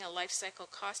implementing a life cycle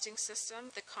costing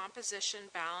system, the composition,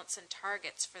 balance, and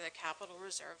targets for the capital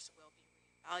reserves will be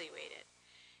reevaluated.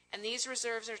 And these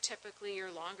reserves are typically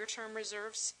your longer-term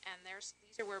reserves, and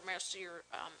these are where most of your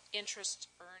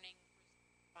interest-earning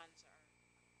funds are.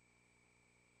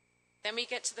 Then we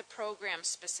get to the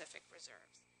program-specific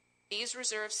reserves. These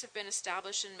reserves have been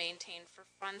established and maintained for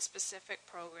fund-specific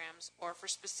programs or for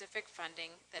specific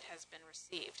funding that has been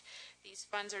received. These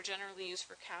funds are generally used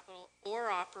for capital or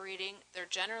operating. They're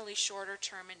generally shorter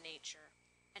term in nature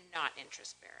and not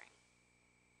interest-bearing.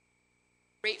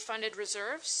 Rate-funded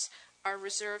reserves are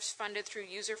reserves funded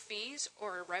through user fees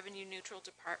or revenue-neutral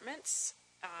departments.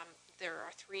 There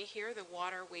are three here: the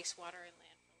water, wastewater, and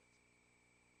landfill.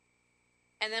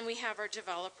 And then we have our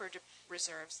developer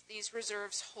reserves. These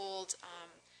reserves hold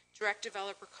direct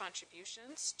developer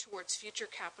contributions towards future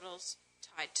capitals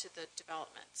tied to the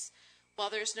developments.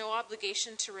 While there's no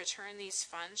obligation to return these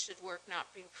funds should work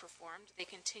not be performed, they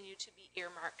continue to be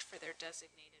earmarked for their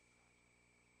designated project.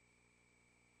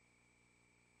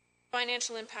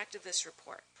 Financial impact of this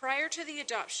report. Prior to the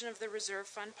adoption of the reserve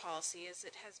fund policy as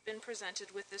it has been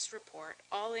presented with this report,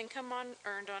 all income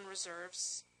earned on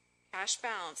reserves cash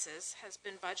balances has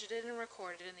been budgeted and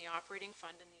recorded in the operating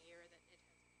fund in the year that it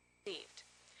has received.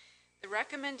 The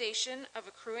recommendation of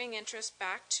accruing interest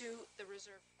back to the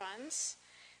reserve funds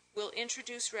will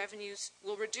reduce revenues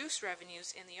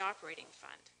in the operating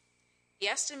fund. The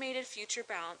estimated future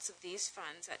balance of these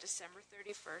funds at December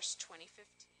 31st, 2015,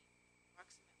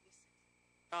 approximately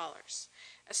 $6 million.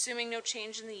 Assuming no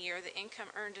change in the year, the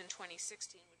income earned in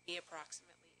 2016 would be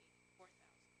approximately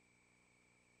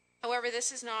However,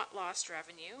 this is not lost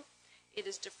revenue. It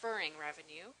is deferring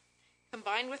revenue.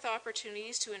 Combined with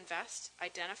opportunities to invest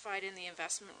identified in the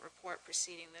investment report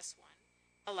preceding this one,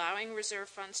 allowing reserve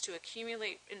funds to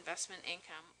accumulate investment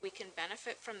income, we can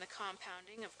benefit from the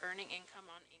compounding of earning income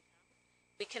on income.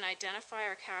 We can identify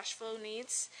our cash flow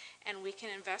needs, and we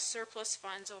can invest surplus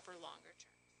funds over longer terms.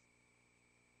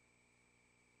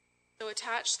 So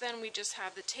attached then, we just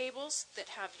have the tables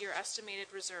that have your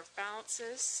estimated reserve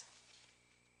balances.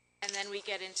 And then we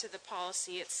get into the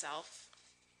policy itself,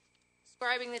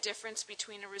 describing the difference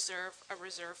between a reserve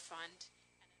fund,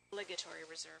 and an obligatory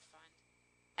reserve fund.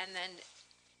 And then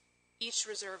each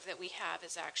reserve that we have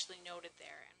is actually noted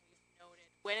there. And we've noted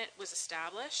when it was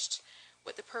established,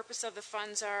 what the purpose of the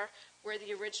funds are, where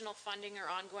the original funding or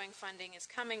ongoing funding is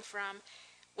coming from,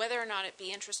 whether or not it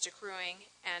be interest accruing,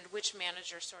 and which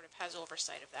manager sort of has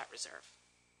oversight of that reserve.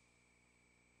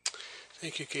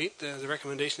 Thank you, Kate. The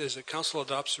recommendation is that Council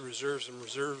adopts the reserves and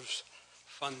reserves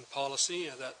fund policy,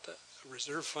 that the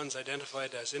reserve funds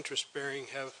identified as interest-bearing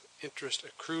have interest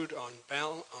accrued on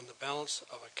the balance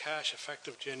of a cash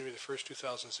effective January the 1st,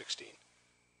 2016.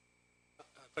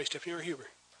 Vice Deputy Mayor Huber.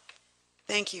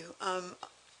 Thank you.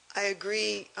 I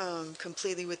agree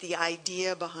completely with the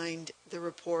idea behind the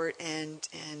report and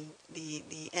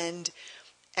the end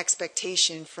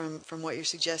expectation from what you're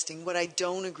suggesting. What I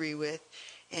don't agree with,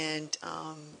 and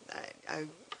I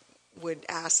would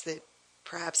ask that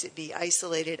perhaps it be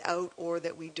isolated out or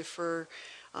that we defer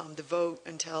the vote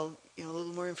until a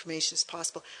little more information is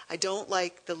possible. I don't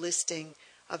like the listing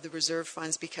of the reserve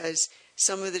funds because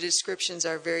some of the descriptions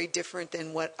are very different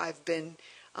than what I've been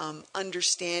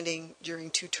understanding during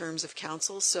 2 terms of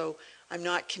council. So I'm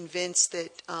not convinced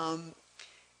that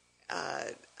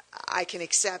I can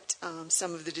accept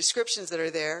some of the descriptions that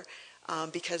are there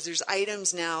because there's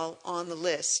items now on the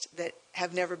list that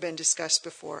have never been discussed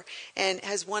before. And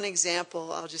as one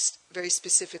example, I'll just very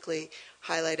specifically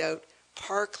highlight out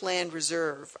Parkland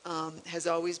Reserve has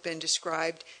always been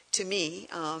described to me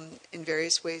in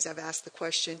various ways. I've asked the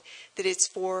question that it's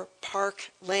for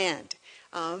park land.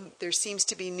 There seems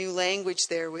to be new language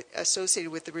there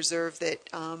associated with the reserve that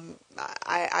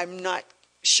I'm not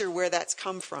sure where that's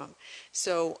come from.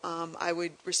 So I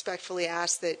would respectfully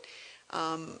ask that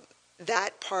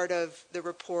that part of the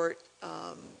report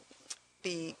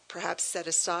be perhaps set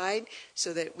aside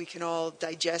so that we can all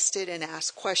digest it and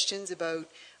ask questions about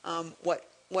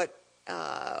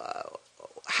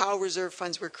how reserve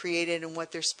funds were created and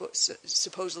what they're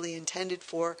supposedly intended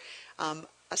for,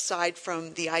 aside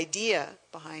from the idea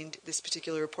behind this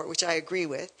particular report, which I agree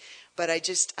with, but I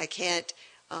can't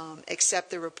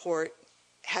accept the report,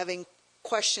 having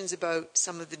questions about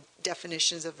some of the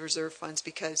definitions of reserve funds,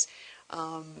 because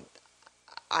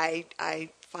I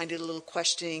find it a little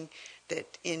questioning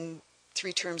that in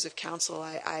 3 terms of council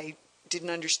I didn't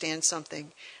understand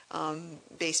something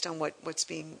based on what's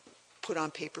being put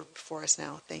on paper before us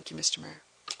now. Thank you, Mr. Mayor.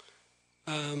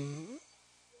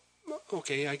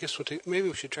 Okay, I guess maybe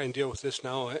we should try and deal with this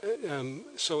now.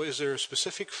 So is there a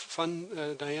specific fund,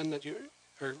 Diane, that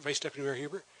or Vice Deputy Mayor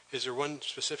Huber, is there one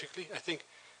specifically? I think.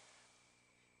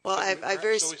 Well,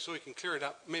 so we can clear it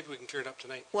up. Maybe we can clear it up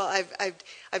tonight. Well,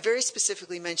 I've very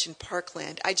specifically mentioned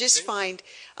Parkland. I just find,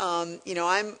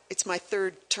 it's my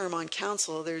 3rd term on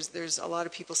council. There's a lot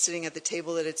of people sitting at the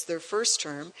table that it's their 1st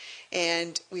term,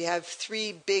 and we have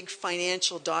 3 big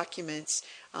financial documents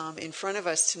in front of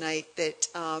us tonight that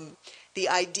the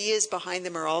ideas behind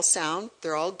them are all sound.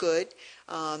 They're all good,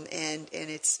 and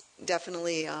it's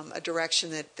definitely a direction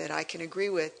that I can agree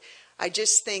with. I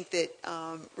just think that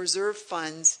reserve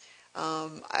funds,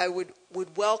 I would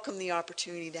welcome the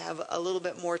opportunity to have a little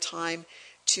bit more time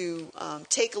to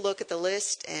take a look at the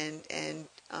list and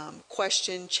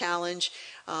question, challenge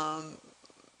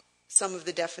some of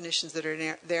the definitions that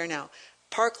are there now.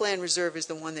 Parkland Reserve is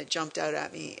the one that jumped out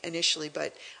at me initially,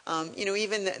 but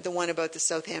even the one about the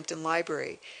Southampton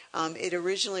Library, it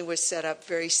originally was set up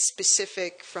very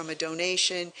specific from a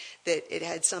donation, that it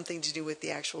had something to do with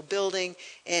the actual building,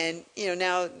 and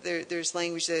now there's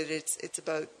language that it's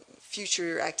about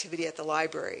future activity at the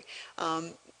library.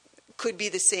 Could be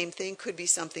the same thing, could be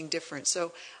something different.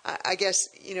 So I guess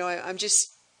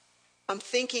I'm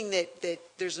thinking that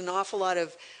there's an awful lot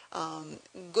of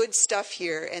good stuff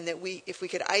here, and that if we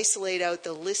could isolate out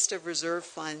the list of reserve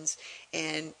funds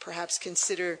and perhaps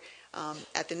consider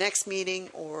at the next meeting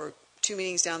or 2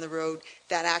 meetings down the road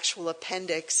that actual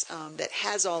appendix that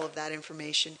has all of that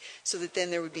information, so that then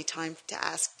there would be time to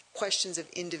ask questions of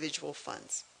individual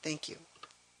funds. Thank you.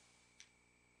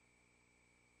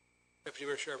 Deputy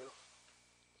Mayor Charbonneau.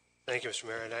 Thank you, Mr.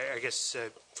 Mayor. And I guess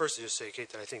first to just say, Kate,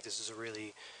 that I think this is a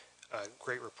really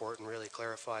great report and really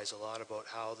clarifies a lot about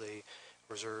how the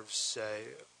reserves,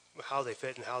 how they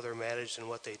fit and how they're managed and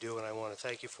what they do. And I want to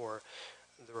thank you for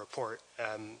the report.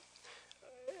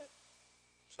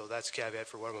 So that's a caveat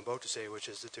for what I'm about to say, which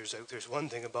is that there's one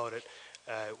thing about it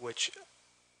which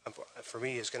for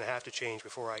me is going to have to change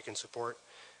before I can support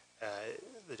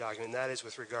the document, and that is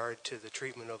with regard to the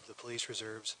treatment of the police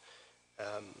reserves.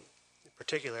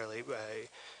 Particularly,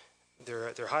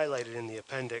 they're highlighted in the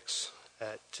appendix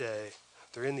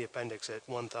they're in the appendix at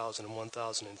 1000 and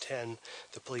 1010,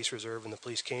 the police reserve and the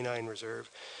police canine reserve,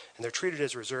 and they're treated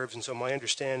as reserves. And so my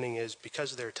understanding is,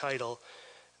 because of their title,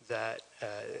 that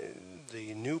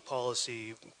the new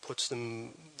policy puts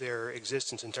their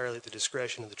existence entirely at the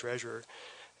discretion of the treasurer,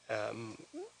 and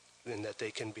that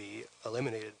they can be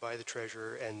eliminated by the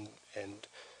treasurer, and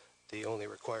the only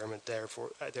requirement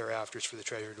thereafter is for the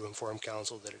treasurer to inform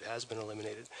council that it has been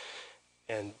eliminated.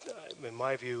 And in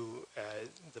my view,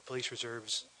 the police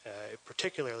reserves,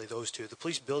 particularly those 2, the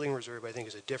police building reserve, I think,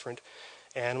 is a different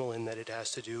animal in that it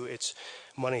has to do, it's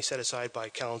money set aside by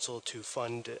council to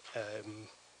fund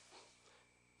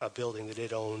a building that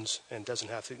it owns, and doesn't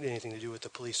have anything to do with the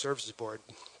police services board.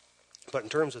 But in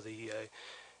terms of the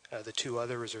 2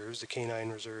 other reserves, the canine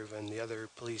reserve and the other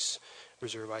police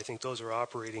reserve, I think those are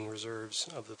operating reserves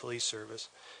of the police service,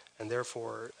 and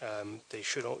therefore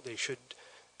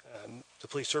the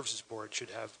police services board should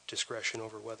have discretion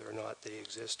over whether or not they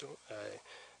exist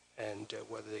and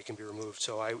whether they can be removed.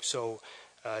 So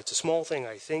it's a small thing,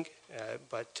 I think,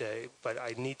 but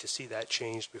I need to see that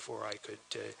changed before I could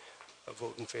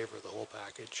vote in favor of the whole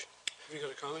package. Have you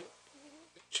got a comment,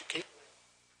 Kate?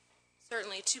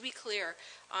 Certainly. To be clear,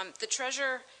 the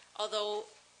treasurer, although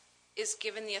is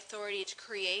given the authority to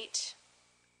create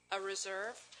a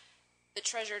reserve, the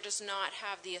treasurer does not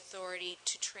have the authority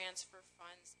to transfer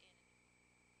funds in.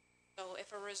 So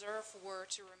if a reserve were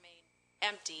to remain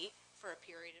empty for a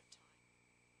period of time,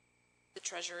 the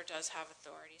treasurer does have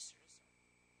authorities to reserve.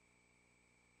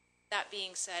 That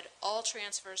being said, all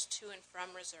transfers to and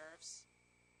from reserves,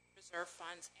 reserve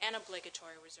funds, and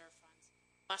obligatory reserve funds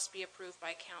must be approved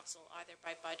by council, either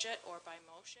by budget or by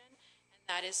motion, and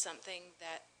that is something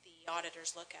that the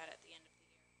auditors look at the end of the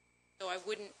year. So I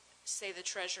wouldn't say the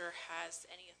treasurer has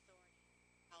any authority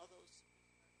how those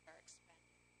reserves are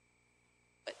expended.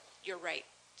 But you're right.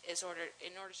 In order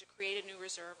to create a new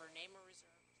reserve or name a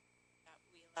reserve,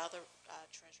 we allow the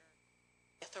treasurer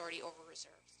authority over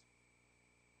reserves.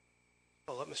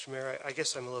 Well, Mr. Mayor, I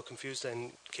guess I'm a little confused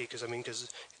then, Kate, because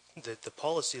the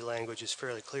policy language is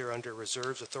fairly clear under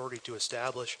reserves authority to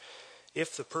establish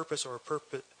if the purpose or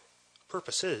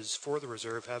purposes for the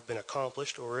reserve have been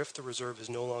accomplished, or if the reserve is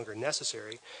no longer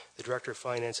necessary, the Director of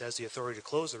Finance has the authority to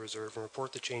close the reserve and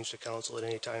report the change to Council at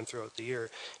any time throughout the year.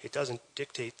 It doesn't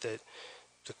dictate that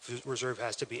the reserve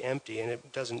has to be empty, and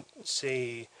it doesn't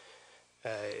say,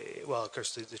 well, of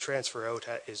course, the transfer out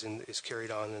is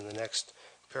carried on in the next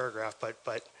paragraph,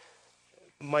 but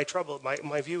my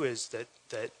view is that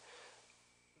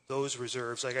those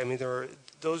reserves,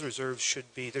 those reserves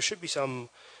should be, there should be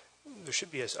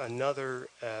another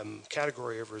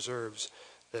category of reserves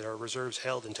that are reserves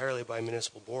held entirely by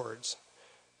municipal boards,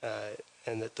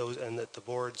 and that the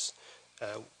boards,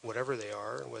 whatever they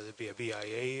are, whether it be a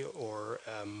BIA or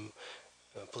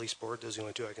a police board, those are the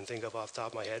only two I can think of off the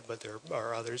top of my head, but there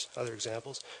are other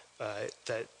examples, that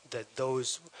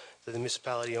the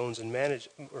municipality owns and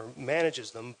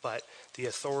manages them, but the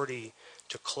authority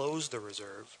to close the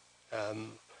reserve,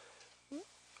 I'm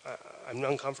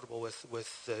uncomfortable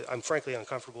I'm frankly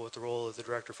uncomfortable with the role of the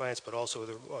Director of Finance, but also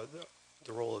the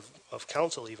role of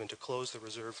Council even to close the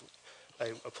reserve,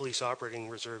 a police operating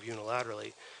reserve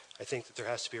unilaterally. I think that there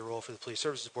has to be a role for the Police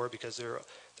Services Board because they're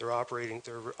operating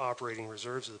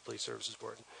reserves of the Police Services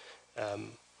Board.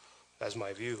 That's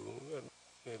my view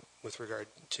with regard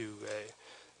to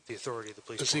the authority of the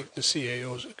Police Board. The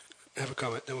CAOs have a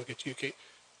comment, then we'll get to you, Kate.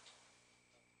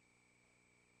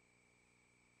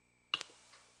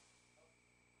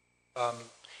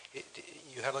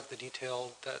 You have the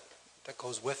detail that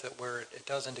goes with it, where it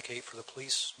does indicate for the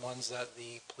police ones that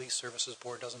the Police Services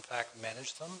Board does in fact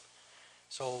manage them.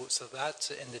 So that's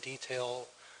in the detail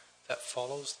that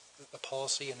follows the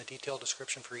policy and the detailed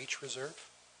description for each reserve.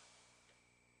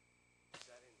 Is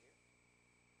that in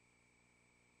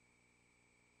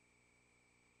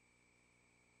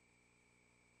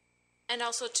here? And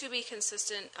also, to be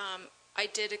consistent, I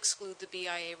did exclude the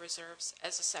BIA reserves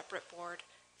as a separate board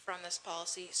from this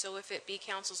policy. So if it be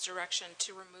Council's direction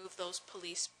to remove those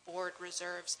police board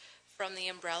reserves from the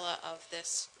umbrella of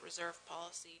this reserve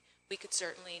policy, we could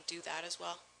certainly do that as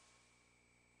well.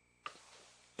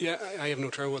 Yeah, I have no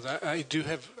trouble with that. I do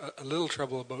have a little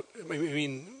trouble about,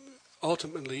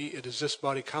 ultimately it is this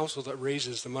body council that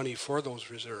raises the money for those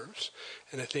reserves.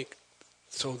 And I think,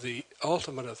 so the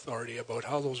ultimate authority about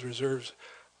how those reserves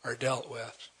are dealt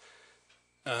with,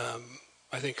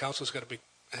 I think council's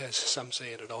has some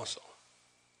say in it also.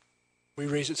 We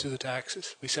raise it through the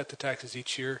taxes. We set the taxes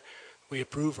each year. We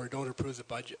approve or don't approve the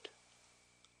budget.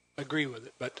 I agree with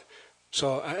it, but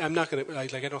so I'm not going to, I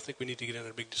don't think we need to get into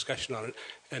a big discussion on it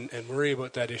and worry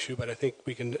about that issue, but I think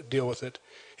we can deal with it.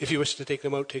 If you wish to take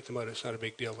them out, take them out. It's not a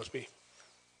big deal with me.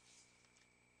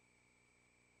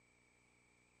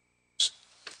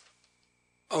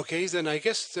 Okay, then I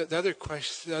guess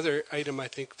the other item I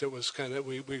think that was kind of,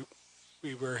 we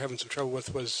were having some trouble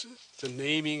with was the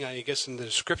naming, I guess, in the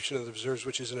description of the reserves,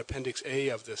 which is in Appendix A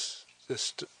of the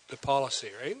policy,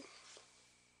 right?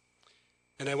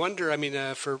 And I wonder, to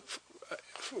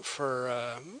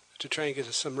try and get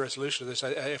some resolution of this,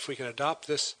 if we can adopt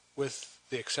this with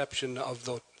the exception of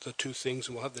the two things,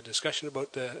 and we'll have the discussion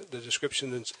about the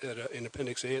description in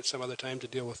Appendix A at some other time to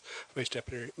deal with Vice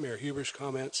Deputy Mayor Huber's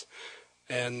comments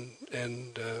and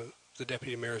the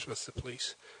Deputy Mayors with the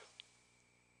police.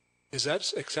 Is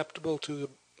that acceptable to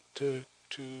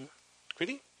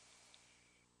committee?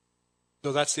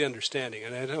 So that's the understanding,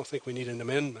 and I don't think we need an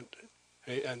amendment,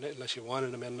 right? And unless you want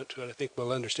an amendment to it. I think the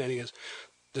understanding is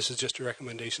this is just a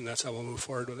recommendation. That's how we'll move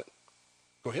forward with it.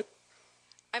 Go ahead.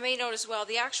 I may note as well,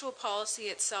 the actual policy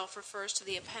itself refers to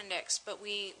the appendix, but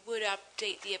we would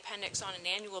update the appendix on an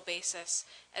annual basis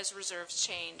as reserves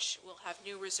change. We'll have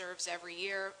new reserves every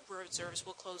year. Reserves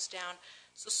will close down.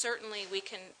 So certainly we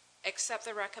can accept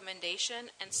the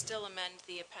recommendation and still amend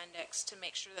the appendix to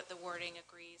make sure that the wording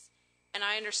agrees. And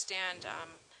I understand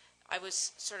I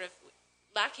was sort of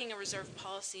lacking a reserve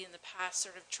policy in the past,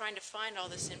 sort of trying to find all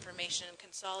this information and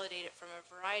consolidate it from a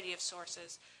variety of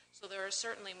sources. So there is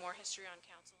certainly more history on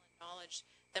council and knowledge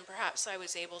than perhaps I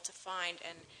was able to find,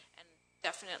 and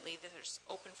definitely there's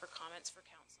open for comments for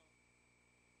council.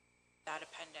 That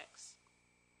appendix.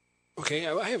 Okay,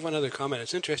 I have one other comment.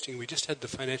 It's interesting. We just had the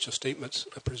financial statements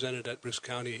presented at Bruce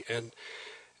County, and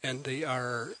they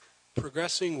are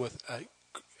progressing with.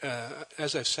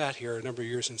 As I've sat here a number of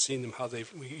years and seen them,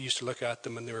 we used to look at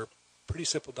them, and they were pretty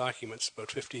simple documents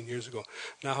about 15 years ago.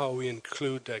 Now how we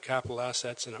include capital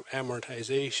assets and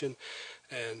amortization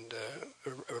and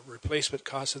replacement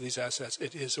costs of these assets,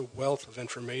 it is a wealth of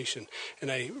information.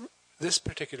 And this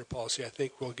particular policy, I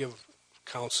think, will give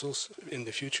councils in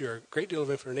the future a great deal of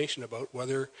information about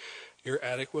whether you're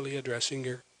adequately addressing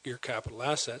your capital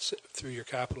assets through your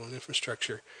capital and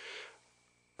infrastructure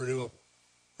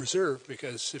reserve,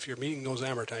 because if you're meeting those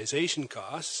amortization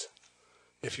costs,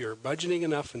 if you're budgeting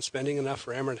enough and spending enough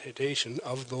for amortization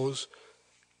of those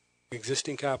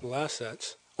existing capital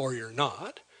assets, or you're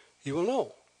not, you will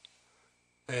know.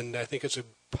 And I think it's a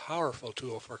powerful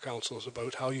tool for councils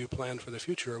about how you plan for the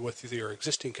future with your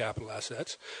existing capital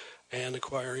assets and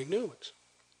acquiring new ones.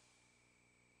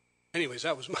 Anyways,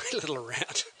 that was my little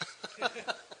rant.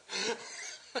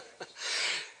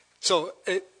 So,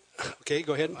 okay,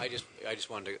 go ahead. I just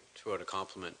wanted to throw out a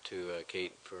compliment to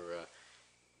Kate for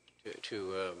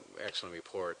two excellent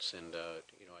reports, and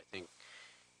I think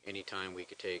any time we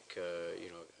could take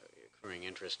accruing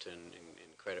interest and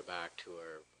credit back to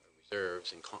our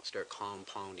reserves and start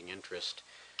compounding interest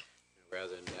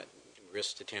rather than that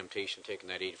risk the temptation of taking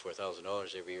that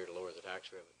 $84,000 every year to lower the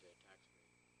tax rate.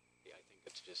 I think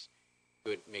it's just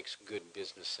good, makes good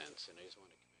business sense, and I just want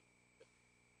to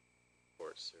commend the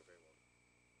reports. They're very well.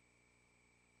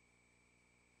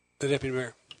 The Deputy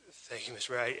Mayor. Thank you,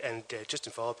 Mr. Wright. And just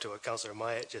in follow-up to what Councillor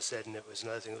Myatt just said, and it was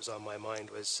another thing that was on my mind,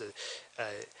 was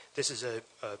this is a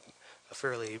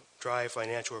fairly dry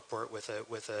financial report with a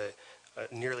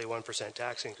nearly 1%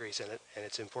 tax increase in it, and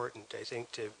it's important, I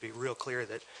think, to be real clear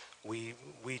that we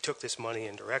took this money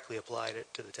and directly applied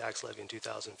it to the tax levy in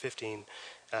 2015.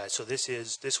 So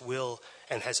this will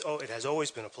and it has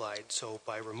always been applied. So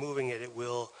by removing it, it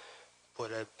will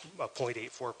put a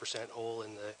 0.84% hole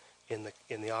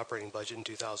in the operating budget in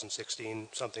 2016.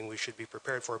 Something we should be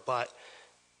prepared for, but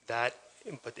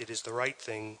it is the right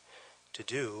thing to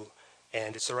do.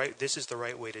 And this is the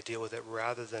right way to deal with it,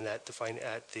 rather than at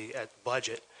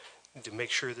budget, to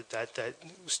make sure that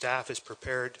staff is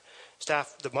prepared.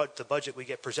 The budget we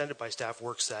get presented by staff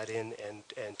works that in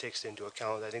and takes it into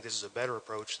account. I think this is a better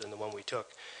approach than the one we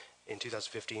took in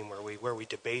 2015, where we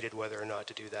debated whether or not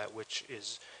to do that, which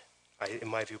is, in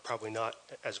my view, probably not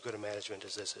as good a management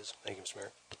as this is. Thank you, Mr.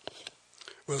 Mayor.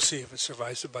 We'll see if it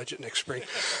survives the budget next spring.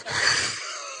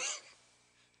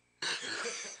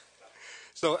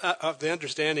 So, of the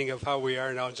understanding of how we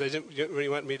are now, so you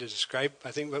want me to describe,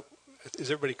 is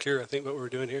everybody clear, I think, what we're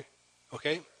doing here?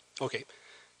 Okay? Okay.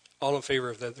 All in favor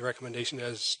of the recommendation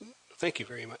thank you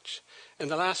very much.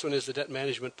 And the last one is the debt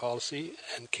management policy,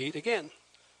 and Kate again.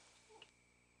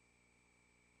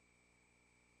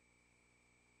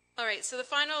 All right, so the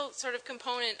final sort of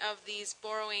component of these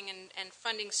borrowing and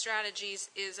funding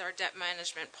strategies is our debt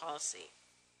management policy.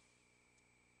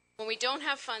 When we don't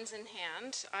have funds in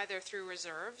hand, either through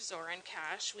reserves or in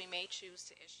cash, we may choose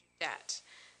to issue debt.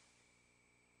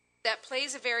 That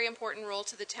plays a very important role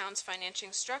to the town's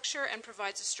financing structure and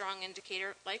provides a strong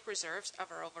indicator, like reserves,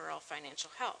 of our overall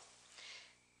financial health.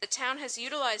 The town has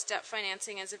utilized debt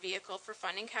financing as a vehicle for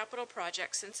funding capital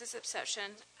projects since its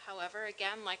inception. However,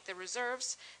 again, like the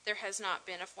reserves, there has not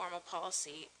been a formal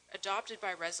policy adopted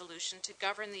by resolution to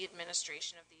govern the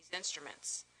administration of these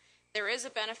instruments. There is a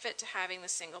benefit to having the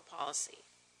single policy.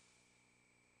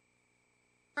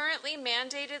 Currently, the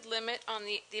mandated limit on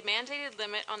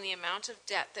the amount of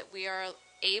debt that we are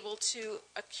able to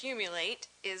accumulate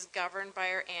is governed by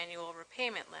our annual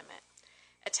repayment limit.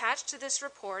 Attached to this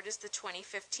report is the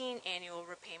 2015 annual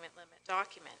repayment limit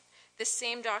document. This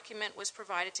same document was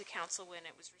provided to Council when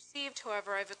it was received.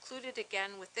 However, I've included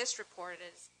again with this report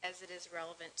as it is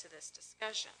relevant to this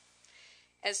discussion.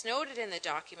 As noted in the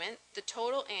document, the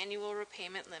total annual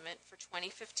repayment limit for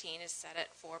 2015 is set at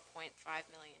 $4.5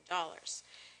 million.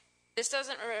 This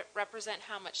doesn't represent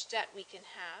how much debt we can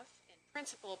have in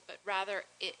principle, but rather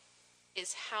it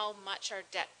is how much our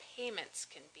debt payments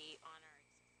can be on our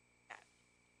existing debt.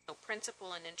 So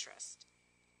principal and interest.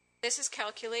 This is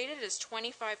calculated as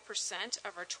 25%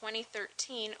 of our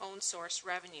 2013 own source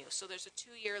revenue. So there's a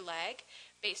 2-year lag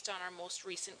based on our most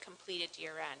recent completed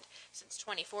year end. Since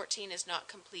 2014 is not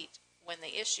complete when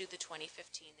they issued the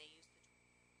 2015, they used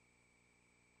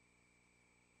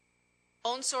the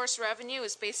own source revenue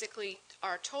is basically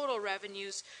our total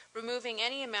revenues, removing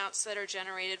any amounts that are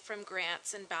generated from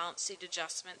grants and balance sheet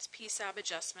adjustments, PSAB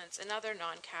adjustments, and other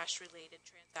non-cash related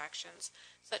transactions,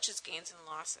 such as gains and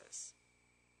losses.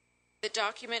 The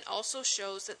document also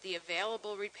shows that the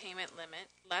available repayment limit,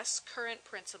 less current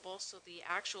principal, so the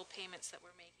actual payments that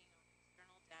we're making on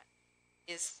external debt,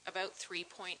 is about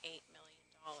 $3.8 million.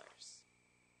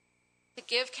 To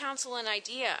give Council an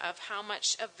idea of how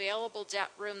much available debt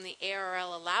room the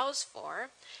ARL allows for,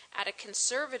 at a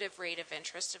conservative rate of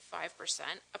interest of 5%,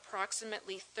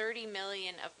 approximately $30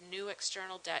 million of new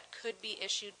external debt could be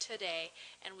issued today,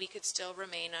 and we could still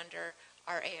remain under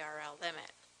our ARL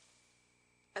limit.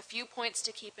 A few points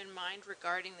to keep in mind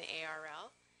regarding the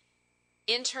ARL.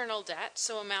 Internal debt,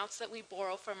 so amounts that we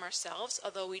borrow from ourselves,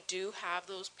 although we do have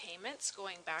those payments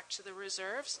going back to the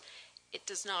reserves, it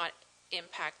does not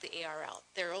impact the ARL.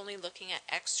 They're only looking at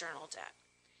external debt.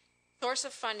 Source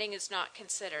of funding is not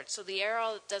considered, so the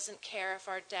ARL doesn't care if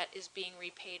our debt is being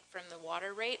repaid from the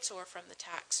water rates or from the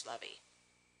tax levy.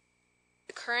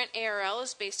 The current ARL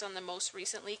is based on the most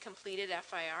recently completed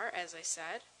FIR, as I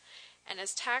said, and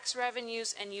as tax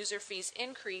revenues and user fees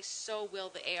increase, so will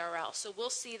the ARL. So we'll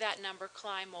see that number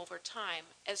climb over time,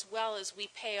 as well as we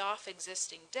pay off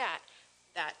existing debt,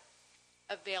 that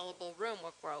available room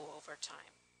will grow over time.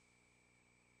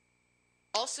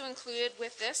 Also included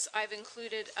with this, I've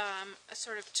included a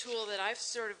sort of tool that I've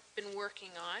sort of been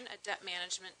working on, a debt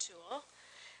management tool.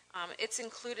 It's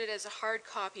included as a hard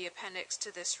copy appendix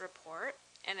to this report,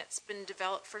 and it's been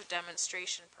developed for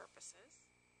demonstration purposes.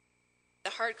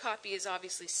 The hard copy is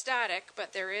obviously static,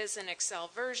 but there is an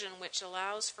Excel version which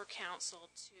allows for council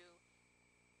to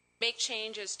make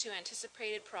changes to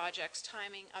anticipated projects,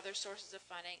 timing, other sources of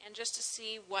funding, and just to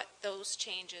see what those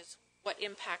changes, what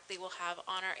impact they will have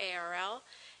on our ARL,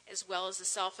 as well as the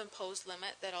self-imposed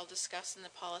limit that I'll discuss in the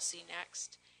policy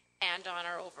next, and on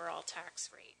our overall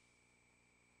tax rate.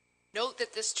 Note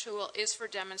that this tool is for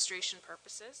demonstration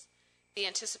purposes. The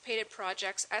anticipated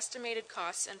project's estimated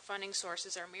costs and funding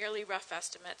sources are merely rough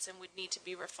estimates and would need to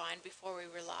be refined before we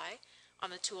rely on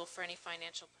the tool for any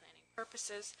financial planning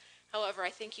purposes. However, I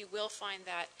think you will find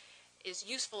that is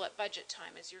useful at budget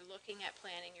time as you're looking at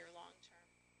planning your long-term,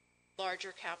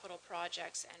 larger capital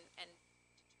projects and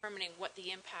determining what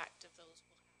the impact of those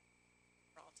will have on the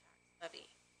overall tax levy.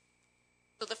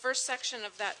 So the first section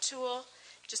of that tool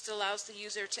just allows the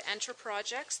user to enter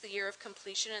projects, the year of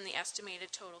completion, and the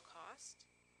estimated total cost.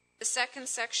 The second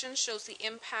section shows the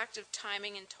impact of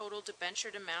timing and total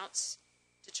debentured amounts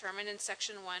determined in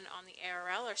Section 1 on the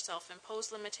ARL, or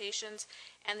self-imposed limitations,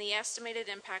 and the estimated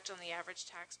impact on the average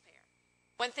taxpayer.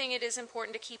 One thing it is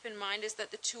important to keep in mind is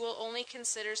that the tool only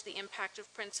considers the impact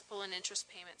of principal and interest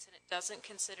payments, and it doesn't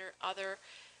consider other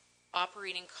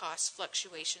operating cost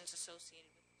fluctuations associated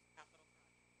with capital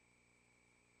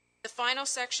projects. The final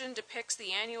section depicts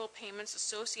the annual payments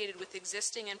associated with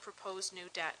existing and proposed new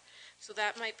debt. So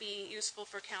that might be useful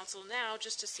for council now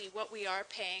just to see what we are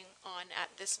paying on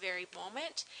at this very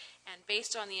moment, and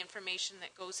based on the information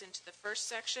that goes into the first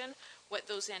section, what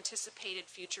those anticipated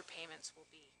future payments will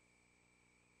be.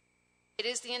 It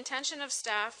is the intention of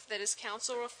staff that as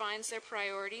council refines their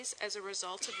priorities as a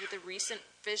result of the recent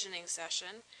visioning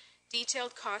session,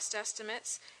 detailed cost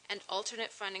estimates and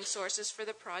alternate funding sources for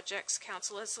the projects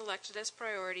council has selected as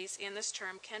priorities in this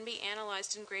term can be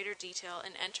analyzed in greater detail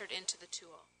and entered into the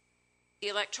tool. The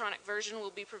electronic version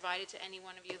will be provided to any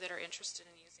one of you that are interested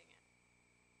in using it.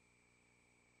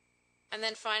 And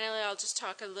then finally, I'll just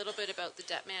talk a little bit about the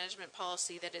debt management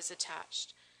policy that is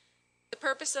attached. The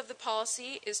purpose of the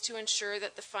policy is to ensure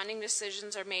that the funding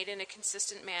decisions are made in a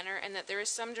consistent manner and that there is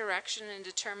some direction in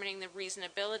determining the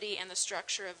reasonability and the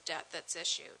structure of debt that's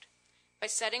issued. By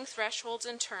setting thresholds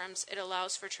and terms, it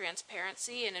allows for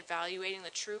transparency in evaluating the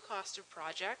true cost of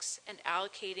projects and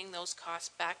allocating those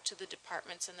costs back to the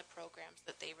departments and the programs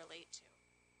that they relate to.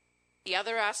 The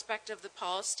other aspect of the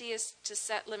policy is to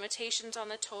set limitations on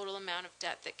the total amount of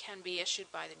debt that can be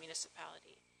issued by the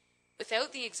municipality.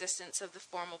 Without the existence of the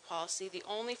formal policy, the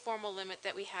only formal limit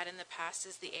that we had in the past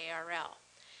is the ARL.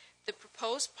 The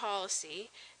proposed policy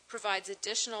provides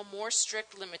additional, more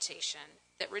strict limitation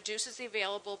that reduces the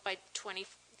available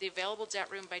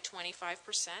debt room by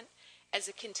 25% as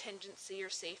a contingency or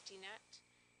safety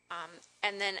net,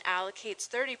 and then allocates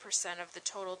 30% of the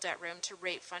total debt room to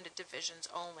rate-funded divisions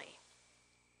only.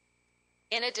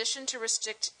 In addition to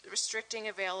restricting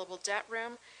available debt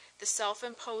room, the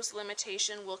self-imposed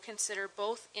limitation will consider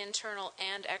both internal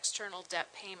and external debt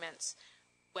payments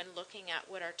when looking at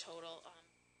what our total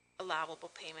allowable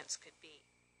payments could be.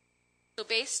 So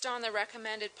based on the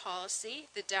recommended policy,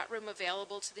 the debt room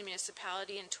available to the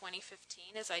municipality in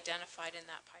 2015 is identified in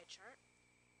that pie chart.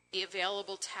 The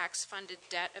available tax-funded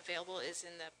debt available is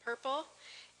in the purple,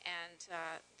 and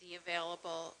the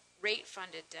available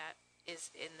rate-funded debt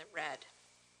is in the red.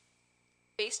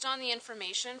 Based on the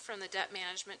information from the debt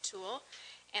management tool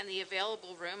and the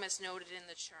available room as noted in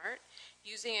the chart,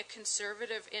 using a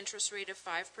conservative interest rate of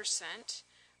 5%,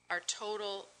 our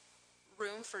total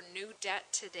room for new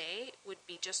debt today would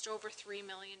be just over $3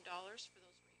 million for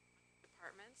those rate-funded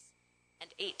departments and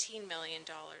 $18 million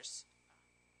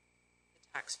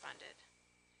tax funded.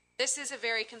 This is a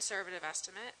very conservative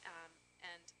estimate,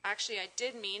 and actually I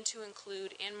did mean to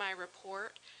include in my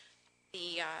report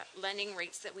the lending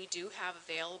rates that we do have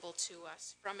available to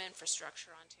us from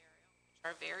Infrastructure Ontario,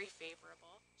 which are very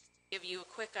favorable. Just to give you a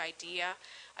quick idea,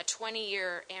 a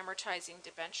 20-year amortizing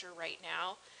debenture right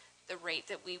now, the rate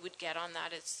that we would get on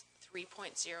that is 3.09%.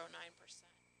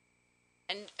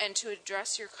 And to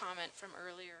address your comment from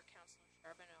earlier, Councillor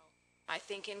Charbonneau, I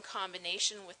think in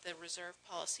combination with the reserve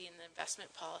policy and the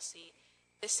investment policy,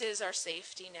 this is our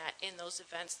safety net in those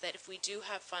events that if we do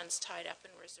have funds tied up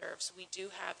in reserves, we do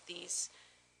have these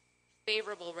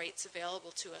favorable rates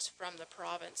available to us from the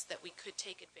province that we could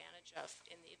take advantage of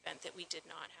in the event that we did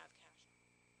not have cash.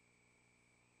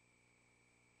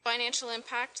 Financial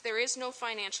impact. There is no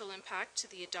financial impact to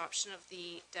the adoption of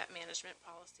the debt management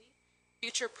policy.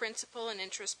 Future principal and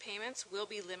interest payments will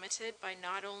be limited by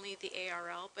not only the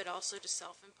ARL, but also to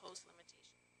self-imposed limitations.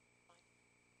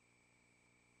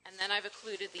 And then I've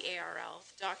included the ARL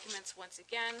documents once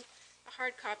again, a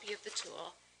hard copy of the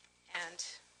tool, and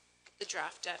the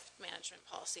draft debt management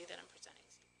policy that I'm presenting.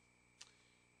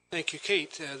 Thank you,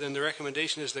 Kate. Then the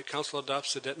recommendation is that Council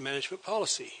adopts the debt management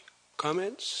policy.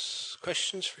 Comments,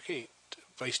 questions for Kate?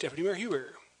 Vice Deputy Mayor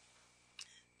Huber.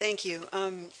 Thank you.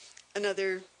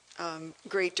 Another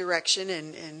great direction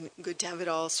and good to have it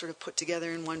all sort of put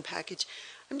together in one package.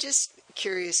 I'm just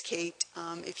curious, Kate,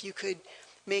 if you could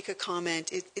make a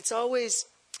comment. It's always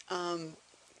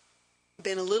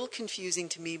been a little confusing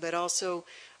to me, but also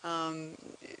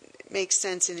makes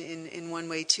sense in one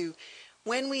way too.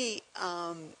 When we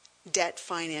debt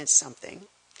finance something,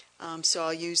 so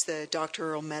I'll use the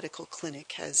Dr. Earl Medical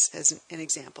Clinic as an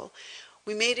example.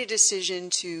 We made a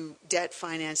decision to debt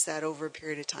finance that over a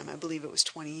period of time. I believe it was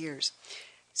 20 years.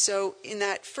 So in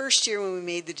that first year when we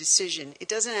made the decision, it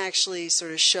doesn't actually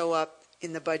sort of show up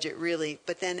in the budget really.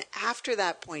 But then after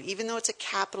that point, even though it's a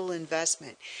capital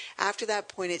investment, after that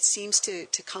point it seems to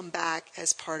come back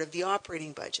as part of the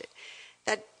operating budget.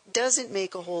 That doesn't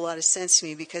make a whole lot of sense to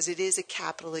me because it is a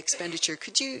capital expenditure.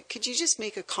 Could you just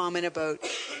make a comment about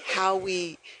how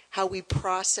we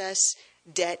process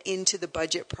debt into the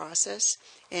budget process?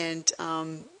 And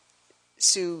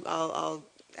Sue, I'll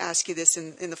ask you this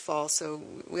in the fall, so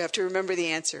we have to remember the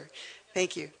answer.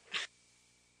 Thank you.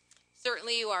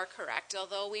 Certainly you are correct.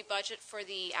 Although we budget for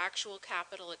the actual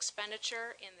capital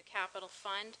expenditure in the capital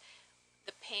fund,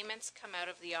 the payments come out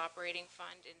of the operating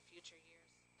fund in future years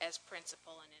as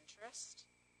principal and interest.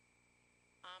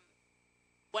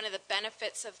 One of the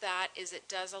benefits of that is it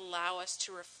does allow us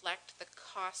to reflect the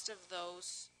cost of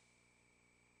those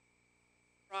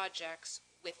projects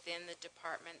within the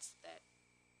departments that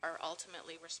are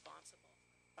ultimately responsible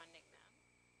for funding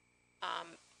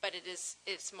them. But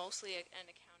it's mostly an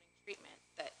accounting treatment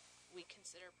that we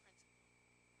consider principal.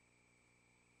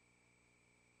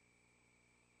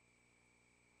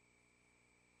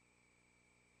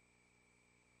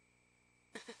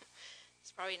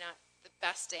 It's probably not the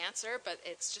best answer, but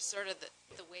it's just sort of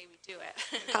the way we do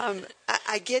it.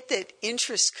 I get that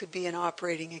interest could be an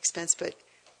operating expense, but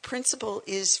principal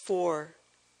is for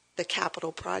the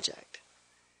capital project.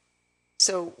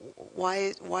 So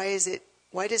why does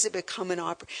it become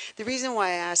an The reason why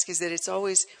I ask is that it's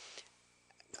always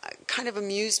kind of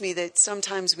amused me that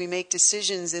sometimes we make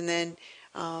decisions and then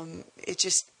it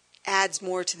just adds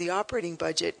more to the operating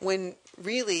budget when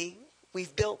really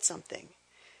we've built something.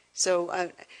 So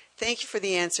thank you for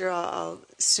the answer.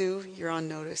 Sue, you're on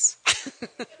notice.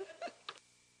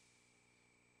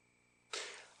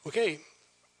 Okay.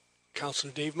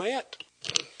 Councillor Dave Mayette.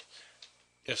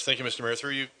 Yes, thank you, Mr. Mayor.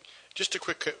 Through you, just a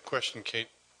quick question, Kate.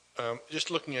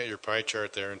 Just looking at your pie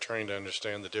chart there and trying to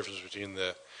understand the difference between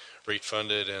the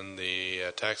rate-funded and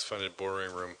the tax-funded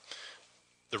borrowing room.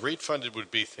 The rate-funded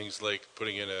would be things like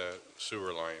putting in a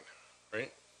sewer line,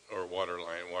 right? Or water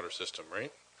line, water system,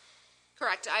 right?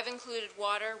 Correct. I've included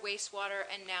water, wastewater,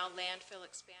 and now landfill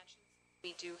expansions.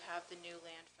 We do have the new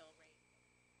landfill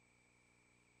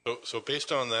rate. So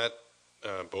based on that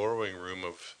borrowing room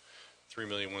of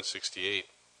 $3,168,000,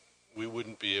 we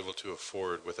wouldn't be able to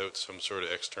afford without some sort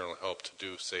of external help to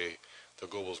do, say, the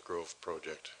Gobles Grove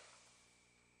project.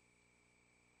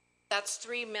 That's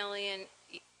 $3 million,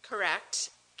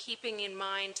 correct. Keeping in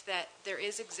mind that there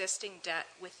is existing debt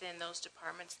within those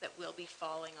departments that will be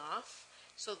falling off.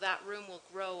 So that room will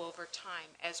grow over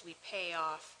time as we pay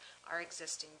off our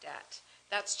existing debt.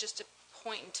 That's just a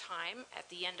point in time at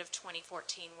the end of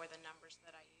 2014 were the numbers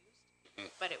that I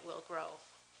used, but it will grow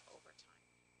over time.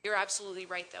 You're absolutely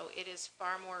right, though. It is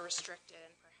far more restricted,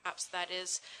 and perhaps that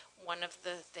is one of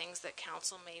the things that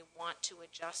council may want to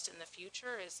adjust in the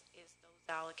future is those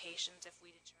allocations if we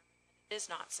determine that it is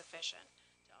not sufficient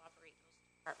to operate those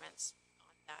departments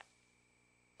on that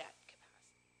debt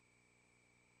capacity.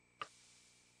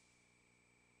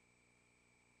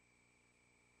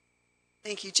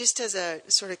 Thank you. Just as a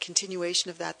sort of continuation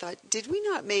of that thought, did we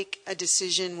not make a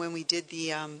decision when we did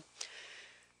the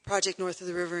project north of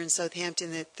the river in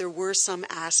Southampton that there were some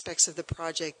aspects of the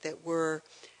project that were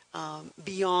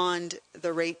beyond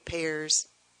the ratepayers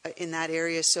in that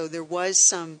area. So there was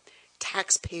some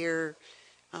taxpayer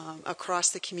across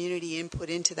the community input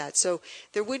into that. So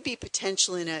there would be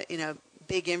potential in a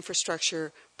big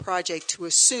infrastructure project to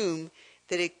assume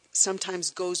that it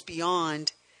sometimes goes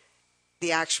beyond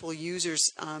the actual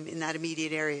users in that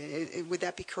immediate area. Would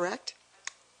that be correct?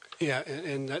 Yeah,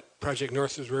 and that project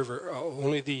north of the river,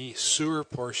 only the sewer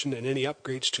portion and any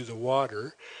upgrades to the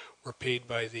water were paid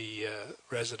by the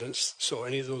residents. So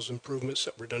any of those improvements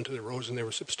that were done to the roads, and they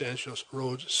were substantial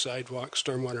roads, sidewalks,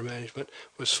 stormwater management,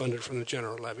 was funded from the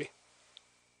general levy.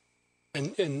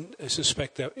 And I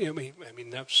suspect that, I mean,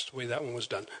 that's the way that one was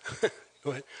done.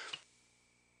 Go ahead.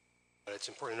 But it's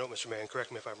important to note, Mr. Mayor, and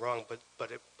correct me if I'm wrong,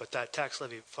 but that tax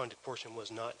levy funded portion was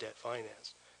not debt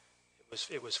financed.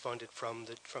 It was funded from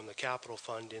the capital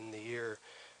fund in the year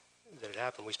that it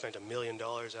happened. We spent $1 million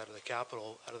out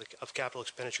of capital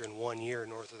expenditure in 1 year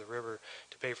north of the river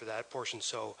to pay for that portion.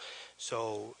 So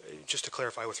just to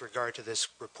clarify, with regard to this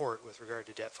report, with regard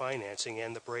to debt financing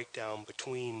and the breakdown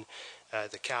between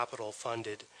the capital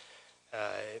funded,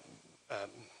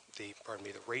 the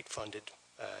rate funded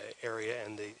area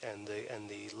and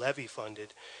the levy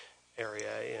funded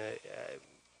area,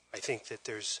 I think that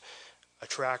there's a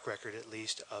track record, at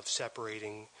least, of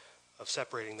separating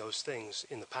those things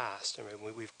in the past. I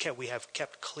mean, we've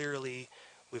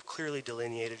clearly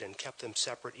delineated and kept them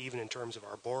separate, even in terms of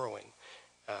our borrowing.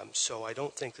 So I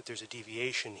don't think that there's a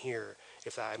deviation here.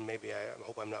 I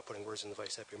hope I'm not putting words in the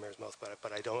Vice Deputy Mayor's mouth,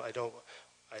 but I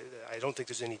don't think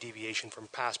there's any deviation from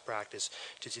past practice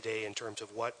to today in terms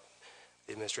of what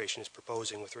the administration is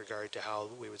proposing with regard to how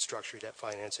we would structure debt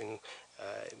financing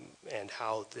and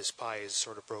how this pie is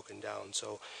sort of broken down.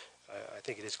 So I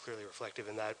think it is clearly reflective,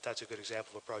 and that's a good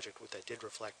example of a project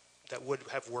that would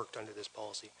have worked under this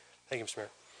policy. Thank you, Mr. Mayor.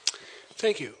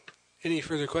 Thank you. Any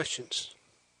further questions?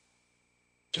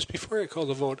 Just before I call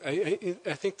the vote, I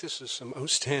think this is some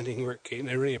outstanding work, Kate, and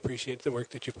I really appreciate the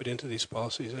work that you put into these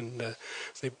policies, and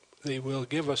they will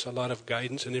give us a lot of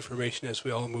guidance and information as we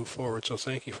all move forward, so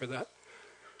thank you for that.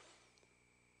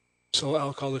 So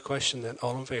I'll call the question then.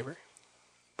 All in favor?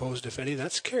 Opposed, if any?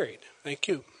 That's carried. Thank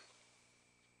you.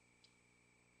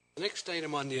 The next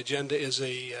item on the agenda is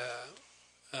a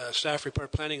staff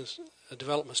report, planning and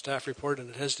development staff report, and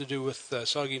it has to do with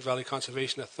Saugeen Valley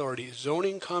Conservation Authority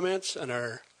zoning comments, and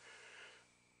our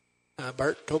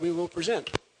Bart Toby will present.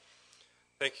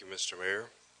 Thank you, Mr. Mayor.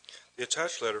 The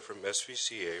attached letter from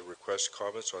SVCA requests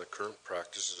comments on the current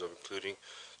practices of including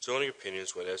zoning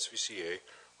opinions when SVCA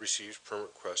receives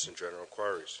permit requests and general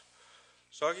inquiries.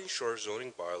 Saugeen Shores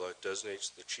zoning bylaw designates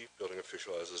the chief building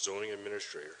official as the zoning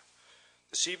administrator.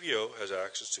 The CBO has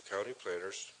access to county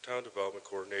planners, town development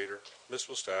coordinator,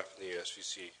 municipal staff, and the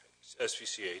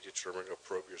SVCA to determine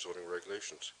appropriate zoning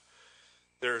regulations.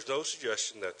 There is no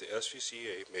suggestion that the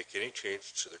SVCA make any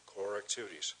changes to their core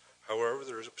activities. However,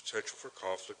 there is a potential for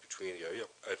conflict between the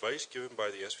advice given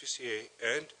by the SVCA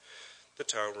and the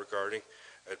town regarding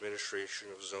administration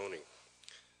of zoning.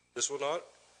 This will not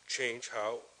change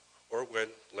how or when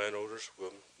landowners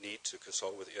will need to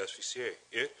consult with the SVCA.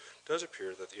 It does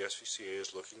appear that the SVCA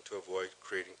is looking to avoid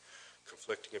creating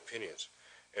conflicting opinions,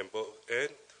 and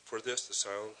for this,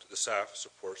 the staff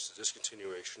supports the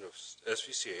discontinuation of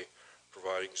SVCA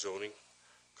providing zoning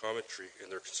commentary in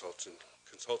their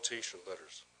consultation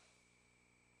letters.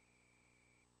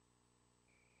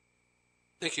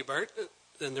 Thank you, Bart.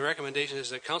 Then the recommendation is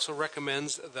that Council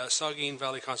recommends the Saugeen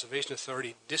Valley Conservation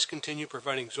Authority discontinue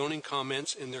providing zoning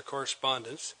comments in their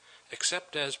correspondence,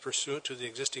 except as pursuant to the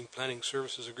existing planning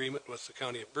services agreement with the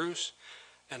County of Bruce,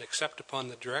 and except upon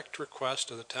the direct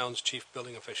request of the town's chief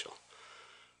building official.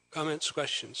 Comments,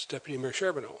 questions? Deputy Mayor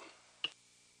Charbonneau.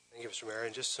 Thank you, Mr. Mayor.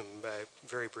 And just some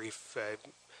very brief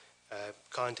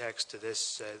context to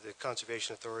this. The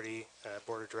Conservation Authority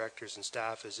Board of Directors and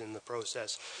staff is in the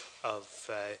process of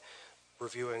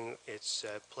reviewing its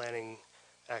planning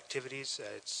activities,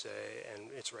 and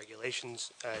its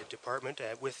regulations department,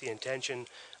 with the intention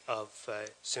of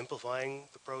simplifying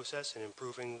the process and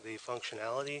improving the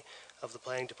functionality of the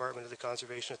planning department of the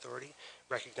Conservation Authority,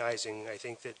 recognizing, I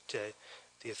think, that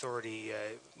the authority,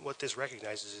 what this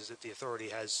recognizes is that the authority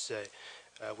has,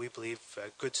 we believe,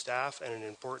 good staff and an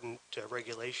important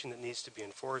regulation that needs to be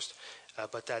enforced,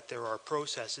 but that there are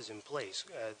processes in place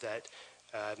that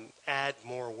add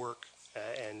more work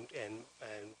and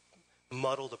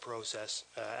muddle the process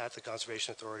at the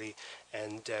Conservation Authority,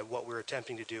 and what we're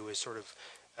attempting to do is sort of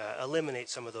eliminate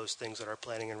some of those things that our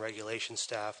planning and regulation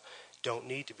staff don't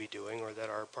need to be doing, or that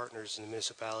our partners in the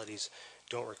municipalities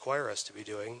don't require us to be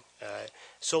doing,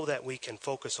 so that we can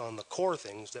focus on the core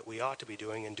things that we ought to be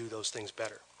doing and do those things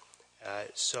better.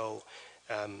 So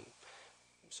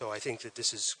I think that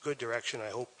this is good direction. I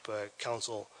hope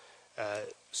Council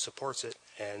supports it,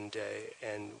 and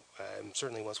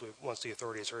certainly once the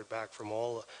authority has heard back from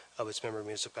all of its member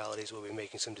municipalities, we'll be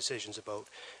making some decisions about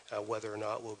whether or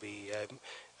not we'll be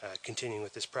continuing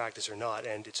with this practice or not.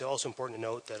 And it's also important to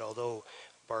note that although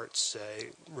Bart's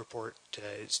report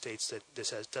states that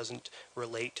this doesn't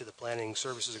relate to the planning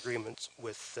services agreements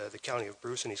with the County of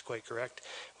Bruce, and he's quite correct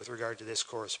with regard to this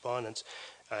correspondence.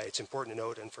 It's important to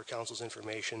note, and for Council's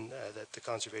information, that the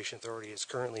Conservation Authority is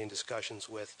currently in discussions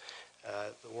with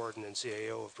the Warden and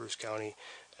CAO of Bruce County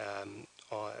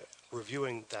on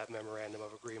reviewing that memorandum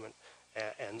of agreement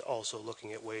and also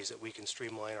looking at ways that we can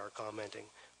streamline our commenting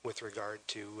with regard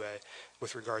to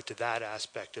that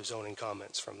aspect of zoning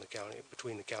comments from the county,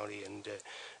 between the county and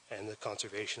the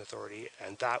Conservation Authority,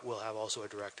 and that will have also a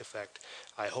direct effect,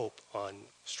 I hope, on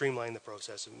streamlining the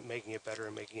process and making it better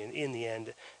and making it, in the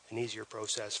end, an easier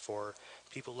process for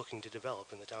people looking to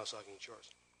develop in the town of Saugeen Shores.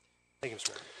 Thank you, Mr.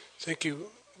 Mayor. Thank you,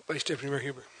 Vice Deputy Mayor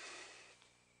Huber.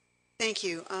 Thank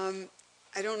you.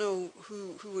 I don't know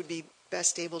who would be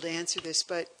best able to answer this,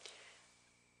 but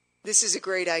this is a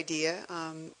great idea.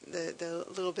 The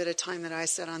little bit of time that I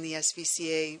sat on the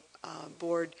SVCA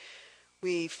board,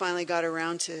 we finally got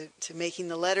around to making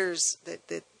the letters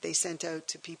that they sent out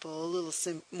to people a little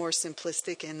more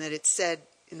simplistic, and that it said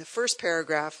in the first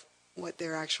paragraph what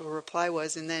their actual reply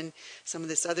was, and then some of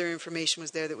this other information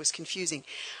was there that was confusing.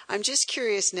 I'm just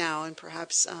curious now, and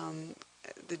perhaps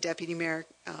the Deputy Mayor,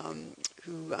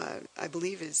 who I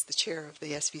believe is the chair of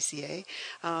the SVCA,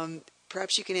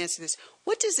 perhaps you can answer this.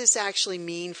 What does this actually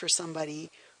mean for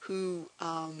somebody who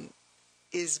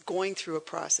is going through a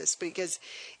process? Because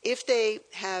if they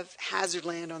have hazard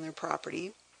land on their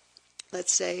property,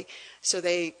 let's say, so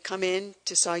they come in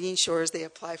to Saugeen Shores, they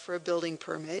apply for a building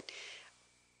permit.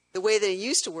 The way that it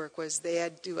used to work was they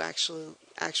had to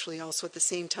actually also at the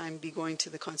same time be going to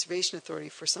the Conservation Authority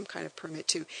for some kind of permit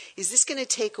too. Is this going to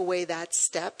take away that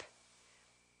step?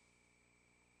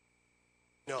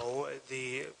 No,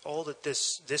 all that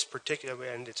this particular,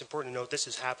 and it's important to note, this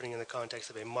is happening in the context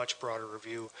of a much broader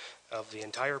review of the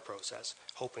entire process,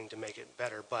 hoping to make it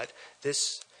better. But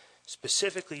this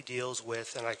specifically deals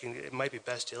with, and it might be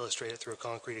best to illustrate it through a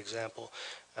concrete example.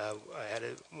 I had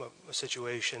a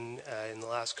situation in the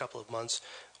last couple of months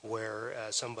where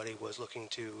somebody was looking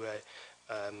to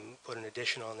put an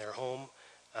addition on their home,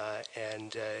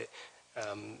 and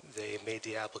they made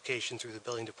the application through the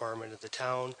building department of the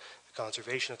town. The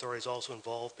Conservation Authority is also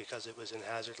involved because it was in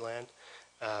hazard land,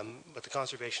 but the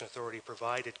Conservation Authority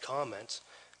provided comments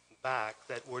back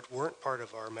that weren't part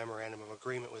of our memorandum of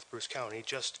agreement with Bruce County,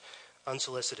 just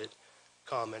unsolicited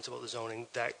comments about the zoning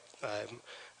that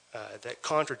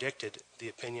contradicted the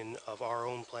opinion of our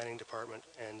own planning department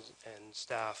and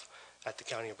staff at the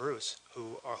County of Bruce,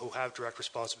 who have direct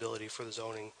responsibility for the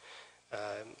zoning,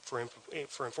 for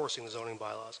enforcing the zoning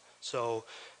bylaws. So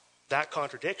that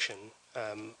contradiction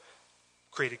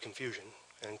created confusion,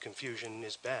 and confusion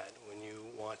is bad when you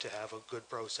want to have a good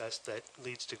process that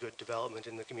leads to good development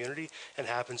in the community and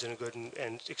happens in a good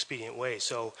and expedient way.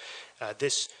 So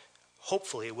this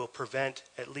hopefully will prevent,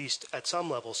 at least at some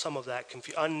level, some of that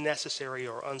unnecessary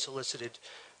or unsolicited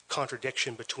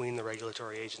contradiction between the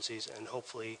regulatory agencies, and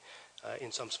hopefully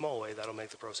in some small way that'll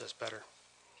make the process better.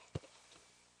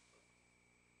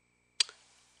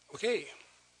 Okay,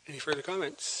 any further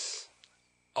comments?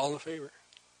 All in favor?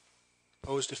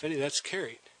 Opposed, if any? That's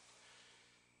carried.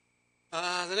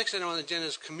 The next item on the agenda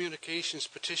is communications,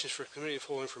 petitions for committee of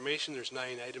full information. There's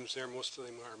 9 items there. Most of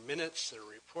them are minutes, they're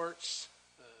reports.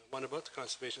 One about the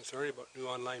Conservation Authority, about new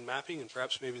online mapping, and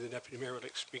perhaps maybe the Deputy Mayor would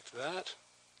like to speak to that.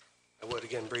 I would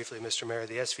again briefly, Mr. Mayor.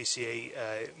 The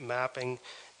SVCA mapping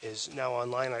is now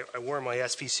online. I wore my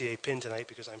SVCA pin tonight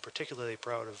because I'm particularly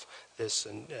proud of this,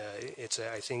 and it's,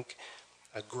 I think,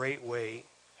 a great way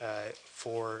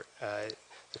for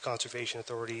the Conservation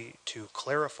Authority to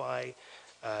clarify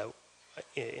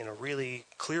in a really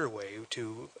clear way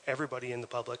to everybody in the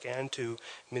public and to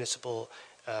municipal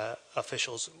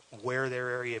officials where their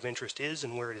area of interest is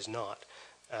and where it is not.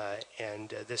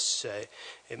 This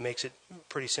it makes it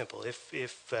pretty simple.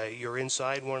 If you're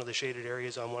inside one of the shaded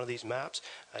areas on one of these maps,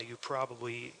 you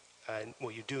probably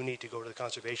you do need to go to the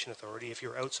Conservation Authority. If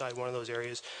you're outside one of those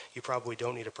areas, you probably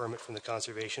don't need a permit from the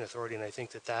Conservation Authority. And I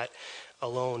think that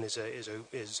alone is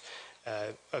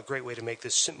a great way to make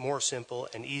this more simple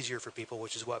and easier for people,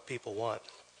 which is what people want.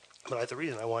 But the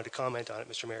reason I wanted to comment on it,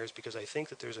 Mr. Mayor, is because I think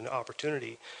that there's an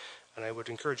opportunity, and I would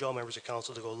encourage all members of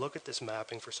council to go look at this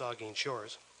mapping for Saugeen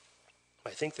Shores. I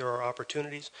think there are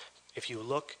opportunities. If you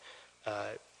look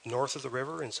north of the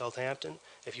river in Southampton,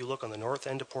 if you look on the north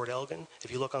end of Port Elgin,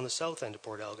 if you look on the south end of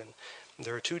Port Elgin,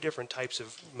 there are two different types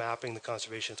of mapping the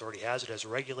Conservation Authority has. It has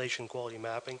regulation quality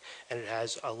mapping, and it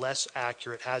has a less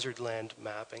accurate hazard land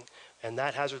mapping. And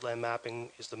that hazard land mapping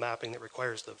is the mapping that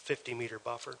requires the 50-meter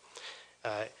buffer.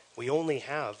 We only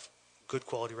have good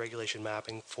quality regulation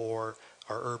mapping for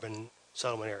our urban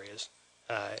settlement areas.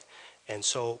 And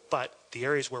so, but the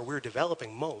areas where we're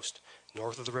developing most,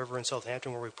 north of the river in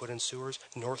Southampton where we put in sewers,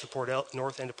 north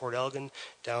end of Port Elgin,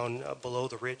 down below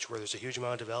the ridge where there's a huge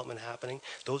amount of development happening,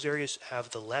 those areas have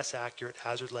the less accurate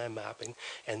hazard land mapping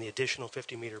and the additional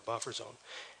 50-meter buffer zone.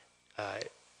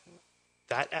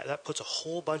 That puts a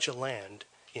whole bunch of land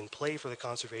in play for the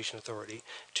Conservation Authority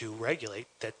to regulate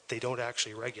that they don't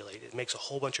actually regulate. It makes a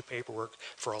whole bunch of paperwork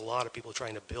for a lot of people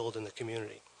trying to build in the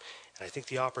community. And I think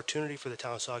the opportunity for the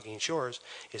town of Saugeen Shores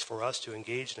is for us to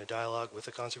engage in a dialogue with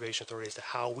the Conservation Authority as to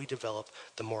how we develop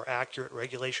the more accurate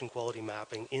regulation quality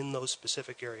mapping in those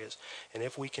specific areas. And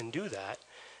if we can do that,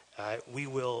 we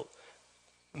will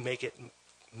make it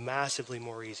massively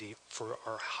more easy for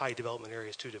our high development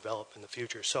areas to develop in the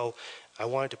future. So I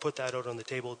wanted to put that out on the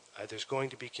table. There's going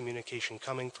to be communication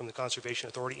coming from the Conservation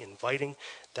Authority inviting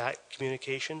that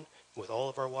communication with all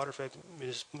of our water-fed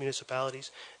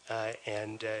municipalities,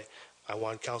 and I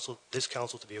want this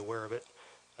council to be aware of it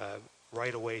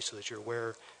right away so that you're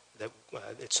aware that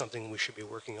it's something we should be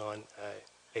working on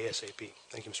ASAP.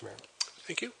 Thank you, Mr. Mayor.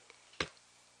 Thank you.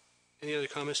 Any other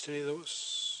comments to any of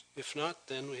those? If not,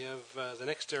 then we have the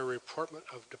next report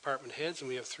of department heads, and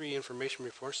we have 3 information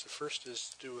reports. The first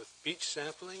is to do with beach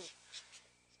sampling.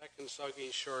 Second,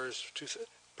 Saugeen Shores.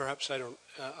 Perhaps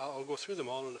I'll go through them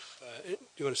all, and if do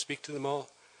you want to speak to them all?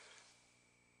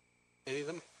 Any of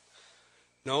them?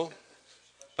 No?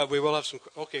 But we will have some.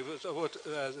 Okay,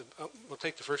 we'll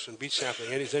take the first one, beach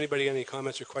sampling. Has anybody got any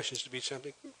comments or questions to beach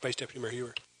sampling? Vice Deputy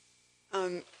Mayor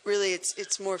Hewer. Really,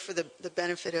 it's more for the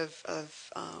benefit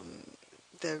of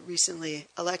the recently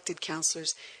elected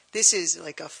councillors. This is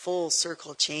like a full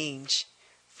circle change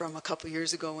from a couple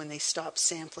years ago when they stopped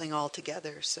sampling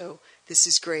altogether. So this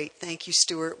is great. Thank you,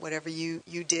 Stuart. Whatever you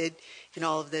did in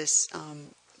all of this,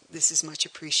 this is much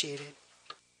appreciated.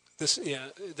 This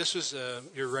was,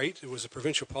 you're right, it was a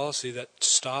provincial policy that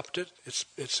stopped it.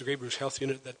 It's the Grey Bruce Health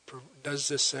Unit that does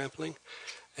this sampling,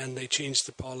 and they changed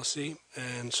the policy,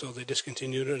 and so they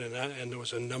discontinued it, and there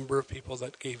was a number of people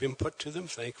that gave input to them,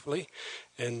 thankfully,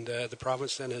 and the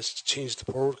province then has changed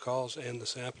the protocols and the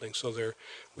sampling, so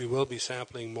we will be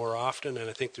sampling more often, and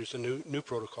I think there's a new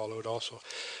protocol out also.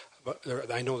 But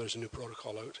I know there's a new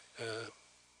protocol out.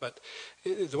 But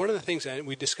one of the things, and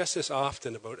we discuss this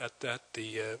often about at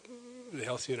the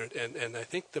health unit, and I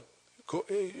think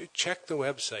check the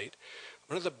website.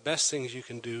 One of the best things you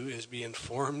can do is be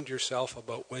informed yourself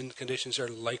about when conditions are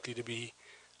likely to be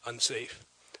unsafe.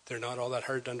 They're not all that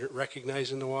hard to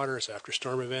recognize in the water. It's after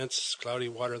storm events, cloudy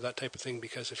water, that type of thing,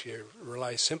 because if you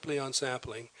rely simply on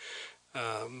sampling,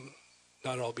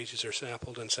 not all beaches are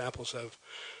sampled, and samples have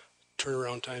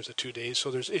turnaround times of 2 days, so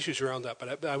there's issues around that.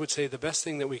 But I would say the best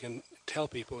thing that we can tell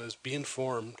people is be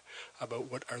informed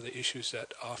about what are the issues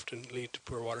that often lead to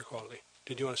poor water quality.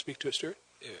 Did you want to speak to it, Stuart?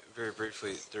 Yeah, very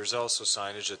briefly, there's also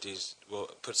signage that we'll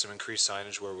put some increased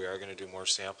signage where we are going to do more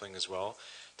sampling as well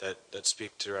that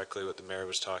speak directly what the mayor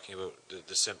was talking about,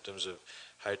 the symptoms of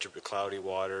high cloudy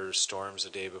water, storms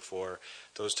the day before,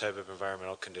 those type of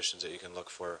environmental conditions that you can look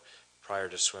for prior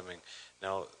to swimming.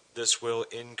 Now, this will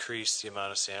increase the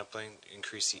amount of sampling,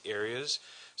 increase the areas.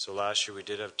 So last year we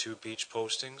did have 2 beach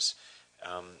postings.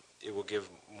 It will give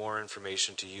more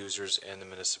information to users and the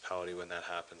municipality when that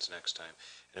happens next time.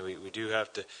 And we do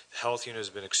have to, the health unit has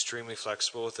been extremely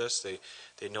flexible with this.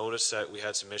 They noticed that we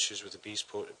had some issues with the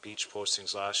beach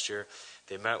postings last year.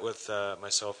 They met with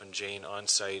myself and Jane on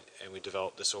site, and we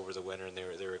developed this over the winter, and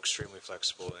they were extremely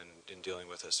flexible in dealing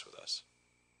with this with us.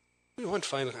 One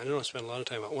final, I don't want to spend a lot of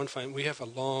time on one final. We have a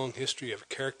long history of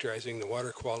characterizing the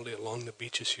water quality along the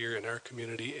beaches here in our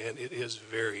community, and it is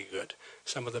very good.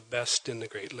 Some of the best in the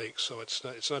Great Lakes. So it's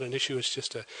not an issue. It's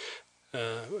just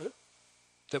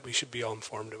that we should be all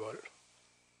informed about it.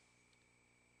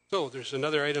 So there's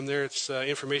another item there. It's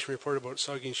information report about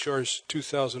Saugeen Shores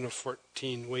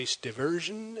 2014 waste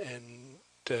diversion, and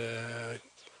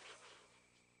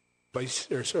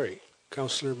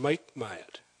Councillor Mike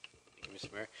Myatt. Thank you,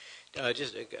 Mr. Mayor.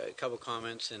 Just a couple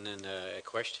comments and then a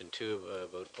question too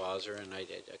about Bowser. And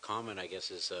a comment, I guess,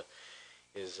 is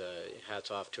hats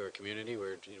off to our community.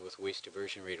 We're with waste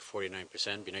diversion rate of 49%.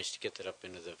 It'd be nice to get that up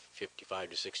into the 55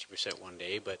 to 60% one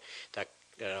day, but that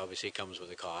obviously comes with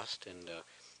a cost. And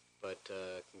But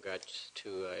congrats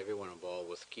to everyone involved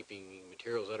with keeping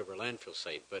materials out of our landfill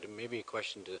site. But maybe a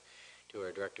question to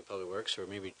our Director of Public Works, or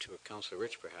maybe to Councillor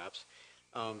Rich perhaps.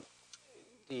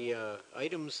 The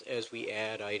items, as we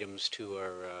add items to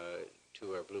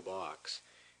our blue box,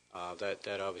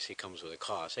 that obviously comes with a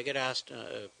cost. I get asked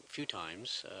a few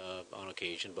times on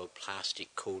occasion about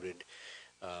plastic-coated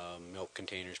milk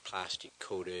containers,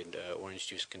 plastic-coated orange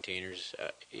juice containers.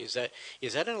 Is that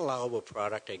an allowable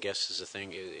product, I guess, is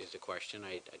the question.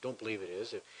 I don't believe it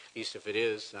is. At least if it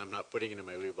is, I'm not putting it in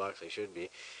my blue box. I should be.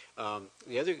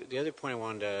 The other point I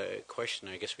wanted to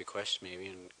request maybe,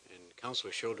 and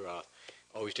Councillor Shildroff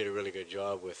always did a really good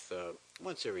job with,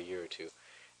 once every year or two,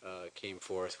 came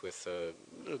forth with a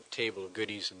little table of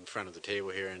goodies in front of the table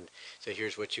here and say,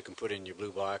 here's what you can put in your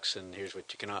blue box and here's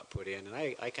what you cannot put in. And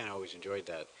I kind of always enjoyed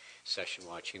that session,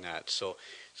 watching that. So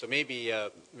maybe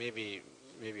our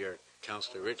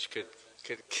Councillor Rich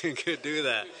could do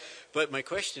that. But my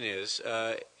question is,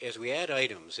 as we add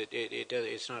items,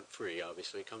 it's not free,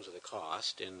 obviously. It comes with a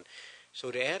cost. And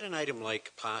so to add an item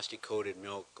like plastic-coated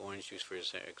milk, orange juice, for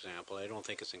example, I don't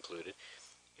think it's included.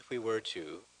 If we were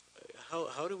to,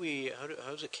 how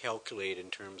does it calculate in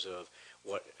terms of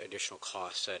what additional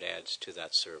costs that adds to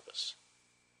that service?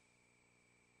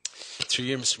 Through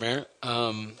you, Mr. Mayor.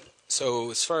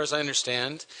 So as far as I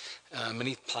understand,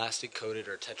 many plastic-coated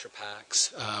or Tetra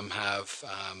Paks have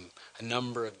a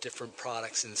number of different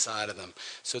products inside of them.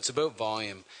 So it's about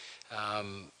volume.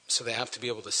 So they have to be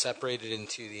able to separate it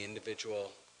into the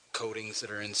individual coatings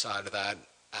that are inside of that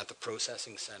at the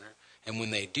processing center. And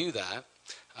when they do that,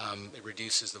 it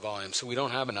reduces the volume. So we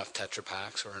don't have enough Tetra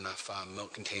Paks or enough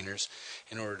milk containers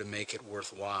in order to make it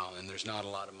worthwhile, and there's not a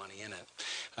lot of money in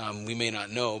it. We may not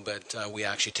know, but we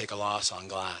actually take a loss on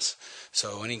glass.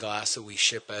 So any glass that we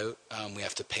ship out, we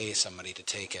have to pay somebody to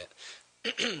take it.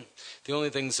 The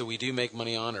only things that we do make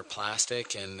money on are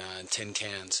plastic and tin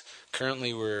cans.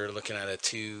 Currently, we're looking at a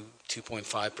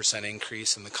 2.5%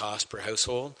 increase in the cost per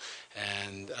household,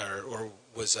 and or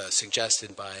was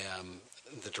suggested by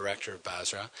the director of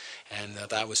Basra, and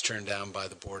that was turned down by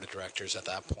the board of directors at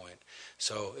that point.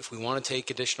 So if we want to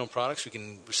take additional products, we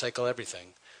can recycle everything,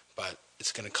 but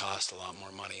it's going to cost a lot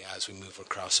more money as we move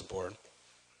across the board.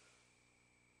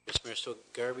 Mr. Mayor, so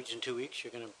garbage in 2 weeks,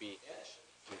 you're going to be...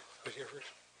 Right here first.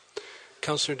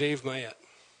 Councillor Dave Mayette.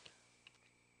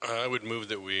 I would move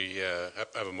that we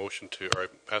have a motion or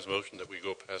pass a motion that we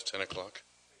go past 10 o'clock.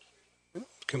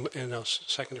 And I'll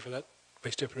second it for that.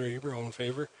 Vice Deputy Mayor Huber, all in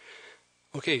favor?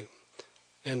 Okay.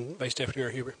 And Vice Deputy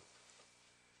Mayor Huber.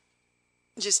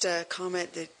 Just a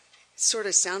comment that sort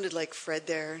of sounded like Fred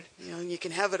there. You know, you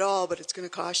can have it all, but it's going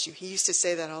to cost you. He used to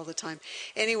say that all the time.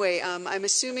 Anyway, I'm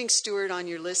assuming, Stuart, on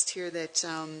your list here that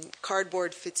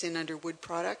cardboard fits in under wood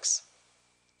products,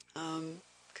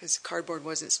 because cardboard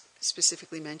wasn't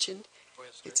specifically mentioned.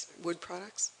 It's wood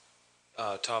products.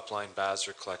 Top line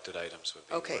Basra collected items would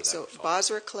be. Okay, so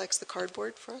Basra collects the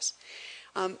cardboard for us.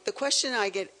 The question I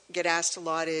get asked a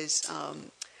lot is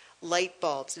light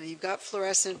bulbs. Now, you've got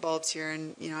fluorescent bulbs here,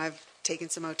 and I've taken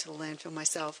some out to the landfill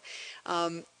myself.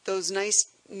 Those nice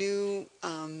new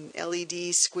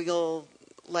LED squiggle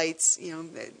lights,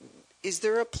 is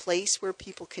there a place where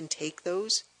people can take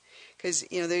those? Because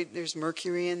there's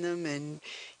mercury in them, and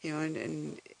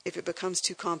and if it becomes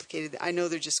too complicated, I know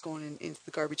they're just going into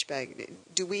the garbage bag.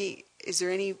 Is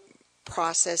there any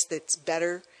process that's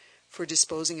better for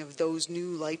disposing of those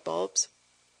new light bulbs?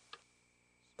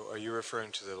 Are you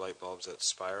referring to the light bulbs that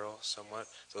spiral somewhat?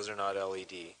 Those are not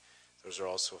LED. Those are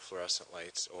also fluorescent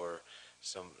lights or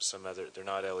some other. They're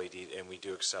not LED, and we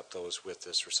do accept those with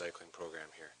this recycling program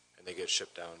here, and they get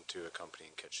shipped down to a company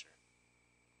in Kitchener.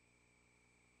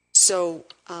 So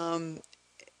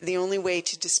the only way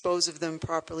to dispose of them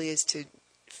properly is to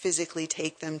physically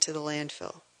take them to the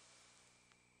landfill.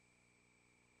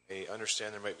 I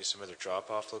understand there might be some other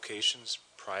drop-off locations,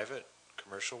 private,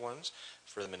 commercial ones.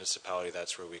 For the municipality,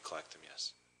 that's where we collect them,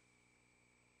 yes.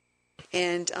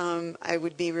 And I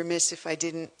would be remiss if I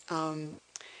didn't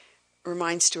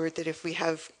remind Stuart that if we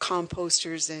have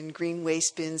composters and green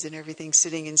waste bins and everything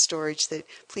sitting in storage, that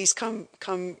please come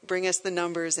bring us the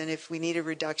numbers, and if we need a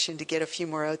reduction to get a few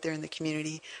more out there in the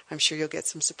community, I'm sure you'll get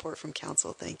some support from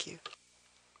council. Thank you.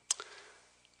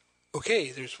 Okay,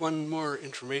 there's one more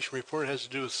information report. It has to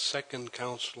do with second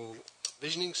council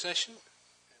visioning session. I don't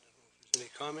know if there's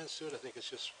any comments to it. I think it's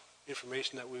just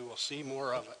information that we will see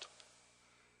more of it.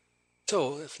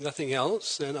 So, if nothing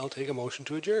else, then I'll take a motion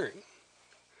to adjourn.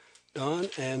 Don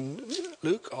and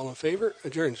Luke, all in favor?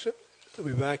 Adjourn. We'll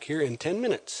be back here in 10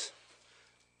 minutes.